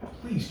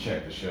 Please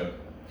check the ship.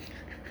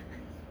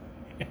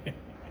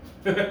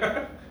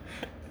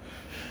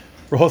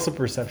 Roll some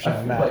perception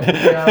on that.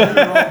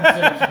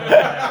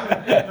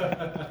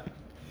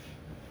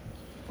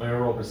 Want to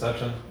roll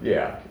perception?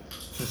 Yeah.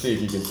 To see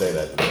if you can say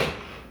that to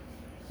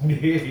me.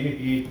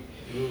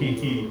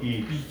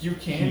 you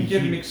can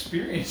get an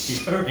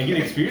experience. And get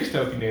experience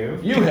token new.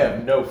 You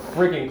have no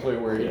freaking clue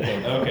where he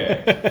came from.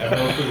 Okay. I have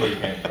no clue where he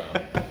came from.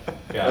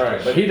 Gotcha. All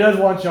right, but he does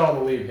want y'all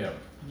to leave him.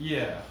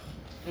 Yeah,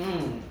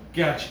 Mm.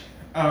 gotcha.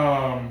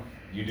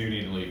 You do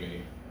need to leave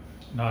me.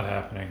 Not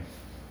happening.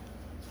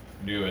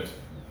 Do it.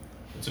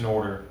 It's an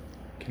order.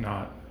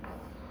 Cannot.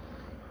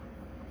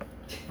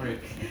 Wait.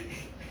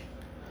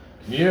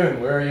 Yoon,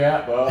 where are you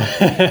at, bub?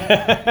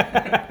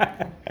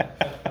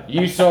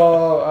 You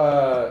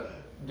saw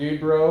Dude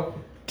Bro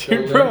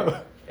Dude go Bro.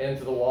 limp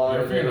into the water,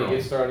 Your and then he funeral.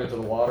 gets thrown into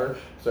the water.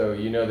 So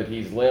you know that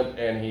he's limp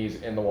and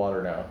he's in the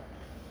water now.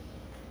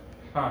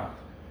 Huh.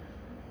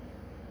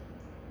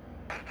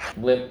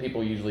 Limp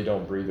people usually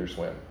don't breathe or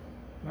swim.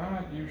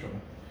 Not usually.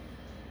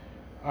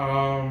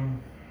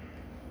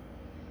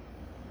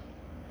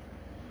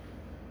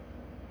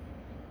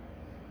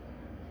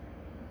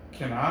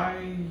 Can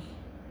I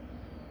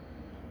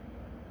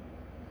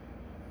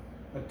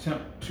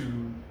attempt to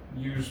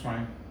use my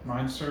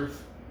mind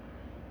surf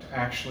to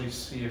actually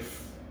see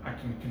if I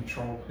can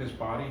control his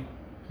body?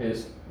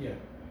 His? Yeah.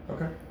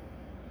 Okay.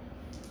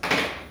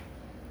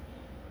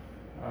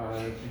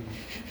 It'd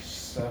be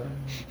 7.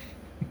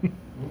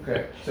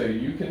 Okay. So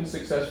you can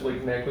successfully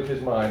connect with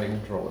his mind and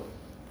control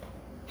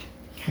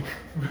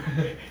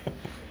it.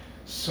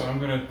 So I'm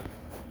gonna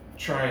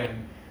try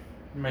and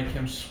make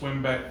him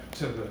swim back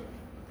to the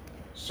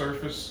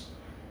surface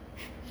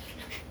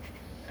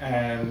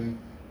and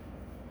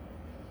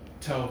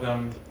tell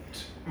them,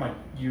 like,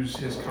 use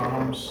his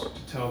comms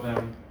to tell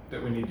them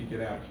that we need to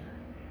get out of here.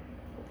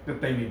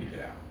 That they need to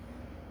get out.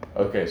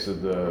 Okay, so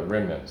the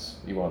remnants,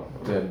 you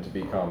want them to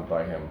be calmed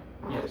by him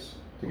Yes.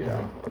 to get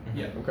out.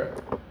 Yeah. Okay.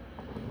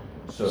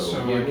 So,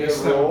 So I give me a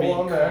guess that would roll be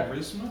on that.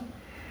 charisma.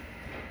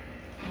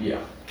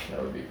 Yeah,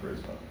 that would be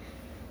charisma.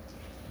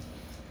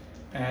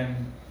 And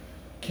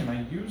can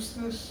I use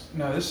this?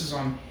 No, this is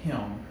on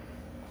him,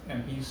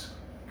 and he's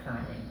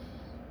currently,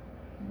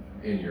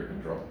 In your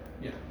control.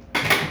 yeah.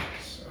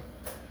 So,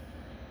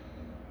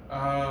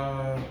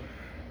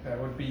 that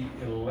would be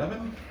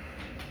 11.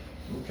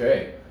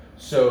 Okay.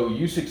 So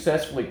you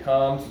successfully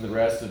calm to the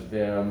rest of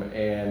them,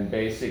 and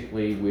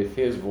basically with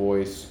his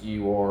voice,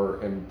 you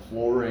are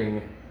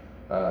imploring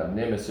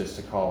Nemesis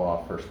to call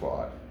off her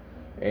squad.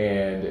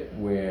 And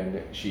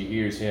when she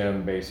hears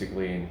him,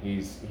 basically, and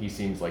he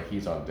seems like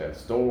he's on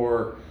death's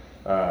door,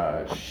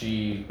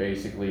 she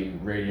basically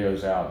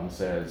radios out and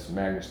says,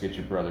 "Magnus, get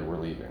your brother, we're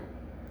leaving."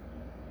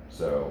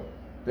 So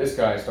this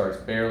guy starts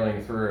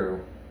barreling through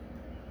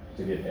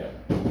to get him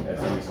as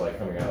he's like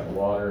coming out of the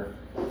water.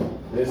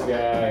 This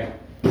guy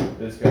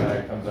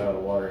comes out of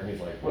the water and he's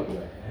like, "What in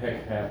the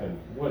heck happened?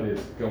 What is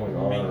going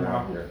on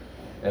around here?"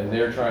 And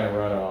they're trying to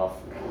run off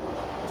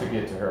to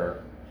get to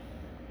her.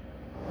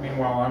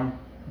 Meanwhile, I'm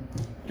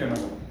gonna.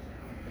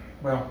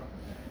 Well,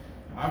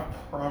 I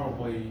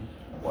probably.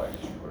 Why did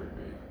you hurt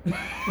me?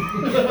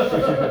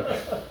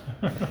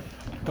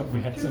 Thought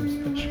we had some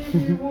special.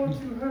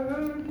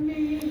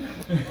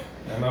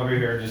 I'm over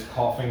here just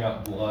coughing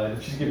up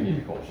blood. She's giving you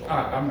the cold shoulder.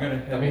 I'm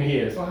gonna. I mean, he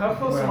is. Well, how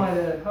close am I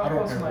to? How I don't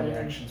close am have I any to?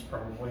 actions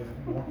probably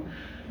anymore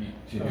You-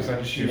 because I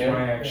just use him?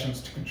 my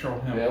actions to control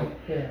him. Him?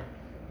 Yeah.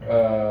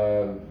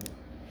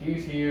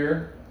 He's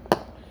here.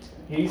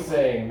 He's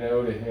saying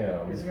no to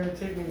him. Is it gonna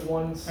take me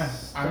one? I'm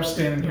step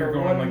standing here or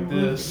going one like move to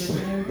this. get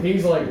to him?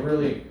 He's like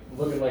really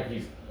looking like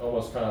he's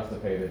almost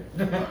constipated.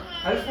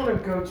 I just want to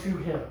go to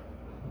him.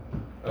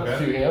 To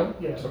him?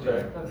 Yeah.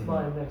 Okay. That's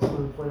my next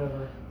move,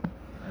 whatever.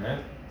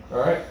 Alright.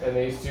 Alright, and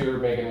these two are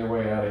making their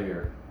way out of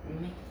here.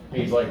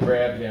 He's like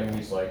grabbed him and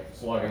he's like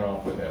slugging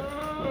off with him.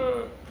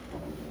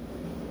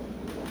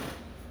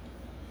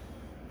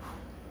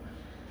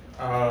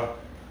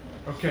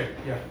 Okay,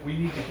 yeah, we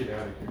need to get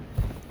out of here.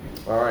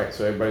 Alright,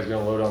 so everybody's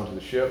gonna load onto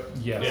the ship.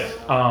 Yes.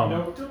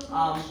 No,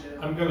 Um,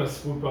 I'm gonna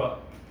swoop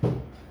up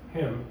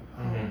him,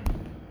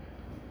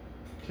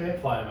 Okay.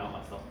 fly him out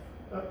myself,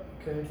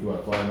 Okay. You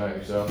wanna fly him out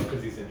yourself?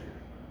 because he's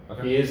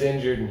injured. He is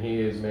injured and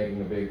he is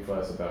making a big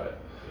fuss about it.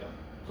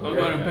 Yeah.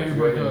 Okay, so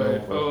go ahead and roll for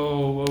it.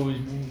 Oh, what was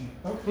me?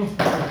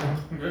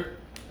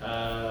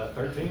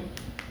 13.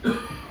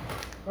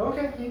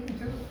 Okay, you can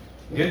do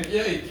it. Good?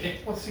 Yeah, you can.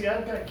 Well, see,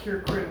 I've got cure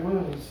crit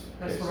wounds.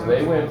 That's Okay, what so I they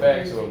was went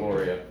back to using.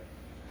 Amoria.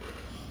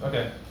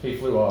 Okay. He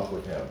flew off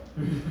with him.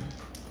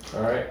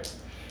 Alright,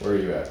 where are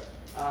you at?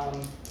 I'm Do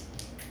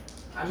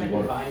a you want to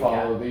divine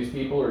follow guy. these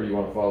people or you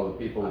want to follow the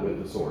people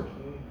with the sword?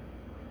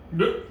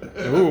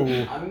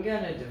 Ooh. I'm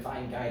gonna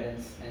divine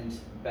guidance and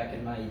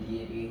beckon my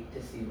deity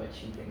to see what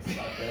she thinks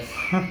about this.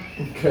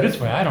 This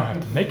way I don't have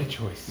to make a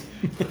choice.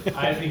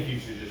 I think you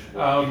should just.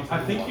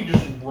 I think you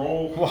just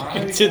roll Walk high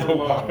into or the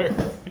low water.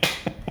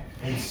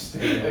 and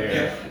stay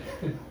there.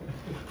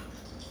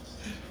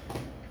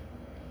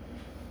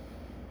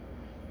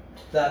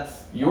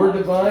 That's Your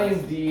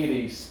divine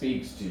deity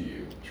speaks to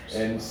you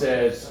and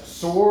says,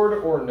 sword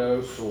or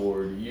no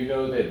sword, you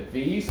know that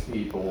these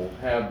people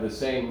have the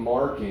same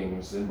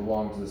markings and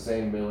belong to the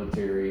same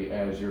military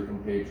as your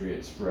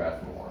compatriot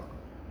Strathmore.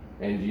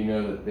 And you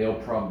know that they'll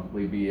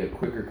probably be a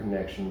quicker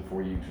connection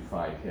for you to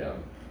find him.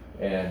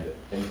 And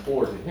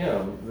implore to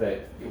him that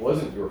it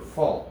wasn't your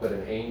fault that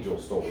an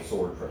angel stole the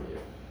sword from you.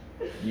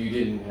 You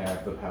didn't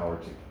have the power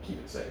to keep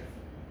it safe.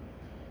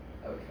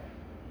 okay.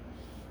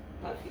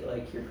 I feel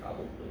like you're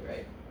probably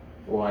right.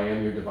 Well, I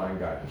am your divine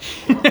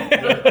guidance. In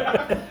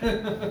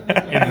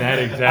that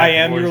exact I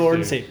am your voice, Lord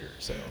and too. Savior.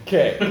 So.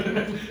 Okay.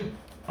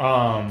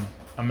 I'm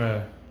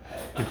gonna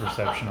do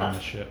perception on the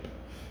ship.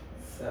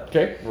 So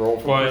Okay, roll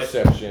for But-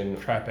 perception.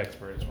 Trap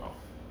expert as well.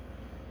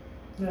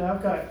 Yeah,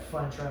 I've got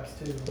fine traps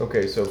too.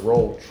 Okay, so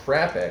roll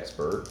trap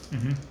expert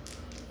Mm-hmm.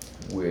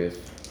 with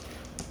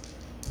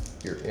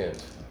your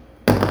int.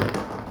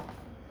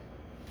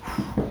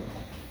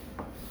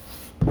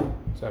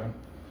 7.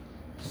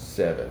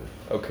 7.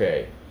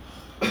 Okay.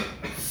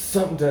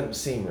 Something doesn't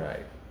seem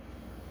right.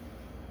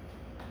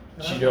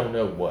 And She I've don't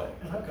know what.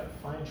 And I've got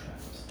fine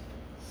traps.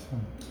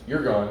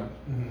 You're gone.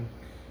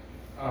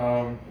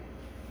 I'm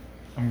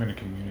gonna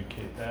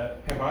communicate that.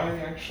 Have I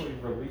actually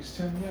released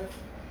him yet?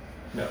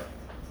 No.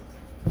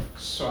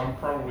 So I'm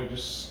probably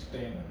just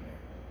standing there.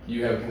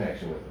 You have a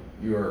connection with him.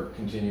 You are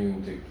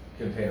continuing to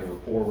contain a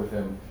rapport with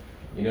him.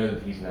 You know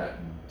that he's not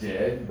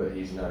dead, but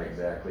he's not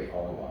exactly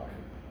online.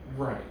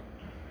 Right.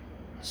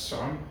 So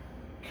I'm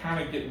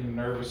kind of getting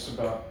nervous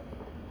about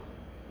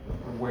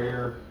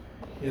where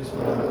his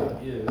mind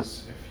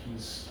is if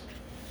he's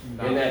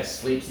not. In that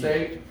sleep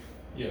state,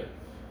 Yeah.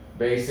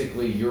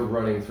 basically you're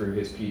running through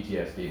his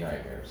PTSD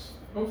nightmares.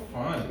 Oh,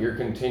 fun. You're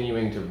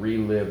continuing to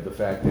relive the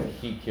fact that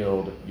he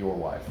killed your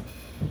wife.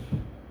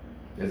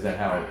 Is that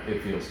how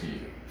it feels to you?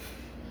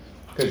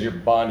 Because you're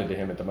bonded to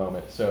him at the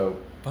moment. So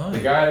the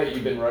guy that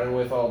you've been running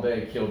with all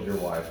day killed your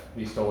wife.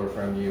 He stole her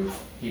from you.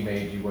 He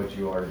made you what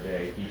you are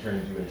today. He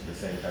turned you into the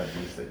same kind of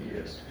beast that he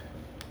is.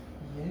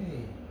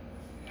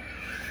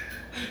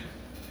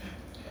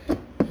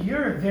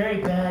 You're a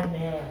very bad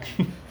man.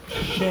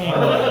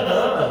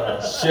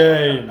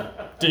 Shame.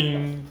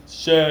 Ding.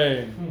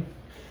 Shame.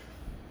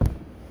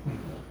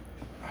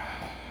 I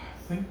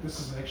think this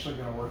is actually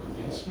going to work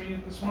against me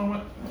at this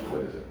moment.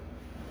 What is it?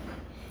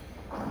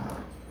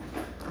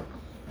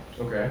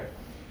 Okay.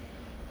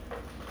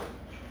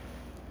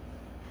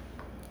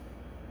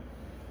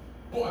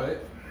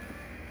 But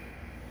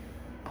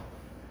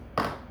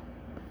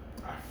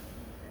I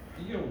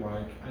feel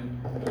like I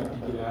need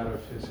to get out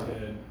of his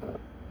head.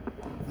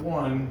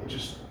 One,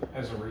 just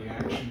as a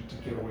reaction to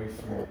get away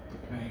from the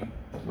pain.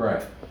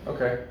 Right.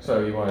 Okay.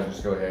 So you want to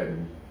just go ahead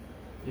and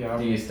Yeah,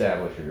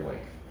 de-establish your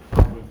link.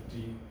 I would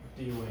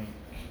de-link.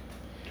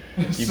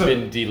 You've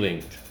been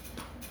de-linked.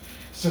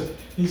 So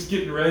he's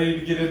getting ready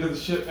to get into the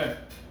ship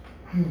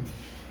and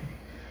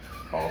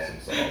Awesome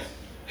sauce.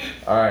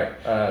 All right.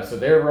 So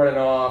they're running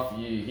off.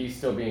 He's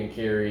still being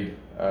carried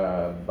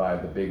by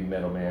the big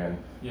metal man.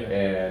 yeah.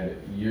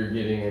 And you're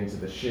getting into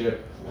the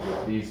ship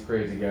with these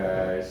crazy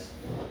guys,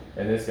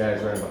 and this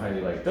guy's running behind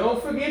you like,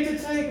 don't forget to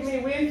take me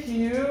with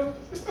you.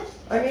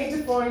 I need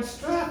to find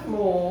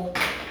Strathmore.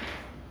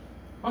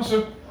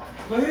 Also,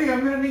 lady, I'm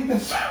gonna need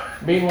this.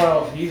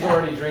 Meanwhile, he's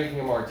already drinking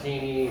a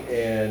martini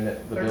in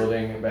the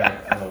building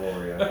back on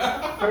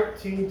Aloria.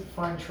 13 to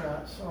find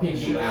traps on the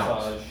Pinky ship.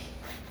 out.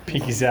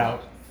 Pinky's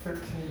out.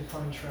 13 to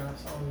find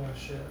traps on the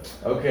ship.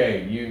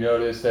 Okay, you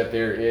notice that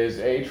there is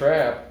a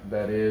trap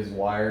that is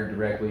wired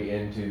directly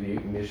into the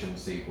ignition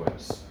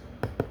sequence.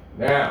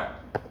 Now,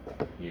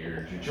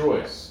 here's your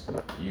choice.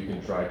 You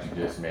can try to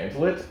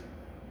dismantle it,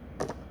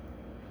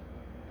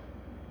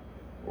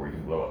 or you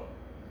can blow up.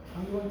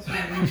 I'm going to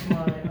use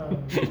my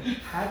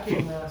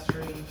hacking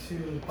mastery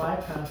to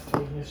bypass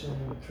the ignition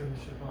and turn the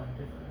ship on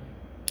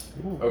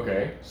differently.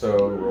 Okay,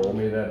 so roll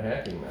me that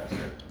hacking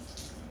master.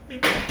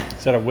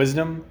 Is that a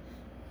wisdom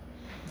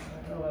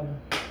 11.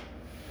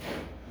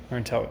 or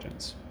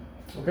intelligence?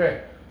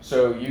 Okay,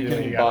 so you Either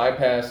can you got it.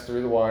 bypass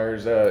through the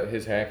wires.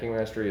 His hacking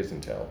mastery is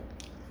intel.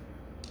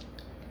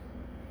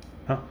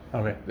 Huh?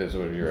 Okay. This is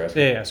what you're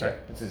asking. Yeah, sorry.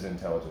 It's his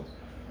intelligence.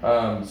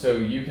 So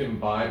you can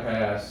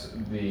bypass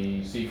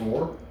the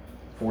C4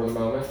 for the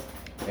moment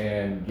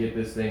and get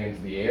this thing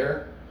into the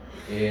air,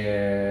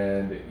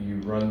 and you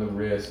run the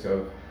risk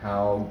of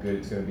how good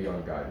it's going to be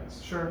on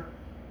guidance. Sure.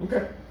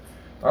 Okay.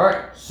 All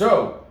right.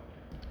 So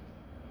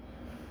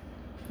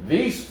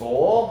these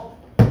four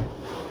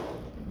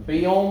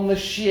be on the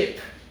ship,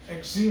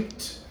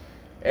 Exit.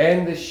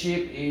 and the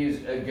ship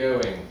is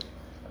a-going.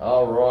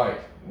 All right.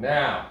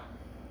 Now,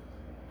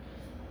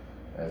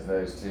 as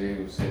those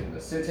two sit in the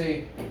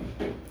city,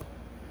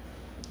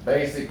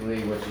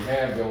 basically what you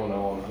have going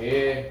on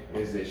here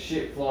is this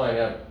ship flying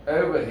up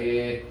over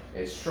here.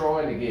 It's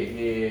trying to get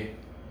here,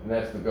 and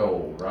that's the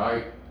goal,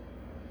 right?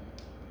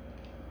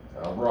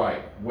 All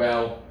right.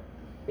 Well,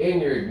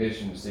 in your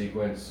ignition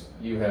sequence,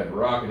 you have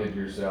rocketed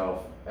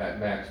yourself at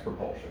max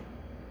propulsion.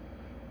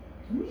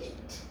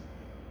 Neat.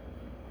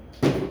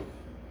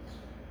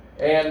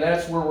 And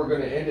that's where we're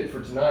going to end it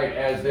for tonight,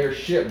 as their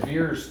ship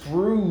veers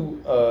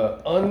through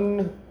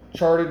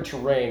uncharted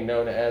terrain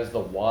known as the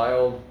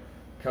Wild,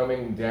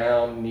 coming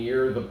down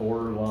near the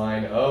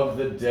borderline of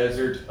the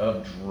Desert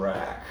of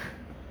Drac.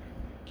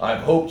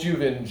 I've hoped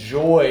you've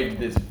enjoyed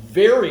this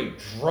very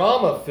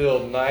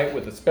drama-filled night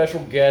with a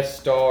special guest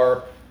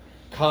star,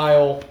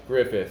 Kyle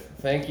Griffith.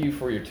 Thank you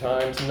for your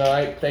time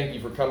tonight. Thank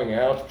you for coming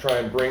out to try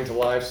and bring to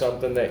life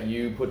something that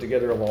you put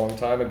together a long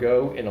time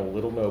ago in a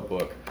little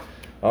notebook.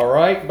 All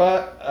right,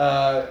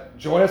 but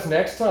join us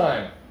next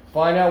time.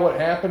 Find out what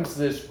happens to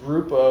this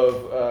group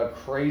of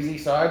crazy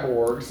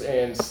cyborgs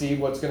and see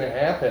what's going to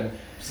happen.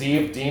 See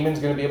if Demon's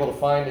going to be able to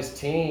find his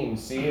team.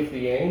 See if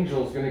the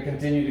Angel's going to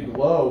continue to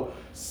glow.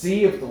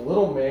 See if the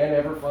little man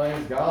ever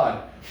finds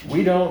God.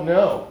 We don't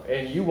know,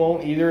 and you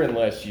won't either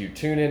unless you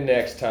tune in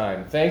next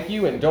time. Thank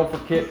you, and don't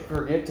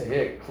forget to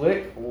hit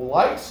click,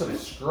 like,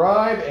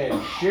 subscribe,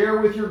 and share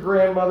with your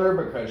grandmother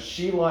because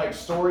she likes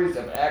stories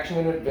of action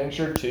and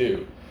adventure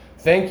too.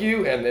 Thank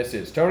you, and this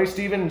is Tony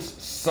Stevens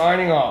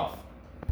signing off.